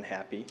keeps everyone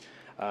happy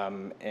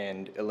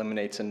and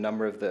eliminates a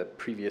number of the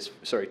previous,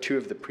 two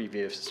of the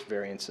previous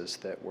variances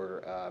that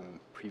were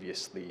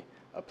previously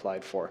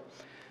applied for.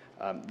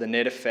 The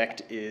net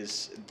effect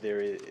is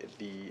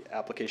the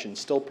application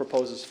still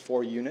proposes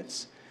 4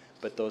 units,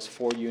 but those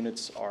 4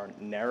 units are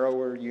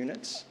narrower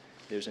units.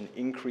 There's an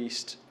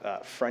increased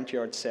front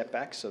yard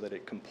setback so that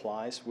it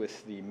complies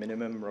with the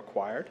minimum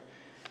required,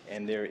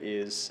 and there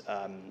is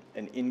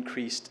an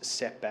increased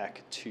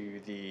setback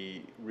to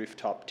the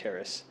rooftop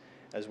terrace,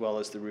 as well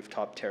as the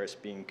rooftop terrace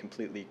being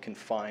completely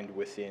confined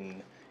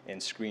within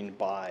and screened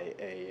by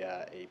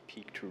a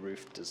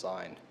peak-to-roof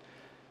design.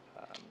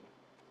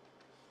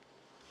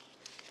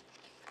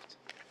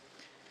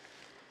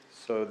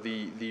 So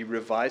the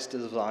revised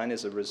design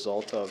is a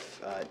result of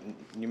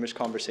numerous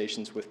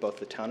conversations with both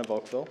the town of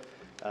Oakville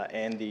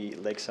and the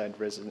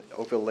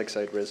Oakville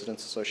Lakeside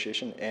Residents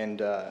Association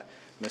and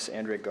Ms.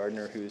 Andrea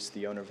Gardner, who's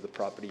the owner of the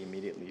property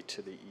immediately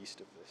to the east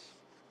of this.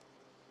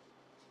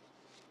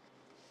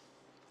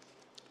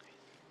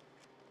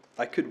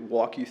 I could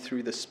walk you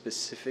through the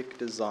specific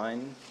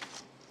design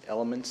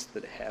elements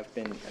that have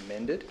been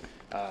amended.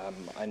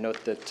 I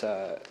note that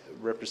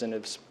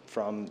representatives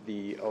from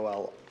the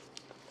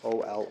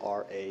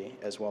OLRA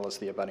as well as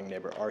the abutting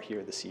neighbor are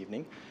here this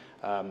evening.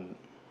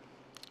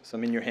 So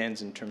I'm in your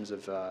hands in terms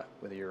of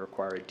whether you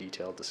require a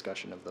detailed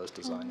discussion of those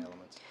design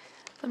elements.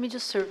 Let me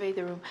just survey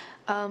the room.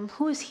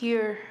 Who is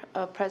here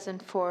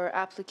present for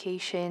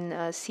application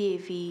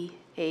CAVA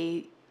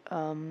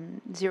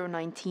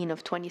 019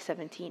 of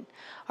 2017?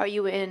 Are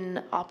you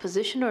in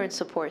opposition or in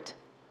support? So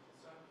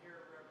I'm here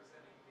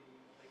representing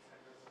the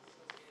Lakeside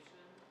Residents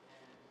Association,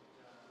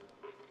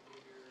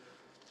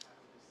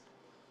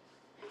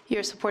 and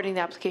You're supporting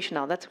the application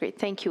now. That's great.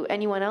 Thank you.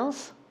 Anyone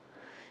else?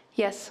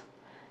 Yes.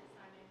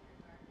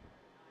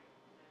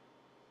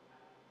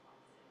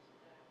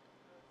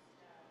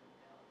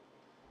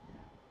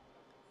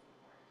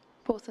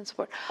 Both in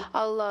support.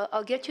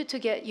 I'll get you to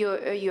get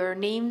your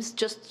names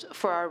just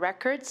for our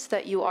records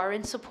that you are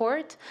in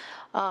support.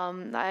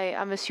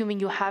 I'm assuming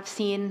you have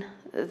seen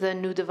the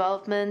new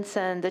developments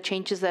and the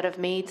changes that have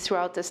made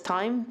throughout this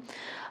time.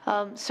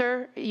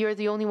 Sir, you're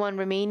the only one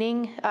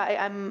remaining.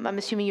 I'm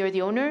assuming you're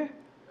the owner?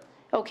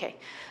 Okay.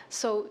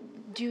 So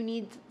do you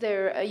need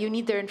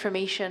their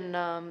information?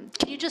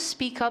 Can you just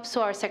speak up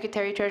so our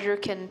Secretary Treasurer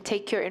can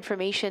take your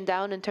information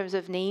down in terms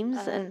of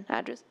names and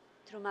address?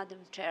 Through Madam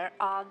Chair,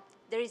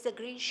 there is a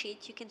green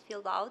sheet you can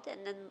fill out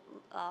and then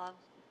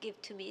give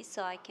to me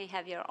so I can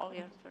have all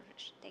your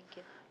information. Thank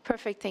you.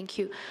 Perfect, thank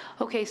you.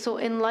 Okay, so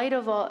in light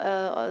of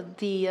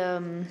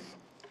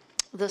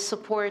the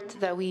support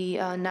that we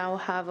now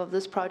have of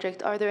this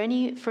project, are there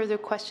any further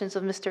questions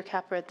of Mr.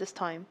 Capper at this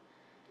time?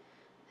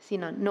 See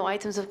none. No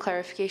items of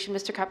clarification.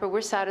 Mr. Capper,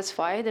 we're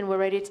satisfied and we're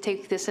ready to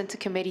take this into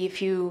committee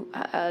if you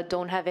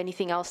don't have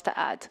anything else to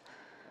add.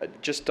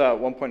 Just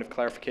one point of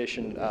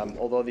clarification.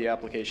 Although the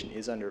application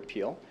is under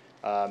appeal,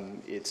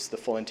 It's the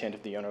full intent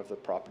of the owner of the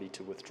property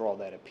to withdraw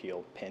that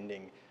appeal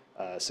pending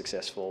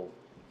successful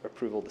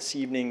approval this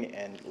evening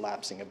and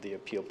lapsing of the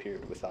appeal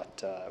period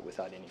without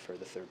any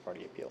further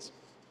third-party appeals.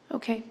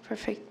 Okay,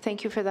 perfect.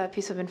 Thank you for that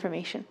piece of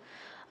information.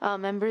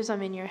 Members,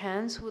 I'm in your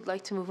hands. Who would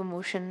like to move a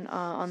motion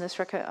on this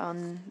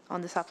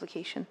on this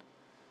application?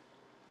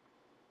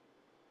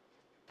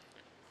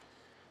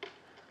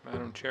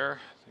 Madam Chair,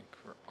 I think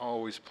we're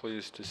always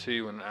pleased to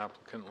see when an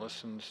applicant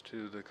listens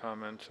to the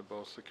comments of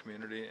both the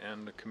community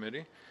and the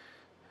committee.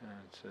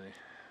 It's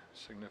a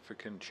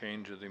significant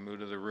change of the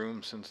mood of the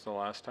room since the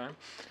last time.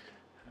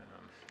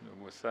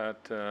 With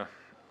that,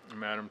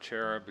 Madam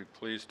Chair, I'd be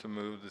pleased to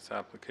move this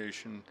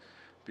application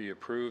be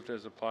approved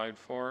as applied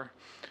for,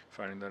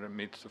 finding that it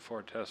meets the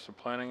 4 tests of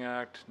Planning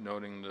Act,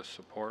 noting the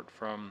support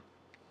from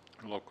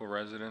local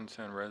residents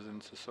and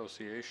residents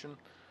association,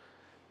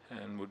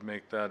 and would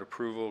make that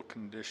approval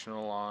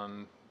conditional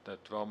on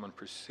that development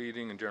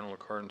proceeding in general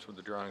accordance with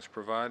the drawings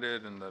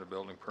provided and that a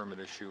building permit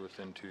issue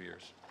within 2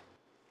 years.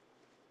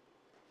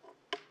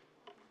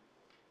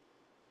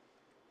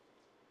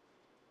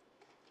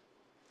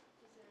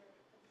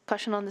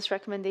 Discussion on this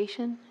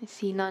recommendation? I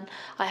see none.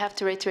 I have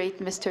to reiterate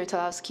Mr.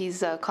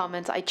 Talowski's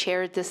comments. I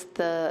chaired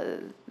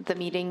the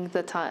meeting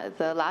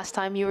the last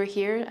time you were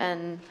here,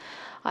 and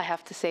I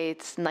have to say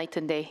it's night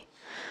and day.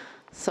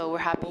 So we're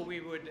happy. Well,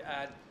 we would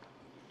add,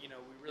 we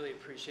really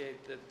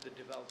appreciate that the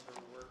developer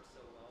worked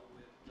so well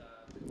with the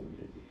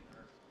community and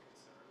our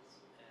concerns,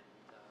 and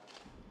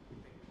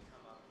I think we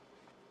come up,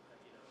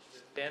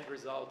 the end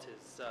result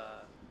is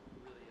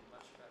really a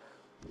much better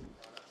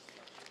product,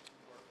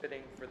 more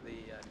fitting for the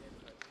neighborhood.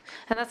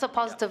 And that's a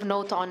positive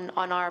note on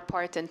our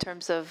part in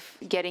terms of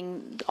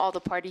getting all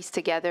the parties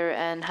together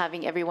and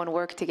having everyone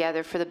work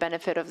together for the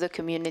benefit of the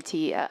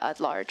community at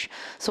large.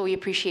 So we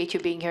appreciate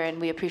you being here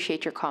and we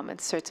appreciate your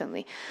comments,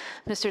 certainly.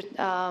 The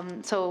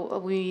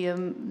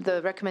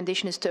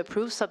recommendation is to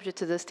approve, subject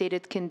to the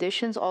stated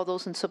conditions. All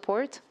those in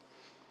support?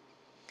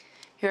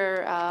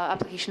 Your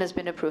application has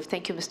been approved.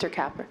 Thank you, Mr.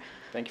 Capper.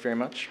 Thank you very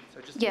much.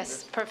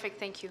 Yes, perfect,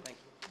 thank you.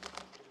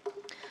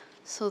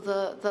 So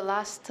the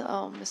last,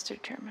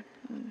 Mr. Chairman,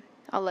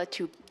 I'll let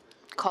you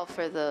call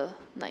for the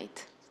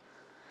night.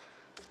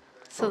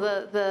 So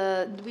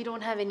we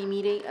don't have any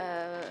meeting,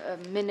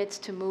 minutes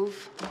to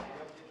move?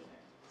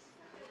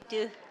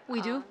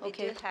 We do?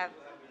 Okay.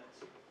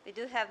 We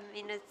do have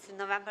minutes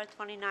November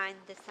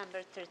 29th,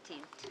 December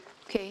 13th.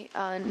 Okay,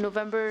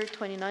 November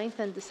 29th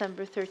and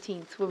December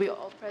 13th. Were we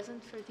all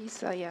present for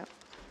these? Yeah.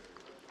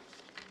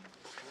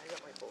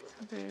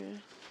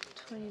 December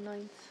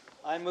 29th.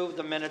 I move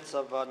the minutes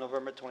of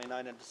November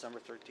 29th and December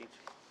 13th.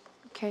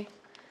 Okay.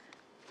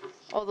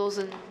 All those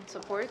in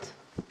support?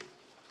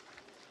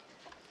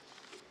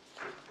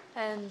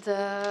 And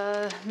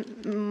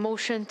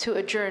motion to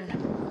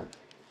adjourn.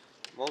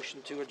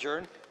 Motion to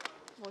adjourn?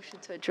 Motion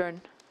to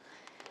adjourn.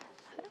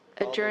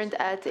 Adjourned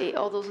at 8,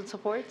 all those in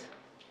support?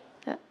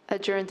 Yeah.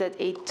 Adjourned at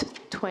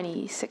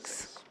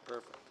 8:26.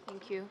 Perfect.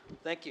 Thank you.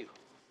 Thank you.